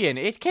guardian,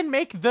 it can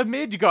make the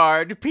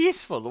Midgard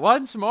peaceful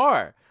once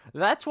more.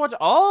 That's what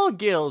all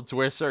guilds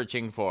were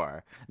searching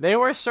for. They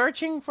were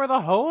searching for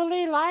the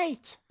Holy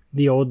Light.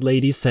 The old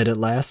lady said at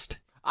last.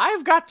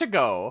 I've got to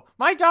go.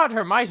 My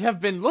daughter might have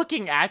been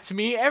looking at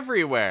me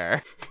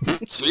everywhere.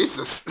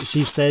 Jesus.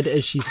 She said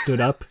as she stood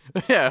up.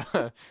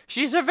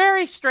 She's a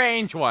very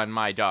strange one,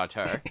 my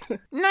daughter.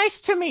 Nice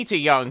to meet a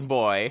young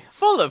boy,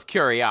 full of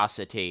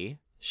curiosity.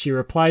 She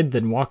replied,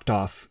 then walked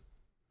off.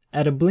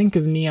 At a blink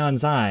of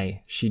Neon's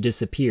eye, she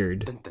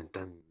disappeared. Dun, dun,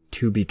 dun.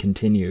 To be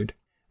continued.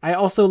 I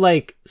also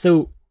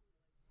so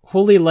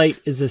Holy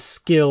Light is a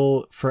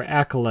skill for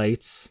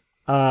acolytes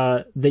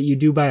that you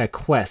do by a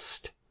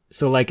quest.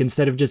 So like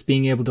instead of just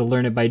being able to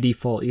learn it by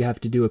default, you have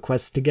to do a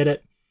quest to get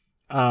it.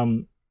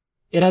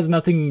 It has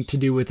nothing to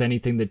do with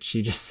anything that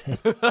she just said.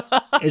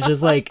 It's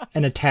just like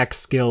an attack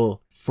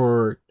skill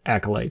for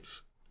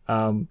acolytes.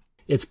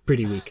 It's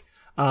pretty weak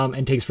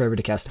and takes forever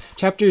to cast.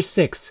 Chapter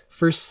 6,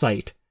 First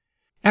Sight.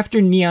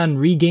 After Neon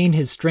regained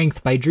his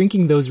strength by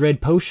drinking those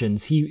red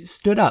potions, he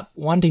stood up,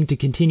 wanting to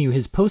continue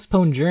his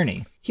postponed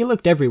journey. He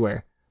looked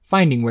everywhere,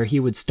 finding where he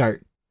would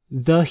start.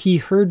 He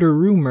heard a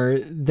rumor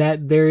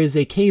that there is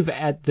a cave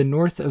at the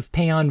north of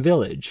Payon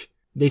village.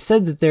 They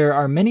said that there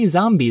are many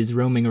zombies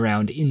roaming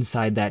around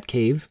inside that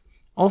cave.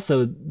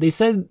 Also, they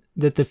said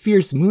that the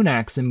fierce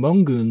Moonax and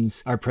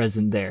Mongoons are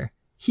present there.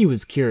 He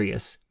was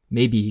curious.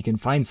 Maybe he can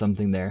find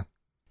something there.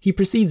 He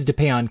proceeds to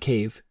Payon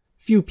Cave.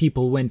 Few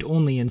people went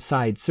only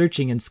inside,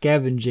 searching and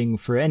scavenging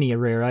for any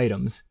rare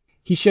items.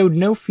 He showed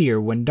no fear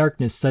when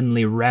darkness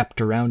suddenly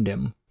wrapped around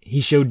him. He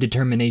showed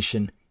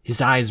determination.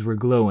 His eyes were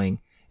glowing,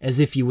 as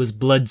if he was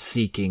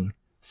blood-seeking.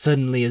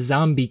 Suddenly a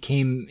zombie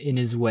came in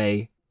his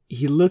way.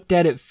 He looked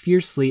at it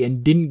fiercely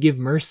and didn't give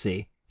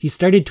mercy. He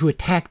started to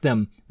attack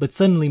them, but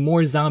suddenly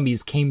more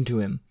zombies came to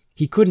him.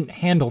 He couldn't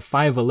handle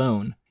 5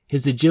 alone.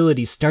 His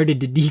agility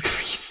started to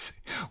decrease,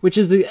 which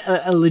is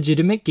a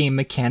legitimate game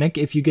mechanic.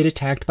 If you get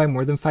attacked by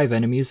more than 5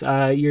 enemies,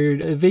 your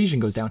evasion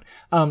goes down,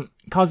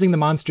 causing the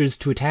monsters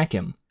to attack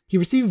him. He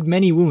received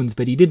many wounds,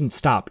 but he didn't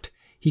stop.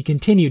 He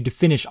continued to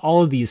finish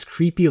all of these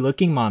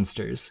creepy-looking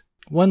monsters.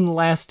 One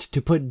last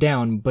to put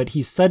down, but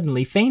he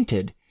suddenly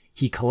fainted.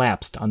 He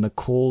collapsed on the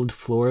cold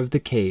floor of the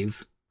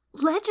cave.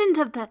 Legend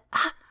of the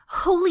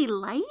Holy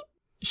light?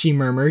 She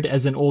murmured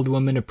as an old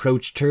woman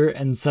approached her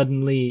and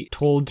suddenly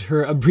told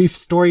her a brief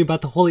story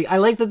about the holy... I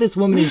like that this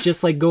woman is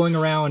just, like, going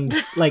around...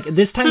 Like,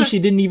 this time she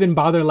didn't even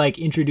bother, like,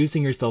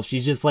 introducing herself.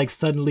 She just, like,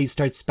 suddenly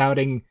starts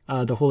spouting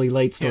the holy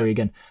light story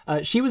again.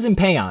 She was in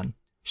Payon.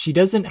 She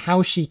doesn't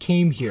how she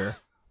came here.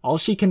 All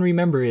she can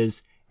remember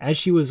is, as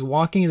she was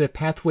walking the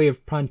pathway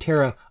of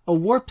Prontera, a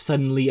warp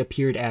suddenly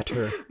appeared at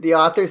her. The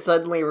author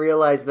suddenly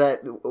realized that,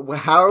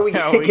 how are we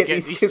going to get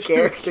these two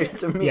characters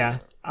to meet? Yeah.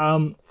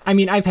 I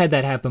mean, I've had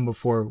that happen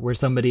before, where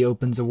somebody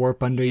opens a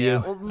warp under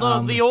you. Well,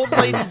 no, the old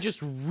lady just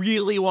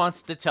really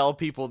wants to tell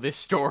people this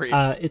story.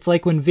 It's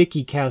like when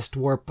Vicky cast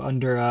warp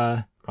under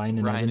Ryan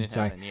and Evan.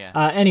 Sorry. Heaven,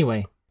 yeah.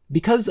 Anyway,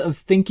 because of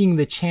thinking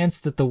the chance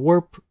that the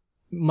warp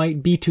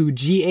might be to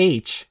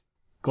GH,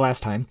 glass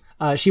time,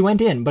 she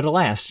went in, but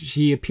alas,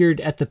 she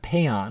appeared at the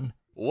Payon.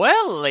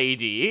 Well,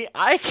 lady,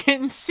 I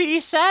can see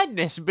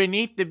sadness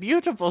beneath the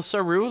beautiful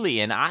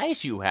cerulean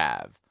eyes you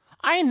have.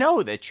 I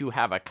know that you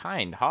have a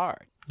kind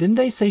heart. Didn't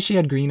they say she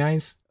had green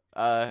eyes?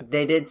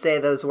 They did say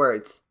those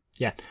words.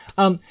 Yeah.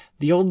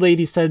 The old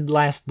lady said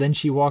last, then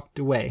she walked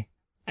away.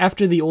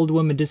 After the old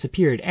woman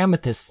disappeared,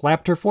 Amethyst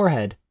slapped her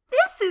forehead.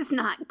 This is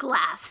not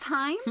glass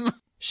time.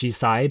 She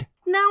sighed.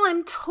 Now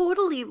I'm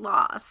totally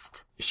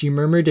lost. She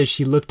murmured as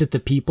she looked at the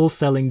people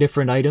selling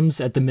different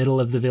items at the middle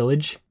of the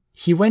village.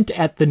 He went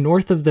at the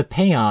north of the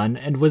Payon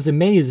and was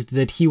amazed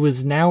that he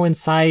was now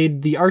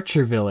inside the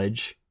Archer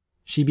village.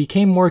 She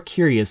became more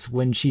curious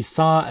when she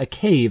saw a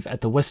cave at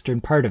the western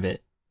part of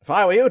it. If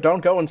I were you,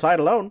 don't go inside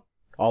alone.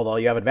 Although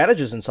you have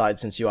advantages inside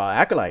since you are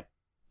Acolyte.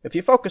 If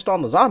you focused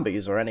on the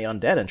zombies or any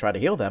undead and try to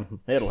heal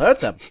them, it'll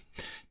hurt them.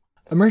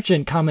 A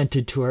merchant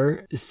commented to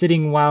her,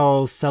 sitting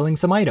while selling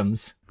some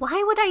items.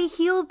 Why would I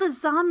heal the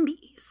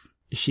zombies?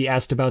 She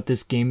asked about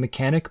this game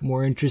mechanic,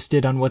 more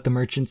interested on what the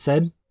merchant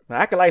said.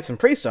 Acolytes and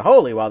priests are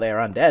holy while they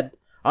are undead.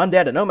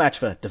 Undead are no match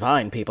for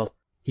divine people.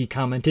 He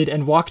commented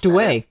and walked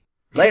away.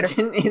 Later.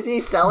 Is he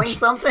selling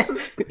something?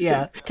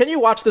 Yeah. Can you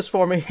watch this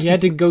for me? He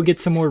had to go get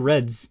some more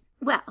reds.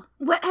 Well,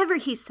 whatever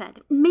he said,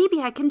 maybe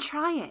I can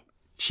try it.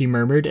 She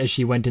murmured as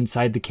she went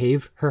inside the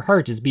cave. Her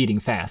heart is beating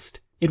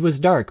fast. It was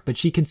dark, but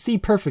she can see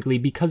perfectly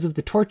because of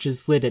the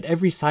torches lit at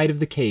every side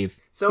of the cave.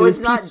 So it's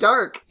not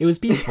dark. It was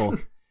peaceful.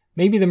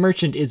 Maybe the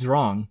merchant is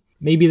wrong.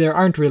 Maybe there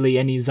aren't really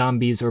any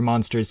zombies or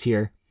monsters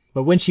here.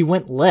 But when she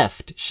went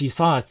left, she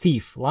saw a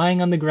thief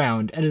lying on the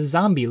ground and a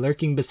zombie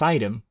lurking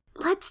beside him.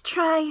 Let's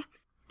try...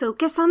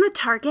 Focus on the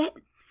target.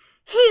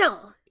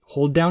 Heal!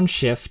 Hold down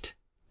shift,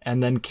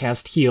 and then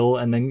cast heal,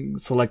 and then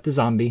select the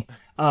zombie.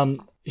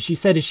 She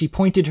said as she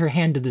pointed her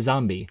hand to the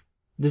zombie.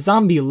 The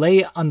zombie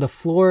lay on the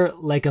floor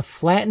like a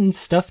flattened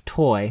stuffed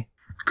toy.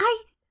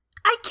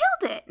 I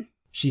killed it!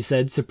 She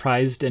said,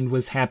 surprised, and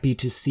was happy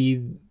to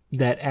see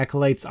that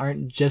acolytes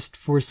aren't just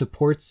for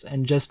supports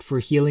and just for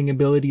healing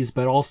abilities,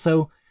 but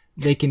also...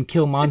 They can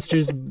kill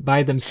monsters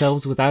by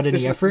themselves without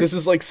any effort. This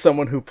is like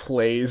someone who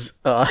plays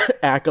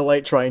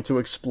Acolyte trying to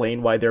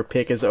explain why their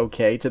pick is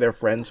okay to their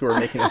friends who are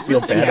making them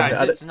feel bad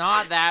about it. It's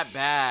not that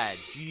bad.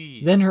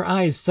 Jeez. Then her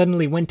eyes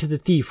suddenly went to the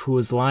thief who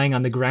was lying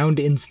on the ground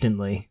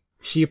instantly.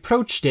 She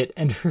approached it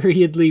and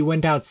hurriedly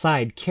went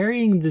outside,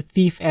 carrying the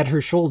thief at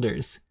her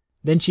shoulders.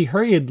 Then she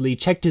hurriedly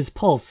checked his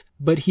pulse,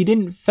 but he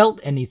didn't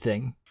felt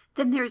anything.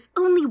 Then there's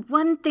only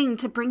one thing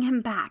to bring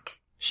him back.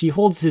 She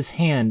holds his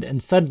hand,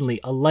 and suddenly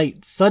a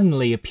light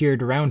suddenly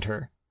appeared around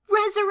her.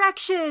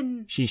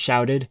 Resurrection! She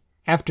shouted.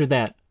 After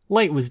that,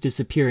 light was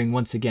disappearing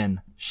once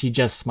again. She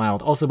just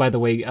smiled. Also, by the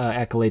way,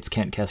 acolytes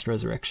can't cast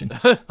resurrection.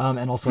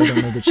 And also, I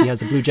don't know that she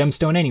has a blue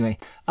gemstone anyway.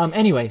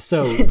 Anyway,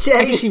 so...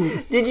 Jenny,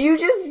 did you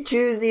just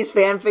choose these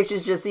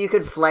fanfictions just so you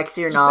could flex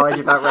your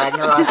knowledge about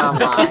Ragnarok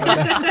Online?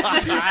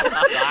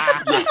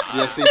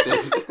 Yes, he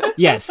did.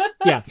 Yes,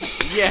 yeah.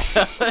 Yeah,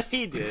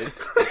 he did.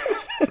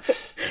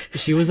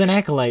 She was an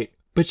acolyte.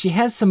 But she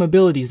has some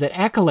abilities that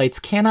acolytes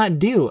cannot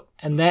do,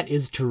 and that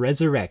is to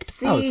resurrect.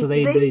 See, so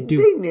they do.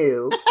 They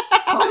knew.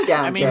 Calm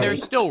down, I mean, Jenny. they're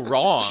still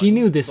wrong. She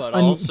knew this but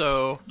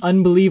also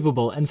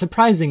unbelievable and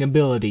surprising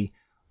ability.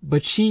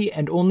 But she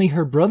and only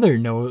her brother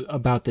know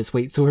about this.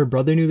 Wait, so her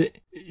brother knew that?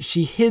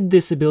 She hid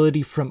this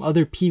ability from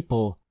other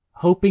people,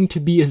 hoping to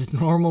be as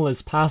normal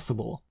as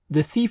possible.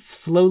 The thief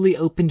slowly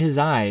opened his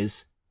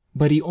eyes,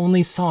 but he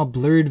only saw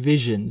blurred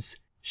visions.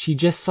 She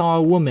just saw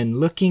a woman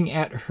looking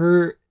at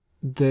her.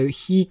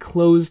 He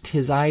closed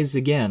his eyes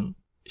again.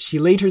 She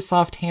laid her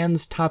soft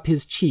hands atop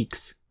his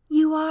cheeks.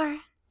 You are...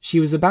 She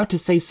was about to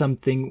say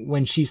something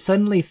when she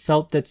suddenly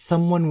felt that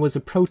someone was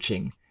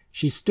approaching.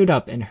 She stood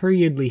up and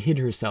hurriedly hid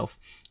herself.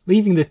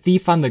 Leaving the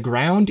thief on the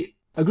ground,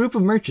 a group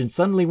of merchants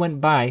suddenly went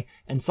by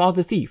and saw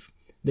the thief.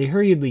 They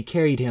hurriedly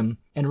carried him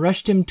and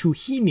rushed him to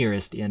the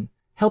nearest inn,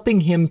 helping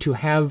him to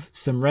have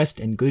some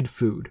rest and good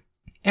food.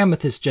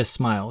 Amethyst just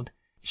smiled.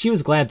 She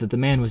was glad that the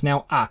man was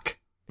now Ak.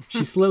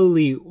 She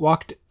slowly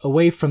walked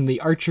away from the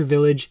Archer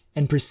village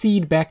and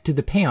proceeded back to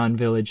the Payon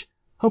village,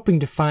 hoping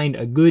to find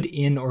a good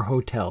inn or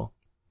hotel.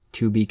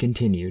 To be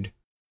continued.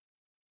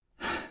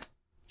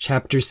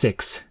 Chapter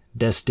 6.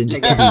 Destined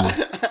to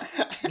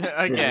be.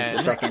 again. This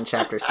is the second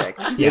chapter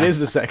 6. Yeah. It is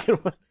the second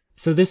one.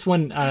 So this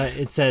one,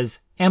 it says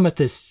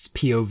Amethyst's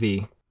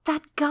POV.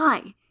 That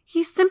guy,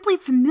 he's simply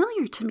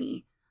familiar to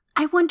me.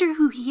 I wonder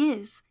who he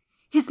is.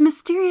 His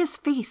mysterious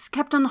face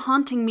kept on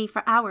haunting me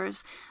for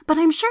hours, but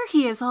I'm sure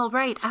he is all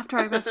right after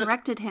I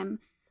resurrected him.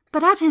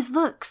 But at his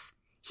looks,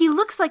 he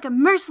looks like a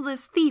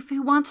merciless thief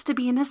who wants to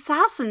be an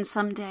assassin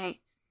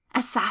someday.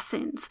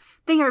 Assassins,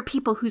 they are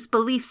people whose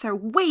beliefs are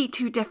way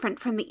too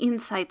different from the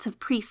insights of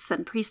priests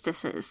and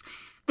priestesses.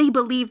 They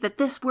believe that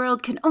this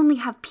world can only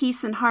have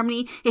peace and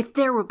harmony if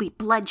there will be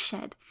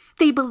bloodshed.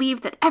 They believe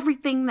that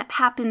everything that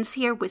happens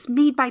here was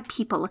made by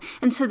people,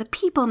 and so the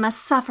people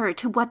must suffer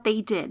to what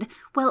they did,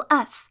 while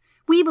us,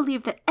 we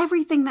believe that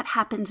everything that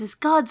happens is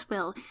God's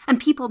will,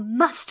 and people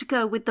must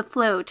go with the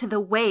flow to the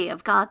way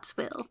of God's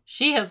will.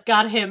 She has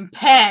got him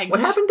pegged.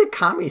 What happened to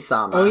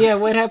Kami-sama? Oh yeah,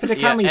 what happened to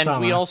Kami-sama?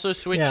 And we also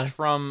switched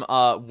from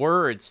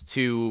words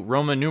to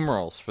Roman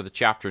numerals for the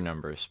chapter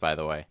numbers, by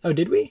the way. Oh,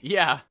 did we?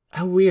 Yeah.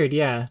 How weird,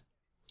 yeah.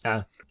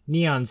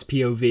 Neon's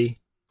POV.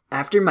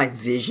 After my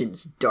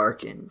visions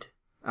darkened,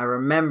 I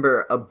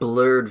remember a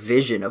blurred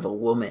vision of a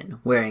woman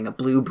wearing a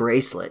blue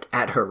bracelet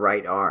at her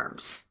right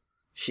arms.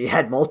 She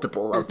had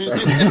multiple of them.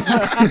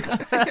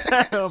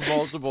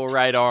 Multiple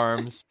right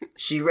arms.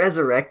 She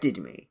resurrected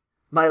me.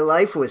 My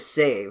life was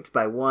saved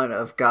by one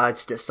of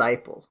God's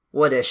disciple.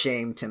 What a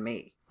shame to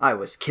me. I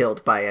was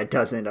killed by a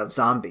dozen of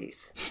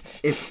zombies.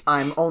 If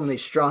I'm only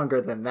stronger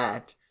than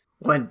that,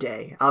 one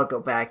day I'll go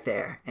back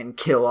there and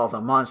kill all the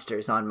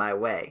monsters on my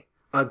way.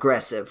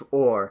 Aggressive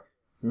or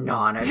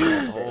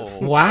non-aggressive.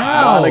 Oh,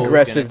 Wow.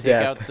 Non-aggressive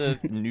death. death. Take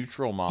out the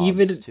neutral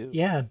mobs, too.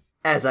 Yeah.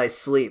 As I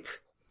sleep,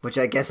 which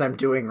I guess I'm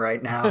doing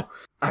right now,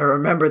 I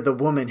remember the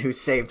woman who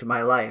saved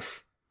my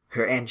life.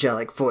 Her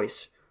angelic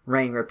voice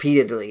rang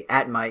repeatedly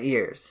at my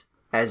ears,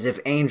 as if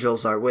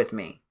angels are with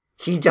me.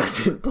 He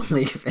doesn't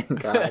believe in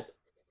God.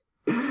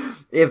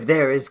 If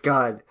there is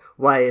God,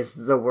 why is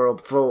the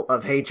world full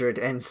of hatred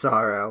and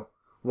sorrow?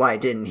 Why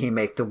didn't he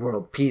make the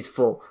world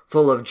peaceful,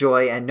 full of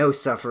joy and no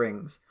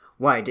sufferings?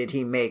 Why did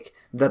he make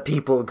the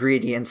people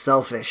greedy and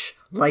selfish?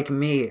 Like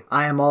me,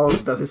 I am all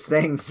of those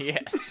things.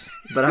 Yes.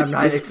 But I'm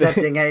not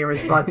accepting any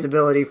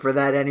responsibility for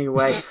that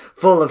anyway.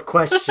 Full of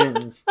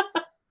questions,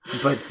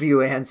 but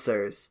few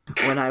answers.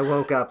 When I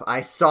woke up,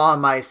 I saw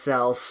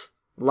myself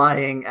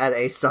lying at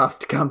a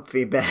soft,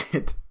 comfy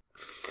bed.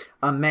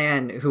 A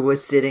man who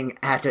was sitting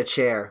at a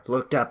chair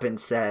looked up and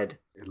said,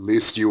 At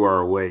least you are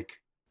awake.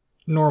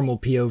 Normal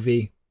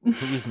POV.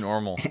 Who's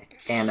normal?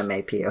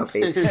 Anime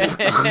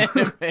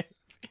POV.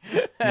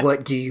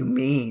 What do you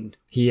mean?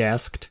 He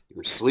asked. You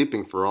were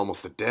sleeping for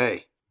almost a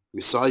day.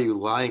 We saw you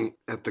lying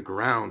at the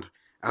ground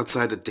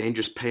outside a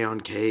dangerous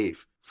Paeon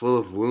cave, full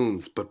of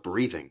wounds but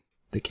breathing.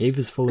 The cave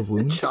is full of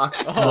wounds? Chock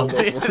Oh,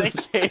 full of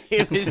the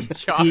cave is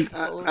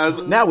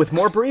chock. Now with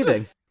more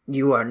breathing.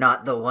 You are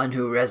not the one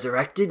who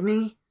resurrected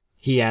me?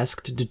 He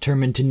asked,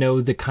 determined to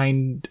know the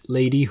kind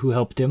lady who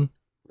helped him.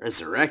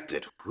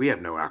 Resurrected? We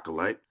have no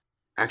acolyte.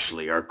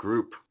 Actually, our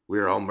group, we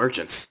are all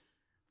merchants.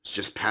 Was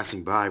just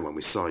passing by when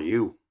we saw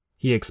you.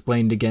 He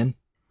explained again.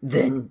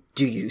 Then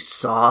do you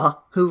saw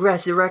who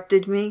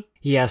resurrected me?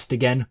 He asked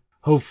again.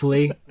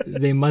 Hopefully,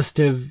 they must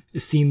have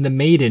seen the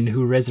maiden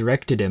who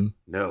resurrected him.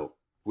 No,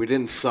 we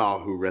didn't saw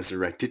who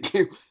resurrected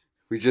you.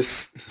 We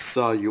just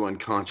saw you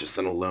unconscious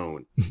and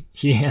alone.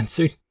 He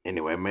answered.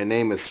 Anyway, my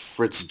name is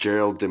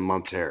Fitzgerald de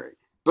Monterey.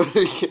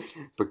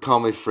 But call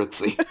me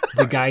Fritzy.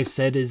 The guy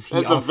said as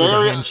he offered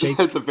a handshake.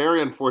 That's a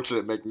very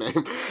unfortunate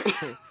nickname.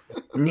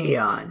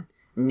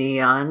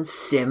 Neon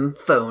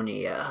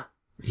Symphonia.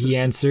 He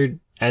answered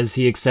as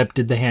he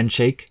accepted the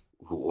handshake.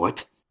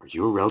 What? Are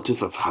you a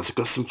relative of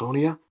Hazuka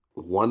Symphonia?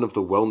 One of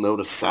the well-known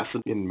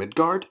assassins in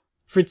Midgard?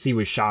 Fritzy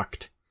was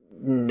shocked.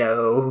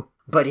 No,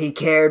 but he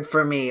cared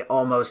for me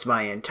almost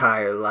my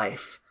entire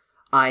life.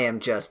 I am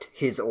just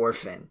his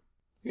orphan.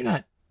 You're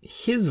not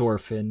his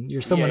orphan.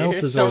 You're someone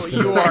else's orphan.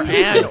 You are an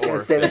I was going to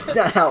say, that's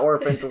not how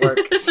orphans work.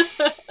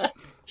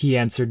 He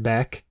answered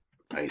back.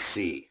 I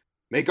see.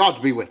 May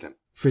God be with him.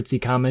 Fritzy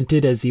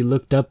commented as he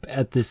looked up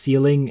at the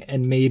ceiling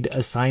and made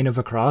a sign of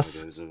a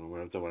cross.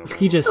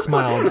 He just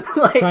smiled.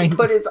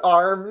 Put his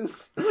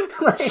arms.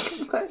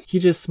 He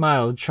just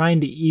smiled,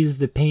 trying to ease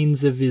the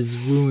pains of his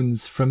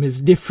wounds from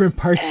his different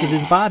parts of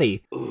his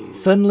body.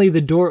 Suddenly the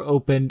door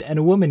opened and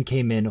a woman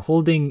came in,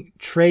 holding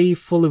tray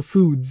full of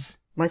foods.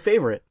 My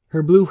favorite.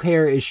 Her blue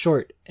hair is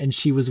short, and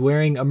she was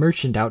wearing a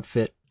merchant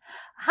outfit.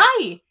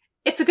 Hi!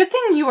 It's a good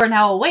thing you are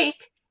now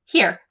awake.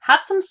 Here,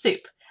 have some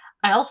soup.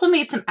 I also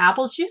made some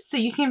apple juice so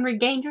you can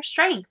regain your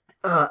strength.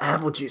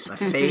 Apple juice, my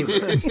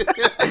favorite.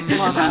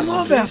 I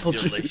love apple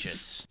juice.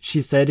 Delicious.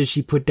 She said as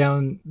she put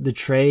down the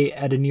tray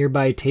at a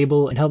nearby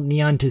table and helped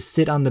Neon to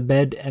sit on the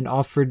bed and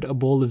offered a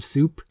bowl of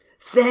soup.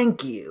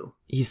 Thank you.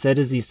 He said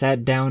as he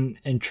sat down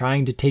and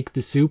trying to take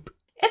the soup.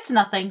 It's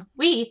nothing.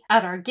 We,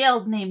 at our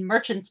guild named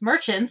Merchants,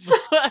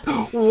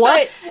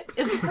 What?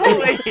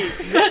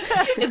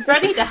 is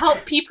ready to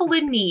help people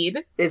in need.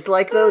 It's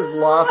like those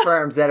law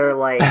firms that are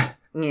like,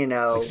 you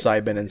know... Like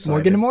Simon and Simon.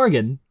 Morgan and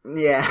Morgan.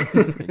 Yeah.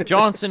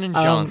 Johnson and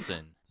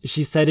Johnson.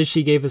 She said as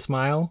she gave a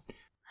smile.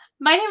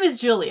 My name is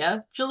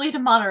Julia de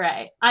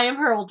Monterey. I am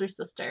her older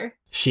sister.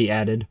 She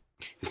added.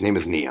 His name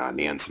is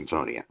Neon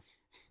Symphonia.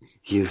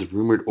 He is a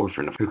rumored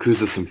orphan of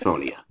Hokusa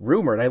Symphonia.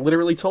 Rumored? I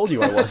literally told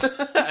you I was.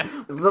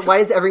 But why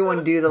does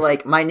everyone do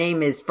my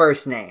name is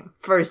first name,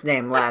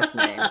 last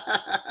name?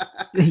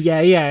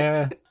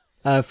 Yeah.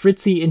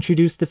 Fritzy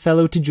introduced the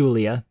fellow to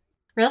Julia.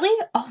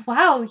 Really? Oh,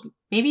 wow.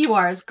 Maybe you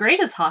are as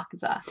great as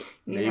Hakuza.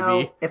 You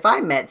know, if I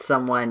met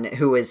someone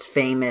who is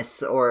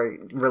famous or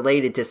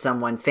related to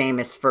someone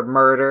famous for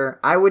murder,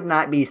 I would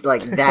not be,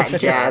 that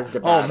jazzed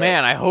about it. Oh,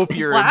 man, I hope maybe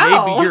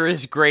you're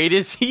as great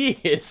as he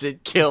is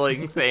at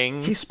killing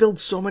things. He spilled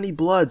so many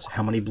bloods.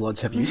 How many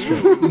bloods have you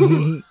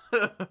spilled?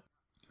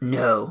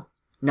 No,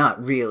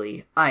 not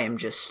really. I am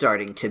just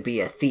starting to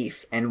be a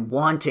thief and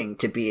wanting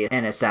to be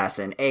an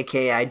assassin,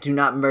 aka I do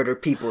not murder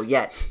people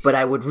yet, but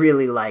I would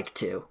really like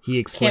to. He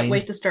explained. Can't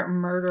wait to start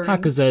murdering.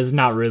 Hakuza is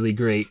not really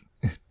great.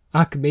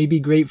 Ak may be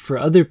great for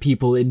other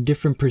people in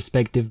different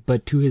perspective,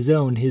 but to his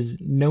own, his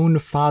known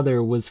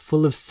father was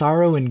full of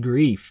sorrow and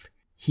grief.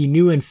 He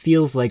knew and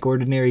feels like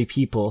ordinary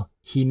people.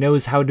 He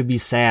knows how to be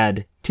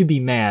sad, to be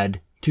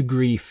mad, to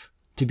grief,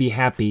 to be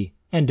happy,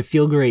 and to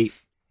feel great.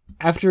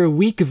 After a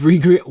week of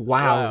regret,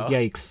 wow,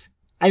 yikes.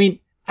 I mean,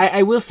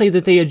 I will say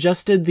that they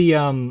adjusted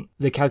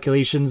the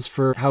calculations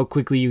for how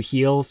quickly you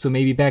heal, so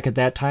maybe back at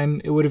that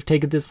time it would have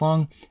taken this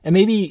long. And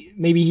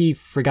maybe he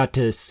forgot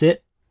to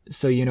sit,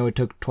 so it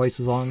took twice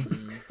as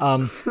long.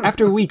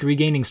 After a week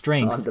regaining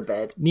strength, on the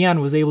bed,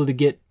 Neon was able to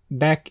get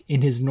back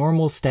in his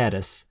normal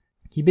status.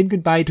 He bid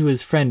goodbye to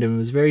his friend and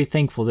was very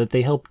thankful that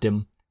they helped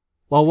him.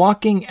 While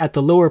walking at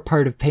the lower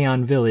part of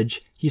Payon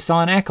Village, he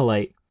saw an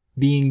acolyte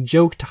being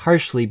joked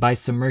harshly by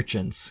some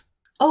merchants.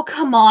 Oh,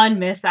 come on,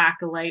 Miss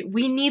Acolyte.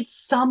 We need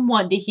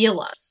someone to heal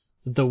us.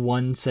 The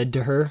one said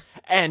to her.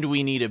 And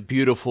we need a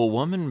beautiful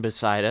woman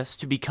beside us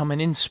to become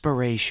an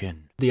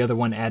inspiration. The other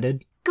one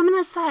added.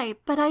 Gomenasai,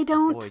 but I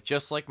don't... Boy,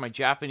 just like my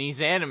Japanese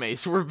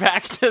animes, we're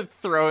back to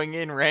throwing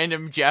in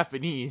random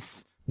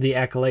Japanese. The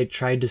acolyte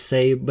tried to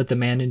say, but the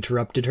man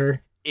interrupted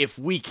her. If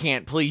we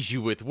can't please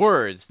you with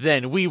words,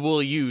 then we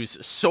will use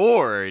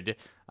sword.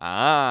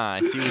 Ah,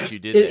 I see what you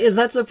did there. Is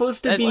that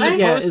supposed to be...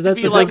 Is that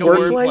supposed to be like a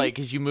wordplay?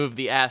 Because you move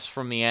the S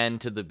from the end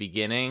to the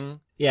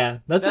beginning. Yeah,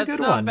 that's a good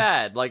one.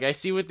 That's not bad. I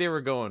see what they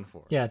were going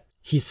for. Yeah.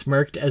 He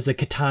smirked as a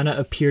katana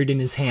appeared in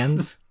his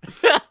hands.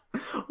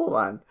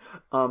 Hold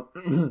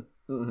on.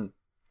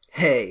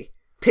 Hey,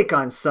 pick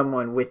on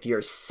someone with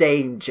your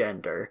same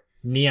gender.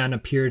 Neon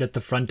appeared at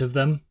the front of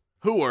them.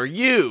 Who are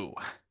you?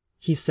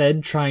 He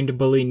said, trying to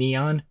bully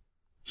Neon.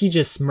 He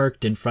just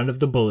smirked in front of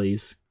the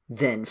bullies.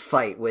 Then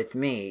fight with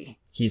me.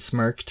 He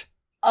smirked.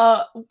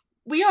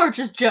 We are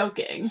just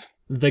joking.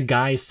 The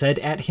guy said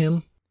at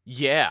him.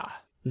 Yeah.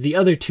 The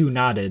other two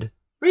nodded.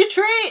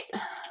 Retreat!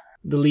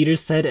 The leader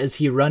said as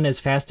he ran as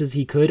fast as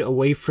he could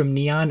away from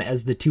Neon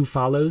as the two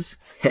follows.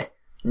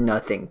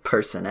 Nothing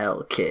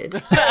personnel, kid.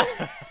 He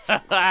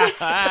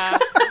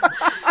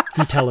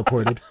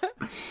teleported.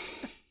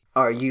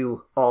 Are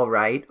you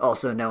alright,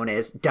 also known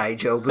as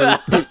Daijobu?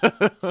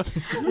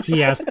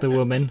 He asked the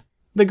woman.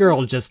 The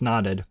girl just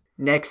nodded.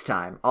 Next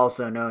time,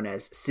 also known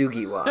as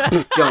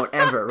Sugiwa, don't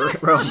ever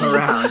roam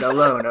around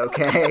alone,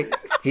 okay?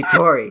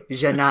 Hitori,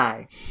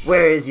 Janai,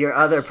 where is your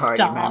other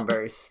party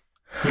members?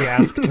 He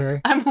asked her.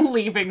 I'm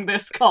leaving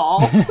this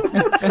call.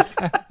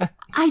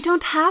 I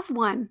don't have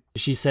one,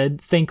 she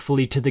said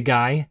thankfully to the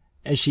guy,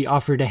 as she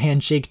offered a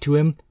handshake to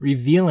him,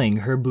 revealing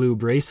her blue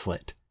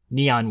bracelet.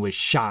 Neon was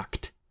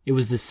shocked. It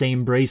was the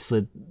same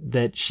bracelet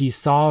that she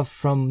saw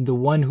from the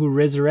one who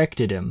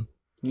resurrected him.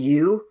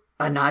 You?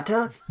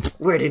 Anata?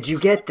 Where did you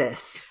get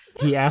this?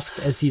 He asked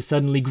as he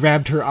suddenly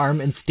grabbed her arm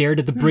and stared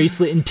at the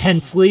bracelet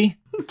intensely.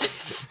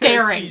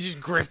 Staring. He's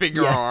just gripping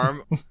her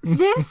arm.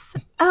 This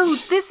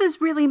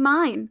is really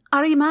mine.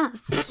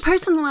 Arimas.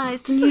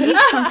 Personalized and unique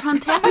from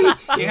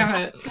Frontera. Damn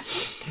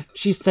it.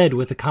 She said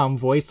with a calm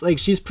voice.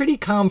 She's pretty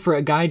calm for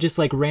a guy just,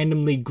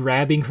 randomly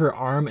grabbing her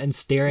arm and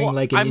staring,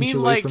 an inch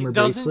away from her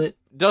bracelet.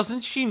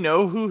 Doesn't she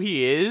know who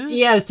he is?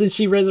 Yeah, since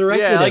she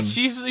resurrected him.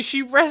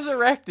 She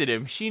resurrected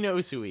him. She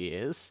knows who he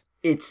is.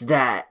 It's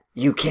that.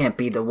 You can't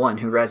be the one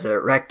who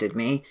resurrected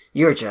me.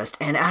 You're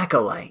just an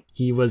acolyte.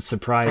 He was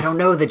surprised. I don't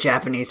know the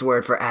Japanese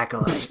word for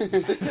acolyte.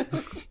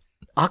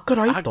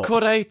 Akuraito.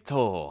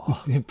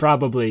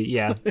 Probably,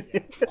 yeah.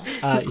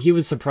 He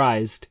was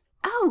surprised.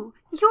 Oh,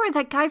 you're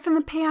that guy from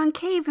the Payon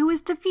Cave who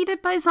was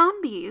defeated by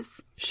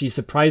zombies. She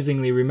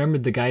surprisingly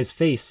remembered the guy's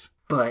face.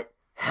 But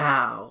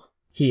how?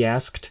 He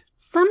asked.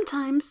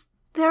 Sometimes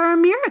there are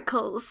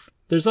miracles.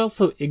 There's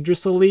also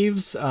Yggdrasil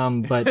leaves,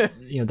 but,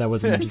 that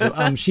wasn't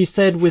Yggdrasil. She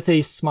said with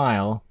a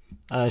smile.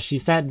 She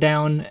sat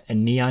down,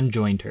 and Neon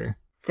joined her.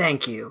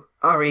 Thank you.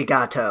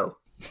 Arigato.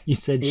 He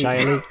said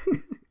shyly.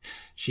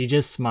 She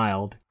just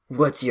smiled.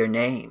 What's your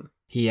name?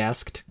 He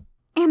asked.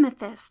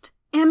 Amethyst.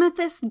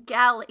 Amethyst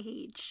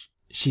Gal-Age.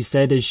 She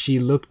said as she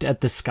looked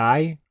at the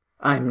sky.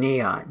 I'm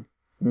Neon.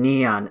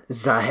 Neon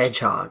the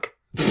Hedgehog.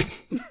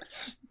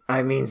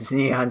 I mean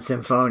Neon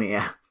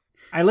Symphonia.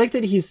 I like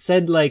that he's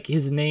said,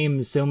 his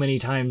name so many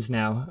times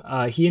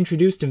now. He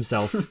introduced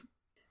himself.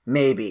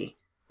 maybe...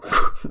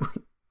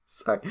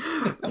 Sorry.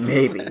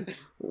 Maybe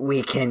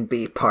we can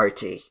be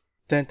party.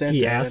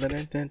 He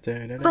asked.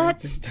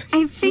 But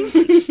I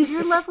think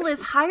your level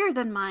is higher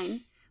than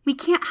mine. We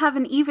can't have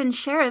an even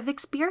share of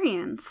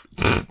experience.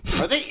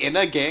 Are they in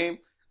a game?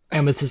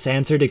 Amethyst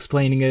answered,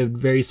 explaining a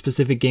very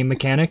specific game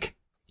mechanic.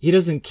 He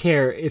doesn't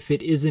care if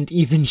it isn't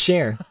even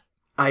share.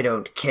 I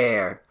don't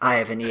care. I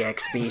have an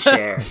EXP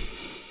share.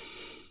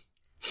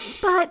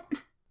 But...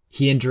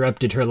 He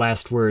interrupted her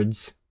last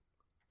words.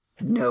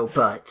 No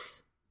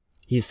buts.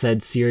 He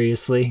said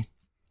seriously.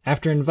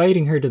 After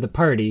inviting her to the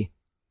party,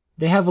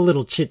 they have a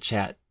little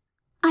chit-chat.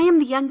 I am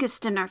the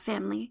youngest in our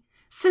family.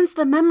 Since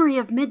the memory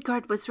of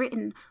Midgard was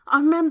written,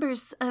 our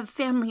members of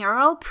family are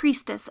all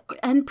priestess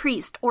and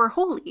priest or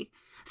holy,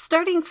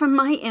 starting from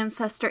my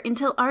ancestor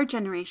until our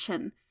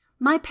generation.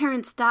 My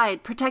parents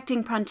died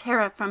protecting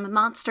Prontera from a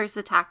monster's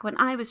attack when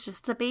I was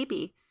just a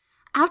baby.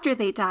 After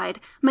they died,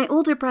 my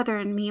older brother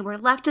and me were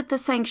left at the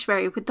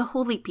sanctuary with the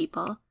holy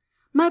people.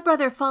 My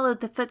brother followed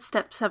the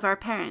footsteps of our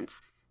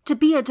parents, to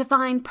be a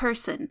divine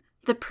person,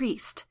 the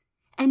priest.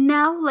 And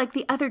now, like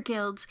the other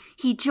guilds,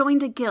 he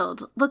joined a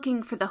guild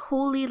looking for the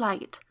holy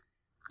light.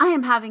 I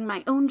am having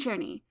my own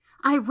journey.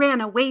 I ran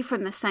away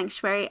from the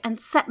sanctuary and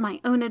set my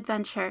own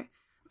adventure,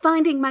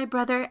 finding my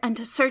brother and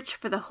to search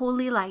for the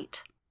holy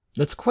light.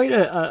 That's quite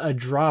a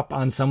drop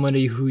on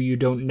somebody who you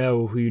don't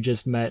know, who you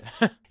just met.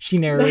 She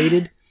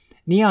narrated.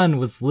 Neon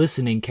was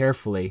listening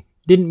carefully,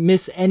 didn't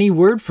miss any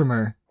word from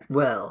her.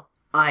 Well,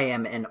 I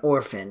am an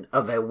orphan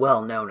of a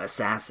well-known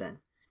assassin.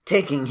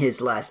 Taking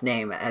his last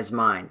name as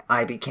mine,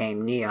 I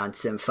became Neon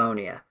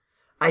Symphonia.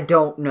 I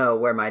don't know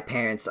where my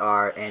parents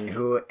are and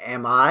who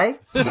am I?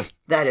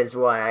 That is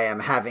why I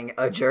am having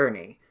a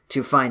journey,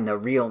 to find the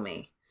real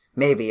me.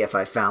 Maybe if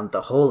I found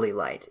the holy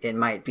light, it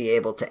might be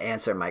able to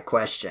answer my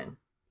question.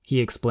 He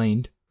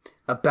explained.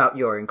 About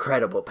your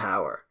incredible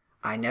power.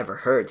 I never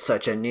heard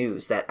such a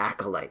news that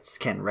acolytes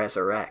can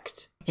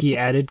resurrect. He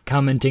added,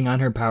 commenting on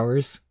her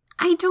powers.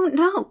 I don't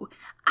know.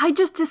 I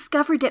just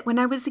discovered it when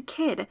I was a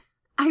kid.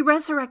 I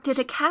resurrected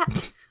a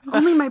cat.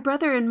 Only my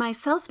brother and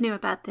myself knew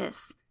about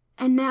this.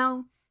 And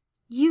now,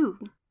 you.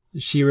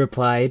 She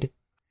replied.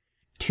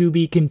 To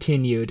be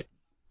continued.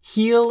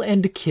 Heal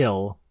and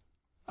Kill.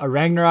 A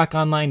Ragnarok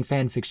Online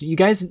fanfiction. You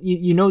guys,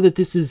 you know that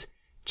this is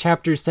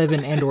chapter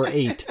 7 and or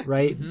 8,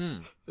 right?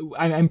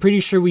 I'm pretty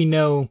sure we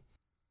know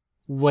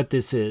what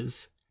this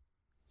is.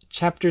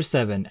 Chapter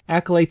 7.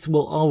 Acolytes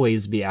will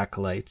always be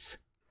acolytes.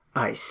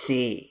 I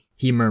see.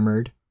 He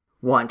murmured.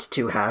 Want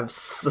to have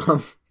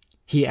some...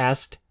 He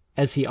asked,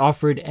 as he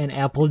offered an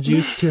apple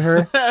juice to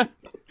her.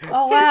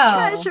 Oh,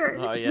 wow. His treasure.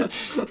 Oh, yeah.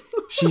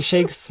 She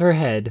shakes her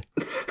head.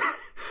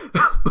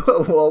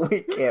 Well,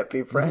 we can't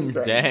be friends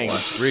Dang, anymore.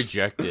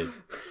 rejected.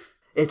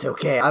 It's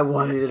okay, I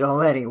wanted it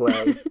all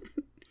anyway.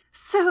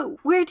 So,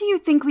 where do you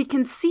think we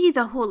can see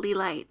the holy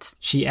light?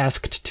 She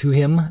asked to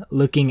him,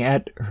 looking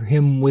at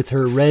him with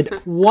her red...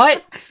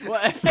 What?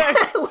 What?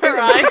 Her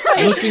eyes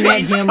just Looking at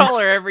change him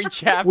color every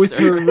chapter. With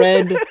her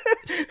red,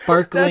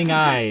 sparkling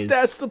eyes.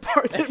 That's the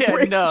part that Yeah,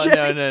 breaks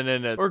Jay.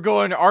 no. We're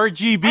going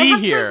RGB I have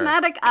here.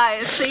 prismatic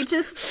eyes. They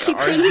just keep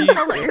changing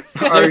color.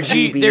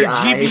 RGB They're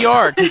eyes.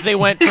 GBR because they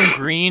went from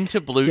green to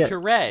blue Yeah. to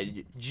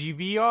red.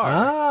 GBR.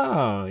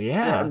 Oh,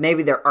 yeah.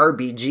 Maybe they're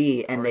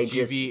RBG and they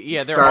just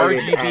yeah, they're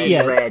started RGB. as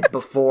Yeah. red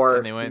before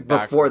And they went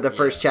before the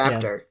backwards, first yeah.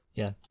 chapter.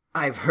 Yeah.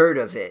 I've heard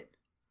of it,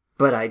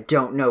 but I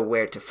don't know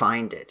where to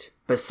find it.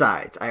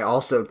 Besides, I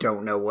also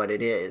don't know what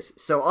it is.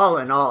 So all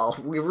in all,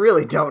 we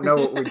really don't know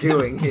what we're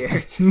doing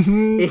here.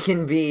 It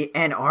can be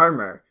an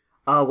armor,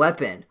 a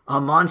weapon, a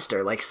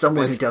monster, like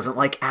someone who doesn't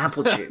like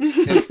apple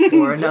juice,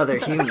 or another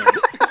human.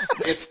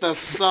 It's the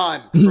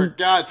sun, for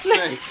God's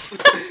sakes.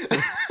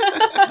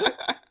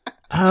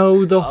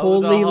 Oh, the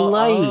holy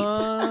light.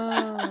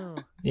 Oh.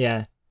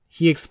 Yeah.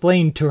 He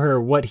explained to her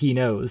what he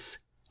knows,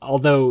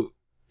 although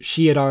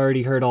she had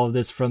already heard all of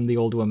this from the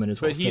old woman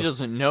as well. But he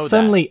doesn't know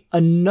Suddenly,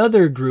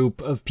 another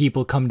group of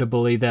people come to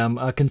bully them,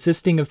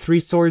 consisting of 3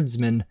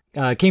 swordsmen,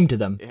 came to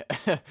them.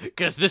 that.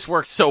 Because this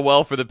works so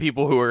well for the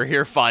people who were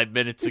here 5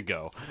 minutes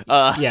ago.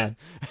 Yeah.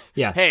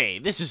 Hey,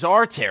 this is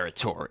our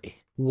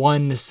territory.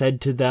 One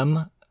said to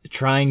them,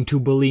 trying to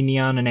bully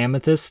Neon and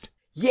Amethyst.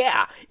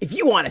 Yeah, if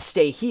you want to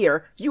stay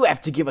here, you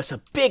have to give us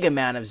a big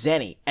amount of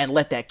zenny and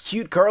let that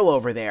cute girl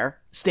over there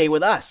stay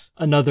with us.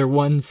 Another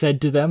one said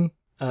to them.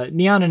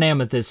 Neon and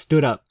Amethyst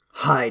stood up.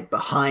 Hide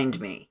behind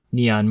me.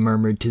 Neon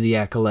murmured to the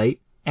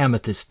acolyte.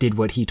 Amethyst did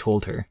what he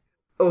told her.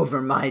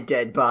 Over my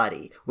dead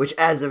body, which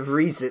as of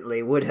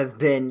recently would have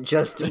been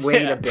just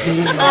wait a bit.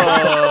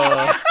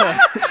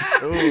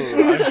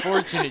 Ooh,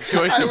 unfortunate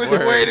choice I of was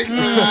words. waiting for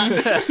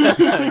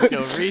that.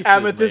 Until recently.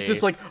 Amethyst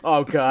is like,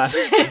 oh god.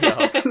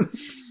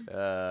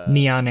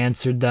 Neon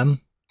answered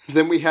them.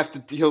 Then we have to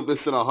deal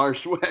this in a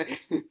harsh way.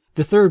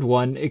 The third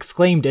one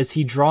exclaimed as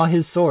he drew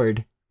his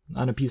sword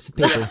on a piece of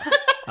paper.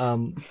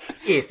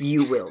 If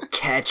you will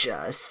catch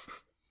us.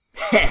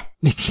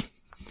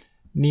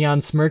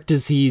 Neon smirked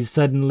as he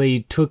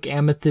suddenly took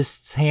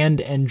Amethyst's hand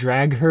and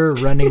dragged her,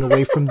 running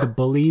away from the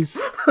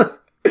bullies.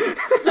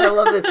 I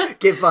love this.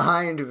 Get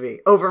behind me.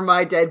 Over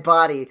my dead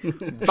body.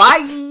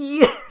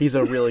 Bye! He's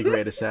a really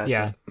great assassin.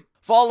 Yeah.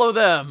 Follow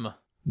them!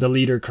 The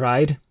leader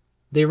cried.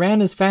 They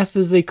ran as fast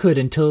as they could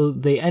until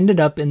they ended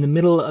up in the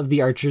middle of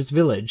the archer's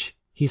village.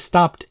 He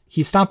stopped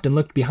and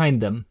looked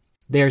behind them.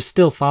 They are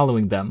still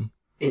following them.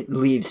 It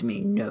leaves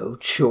me no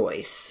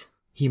choice,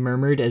 he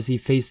murmured as he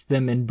faced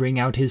them and bring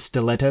out his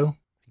stiletto.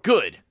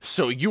 Good,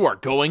 so you are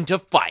going to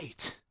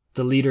fight.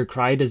 The leader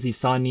cried as he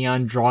saw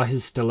Neon draw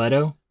his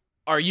stiletto.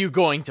 Are you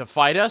going to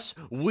fight us?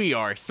 We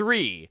are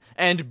 3,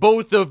 and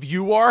both of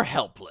you are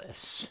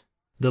helpless.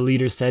 The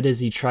leader said as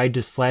he tried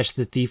to slash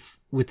the thief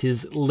with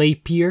his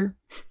lapier.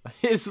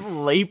 His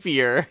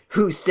lapier?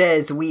 Who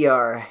says we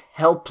are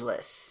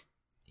helpless?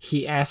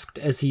 He asked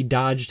as he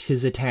dodged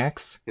his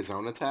attacks. His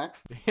own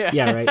attacks?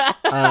 Yeah,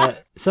 right.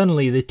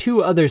 Suddenly, the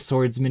 2 other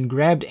swordsmen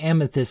grabbed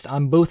Amethyst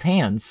on both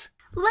hands.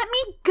 Let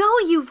me go,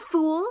 you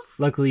fools!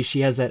 Luckily,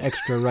 she has that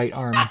extra right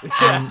arm.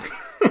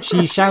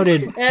 She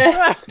shouted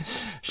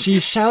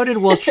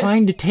while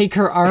trying to take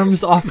her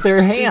arms off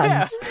their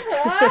hands.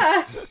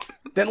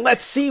 Then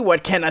let's see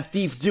what can a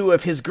thief do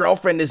if his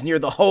girlfriend is near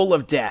the hole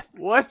of death.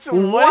 What's the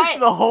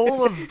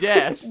hole of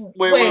death?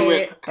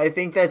 Wait. I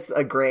think that's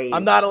a grave.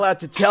 I'm not allowed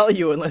to tell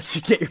you unless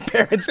you get your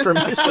parents'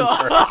 permission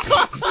first.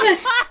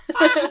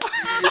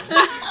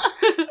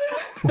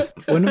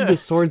 One of the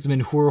swordsmen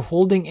who were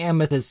holding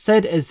Amethyst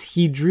said as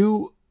he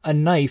drew a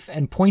knife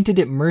and pointed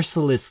it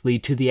mercilessly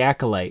to the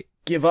acolyte.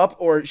 Give up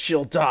or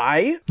she'll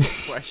die?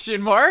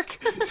 Question mark?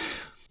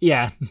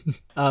 Yeah,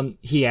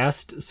 he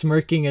asked,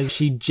 smirking as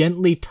she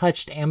gently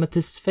touched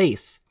Amethyst's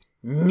face.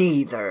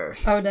 Neither.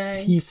 Oh,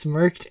 dang. He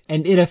smirked,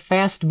 and in a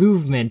fast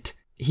movement,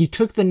 he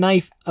took the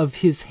knife of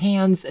his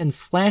hands and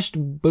slashed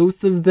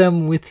both of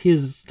them with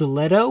his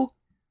stiletto?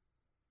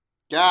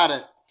 Got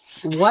it.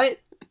 What?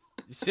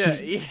 Yeah,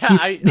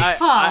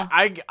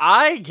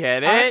 I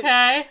get it.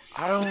 Okay.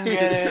 I don't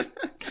get it.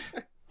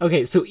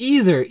 Okay, so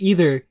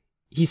either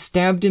he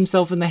stabbed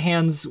himself in the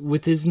hands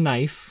with his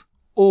knife,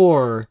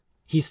 or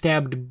he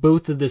stabbed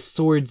both of the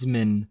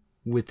swordsmen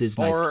with his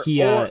knife.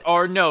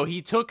 Or no,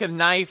 he took a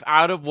knife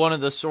out of one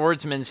of the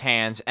swordsman's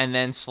hands and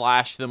then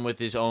slashed them with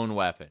his own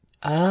weapon.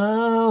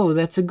 Oh,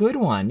 that's a good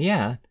one,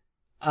 yeah.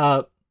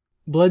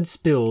 Blood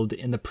spilled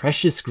in the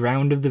precious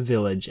ground of the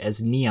village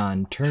as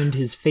Neon turned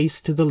his face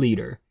to the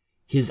leader.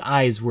 His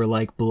eyes were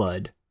like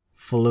blood,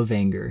 full of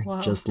anger,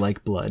 just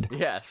like blood.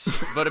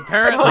 Yes, but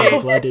apparently...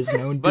 blood is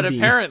known to But be.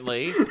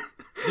 apparently,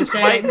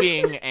 despite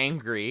being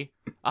angry,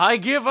 I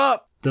give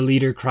up. The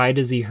leader cried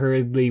as he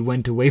hurriedly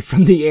went away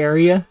from the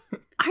area.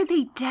 Are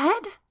they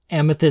dead?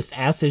 Amethyst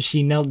asked as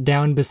she knelt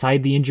down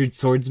beside the injured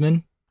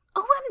swordsman.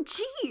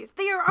 OMG,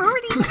 they are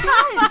already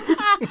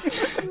dead!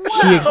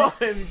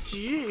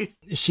 OMG.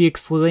 She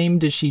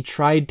exclaimed as she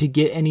tried to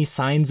get any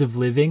signs of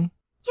living.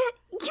 Yet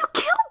you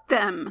killed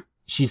them!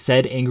 She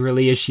said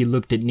angrily as she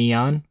looked at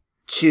Neon.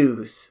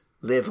 Choose,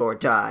 live or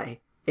die.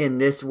 In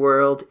this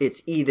world,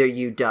 it's either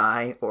you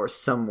die or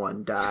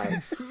someone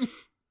die.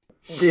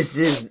 This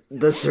is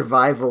the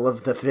survival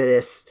of the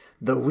fittest.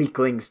 The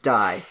weaklings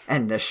die,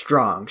 and the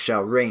strong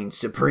shall reign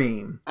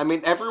supreme. I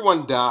mean,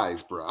 everyone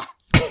dies, bruh.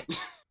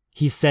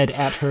 He said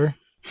at her.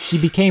 She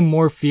became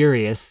more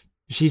furious.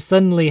 She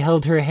suddenly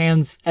held her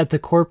hands at the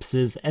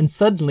corpses, and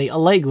suddenly a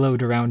light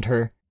glowed around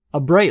her. A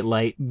bright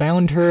light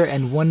bound her,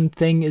 and one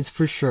thing is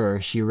for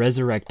sure, she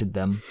resurrected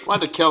them.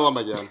 Wanted to kill him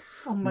again.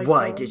 Oh my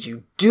Why God. did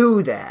you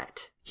do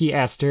that? He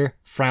asked her,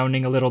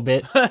 frowning a little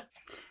bit.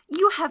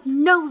 You have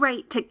no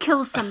right to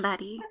kill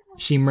somebody.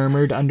 She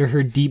murmured under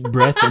her deep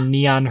breath, and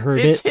Neon heard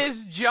It's it.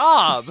 his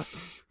job.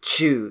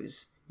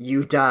 Choose,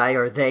 you die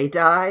or they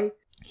die?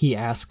 He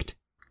asked.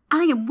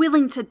 I am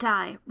willing to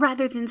die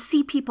rather than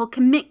see people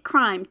commit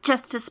crime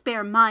just to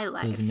spare my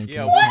life. Doesn't make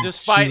Yeah, any well, sense.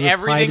 despite She replied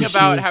everything as she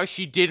about was- how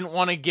she didn't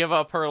want to give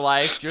up her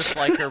life, just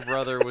like her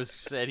brother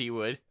said he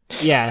would.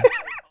 Yeah.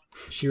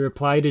 She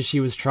replied as she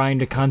was trying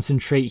to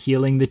concentrate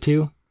healing the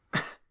two.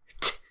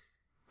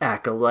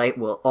 Acolyte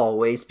will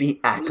always be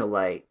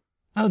acolyte.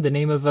 Oh, the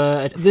name of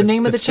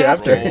the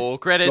chapter. Roll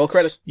credits. Roll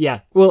credits.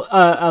 Yeah. Well,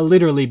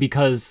 literally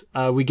because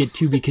we get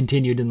to be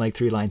continued in like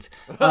 3 lines.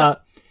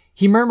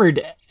 He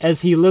murmured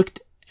as he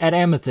looked at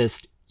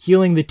Amethyst,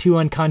 healing the 2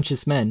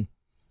 unconscious men.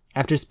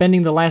 After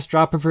spending the last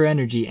drop of her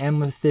energy,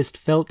 Amethyst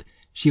felt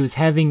she was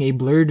having a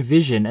blurred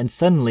vision, and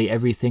suddenly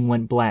everything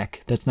went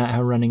black. That's not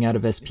how running out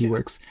of SP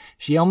works.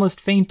 She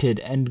almost fainted,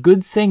 and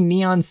good thing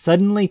Neon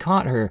suddenly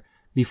caught her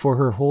before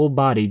her whole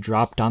body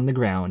dropped on the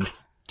ground.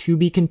 To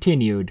be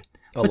continued.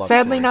 But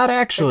sadly not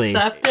actually.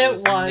 Except it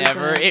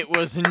was. It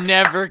was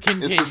never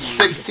continued. This is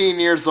 16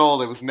 years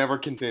old. It was never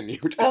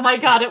continued. Oh my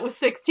God, it was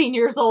 16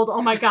 years old.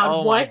 Oh my God,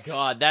 Oh what? my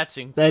God, that's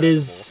incredible. That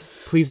is,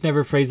 please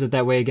never phrase it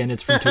that way again.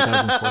 It's from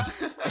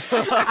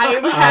 2004. I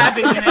am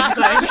having an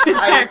anxiety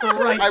attack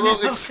right I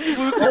will now.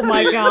 exclusively Oh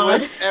my God.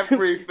 list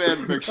every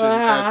fanfiction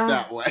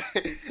that way.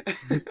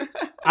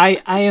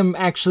 I am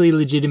actually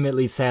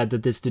legitimately sad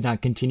that this did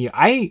not continue.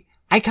 I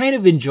kind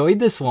of enjoyed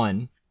this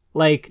one.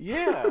 Like,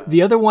 Yeah.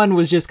 the other one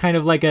was just kind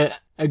of like a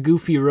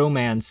goofy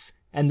romance,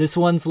 and this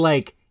one's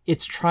like,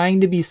 It's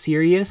trying to be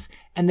serious,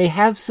 and they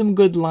have some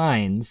good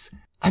lines.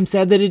 I'm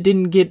sad that it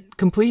didn't get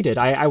completed.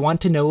 I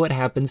want to know what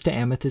happens to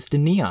Amethyst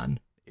and Neon.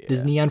 Yeah.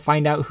 Does Neon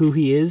find out who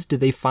he is? Do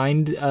they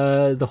find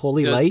the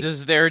Holy Light?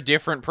 Does their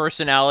different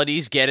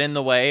personalities get in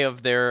the way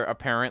of their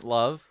apparent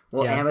love?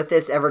 Will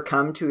Amethyst ever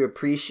come to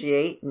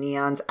appreciate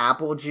Neon's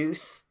apple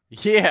juice?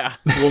 Yeah.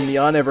 Will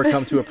Neon ever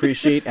come to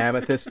appreciate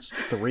Amethyst's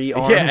 3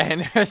 arms? Yeah,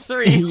 and her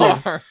 3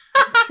 arms.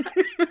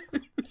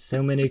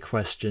 So many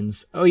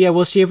questions. Oh yeah,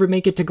 will she ever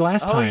make it to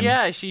Glass Time? Oh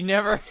yeah, she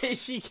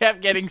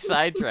kept getting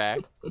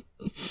sidetracked.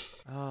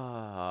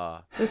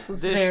 This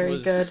was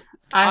very good.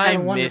 I had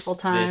a wonderful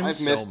time.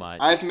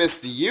 I've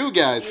missed you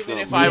guys so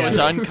much. Even if I was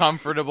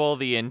uncomfortable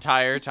the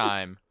entire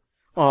time.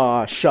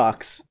 Aw,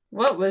 shucks.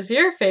 What was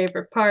your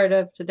favorite part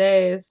of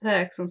today's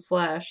Hex and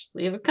Slash?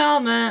 Leave a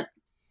comment.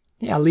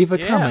 Yeah, leave a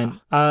comment.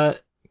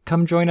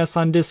 Come join us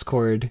on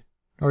Discord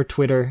or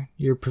Twitter,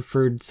 your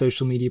preferred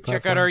social media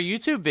platform. Check out our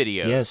YouTube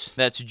videos. Yes.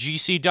 That's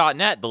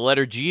gc.net, the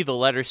letter G, the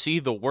letter C,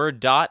 the word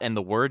dot, and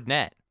the word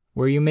net.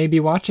 Where you may be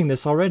watching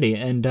this already.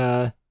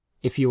 And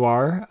if you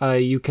are,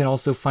 you can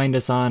also find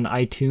us on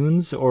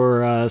iTunes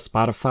or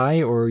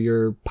Spotify or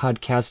your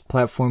podcast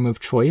platform of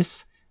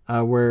choice,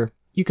 where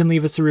you can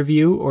leave us a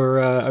review or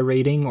a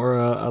rating or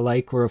a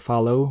like or a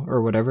follow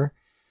or whatever.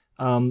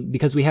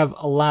 Because we have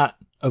a lot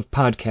of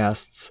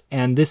podcasts,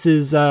 and this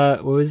is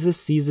what was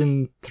this,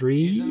 season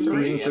 3?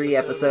 Season 3,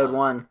 episode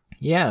 1.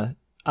 Yeah.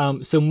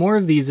 So more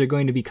of these are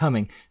going to be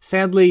coming.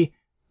 Sadly,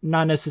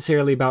 not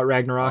necessarily about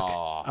Ragnarok.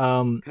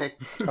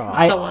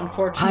 So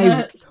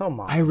unfortunate.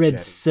 Come on, I read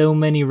Jetty. so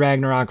many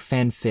Ragnarok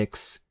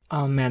fanfics.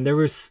 Oh man, there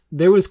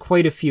was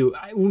quite a few.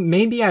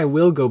 Maybe I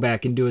will go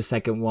back and do a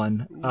second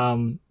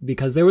one,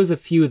 because there was a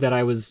few that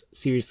I was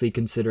seriously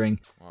considering.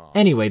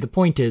 Anyway, the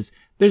point is,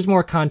 there's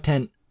more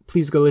content.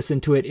 Please go listen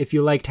to it. If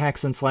you liked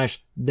Hacks and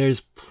Slash, there's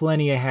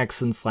plenty of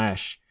Hacks and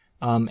Slash,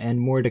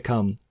 and more to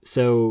come.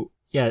 So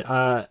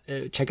yeah,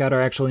 check out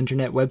our actual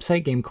internet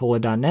website,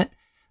 gamecola.net.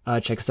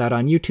 Check us out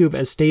on YouTube,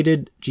 as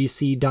stated,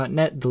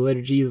 gc.net, the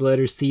letter G, the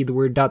letter C, the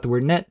word dot, the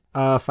word net.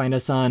 Find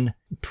us on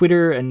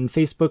Twitter and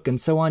Facebook and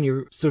so on,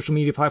 your social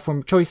media platform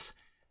of choice.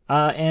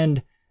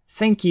 And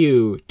thank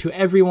you to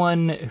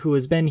everyone who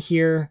has been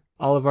here,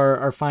 all of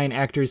our fine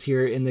actors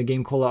here in the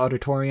Game Cola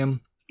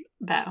Auditorium.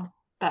 Bow.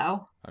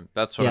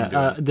 That's what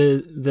I'm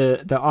doing.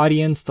 The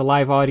audience, the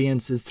live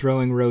audience is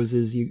throwing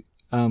roses. You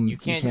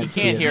can't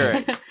hear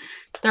it.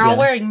 They're all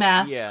wearing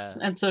masks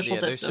and social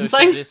distancing.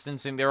 Social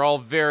distancing. They're all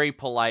very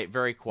polite,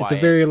 very quiet. It's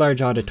a very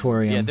large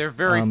auditorium. Yeah, they're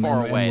very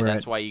far away. And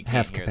That's why you can't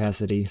half hear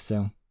capacity.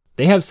 So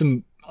they have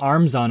some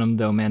arms on them,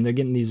 though, man. They're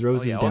getting these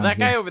roses down. That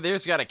here. guy over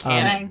there's got a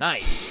cannon.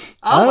 Nice.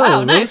 Oh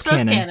wow, nice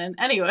rose cannon.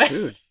 Anyway,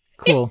 Dude.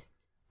 Cool.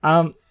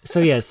 So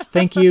yes,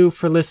 thank you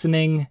for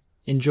listening.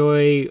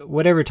 Enjoy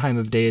whatever time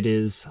of day it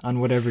is, on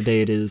whatever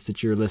day it is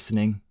that you're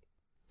listening.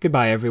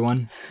 Goodbye,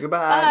 everyone. Goodbye.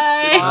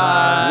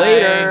 Bye.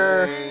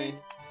 Later.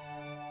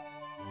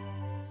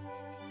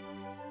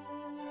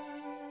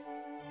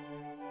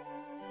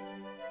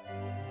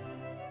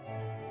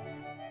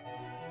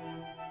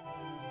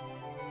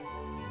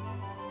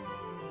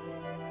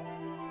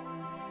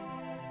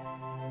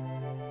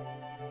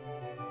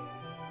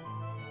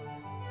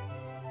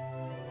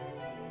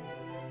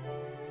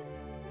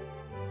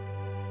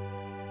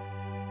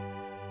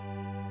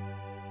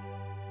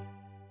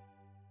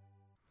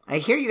 I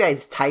hear you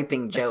guys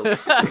typing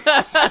jokes.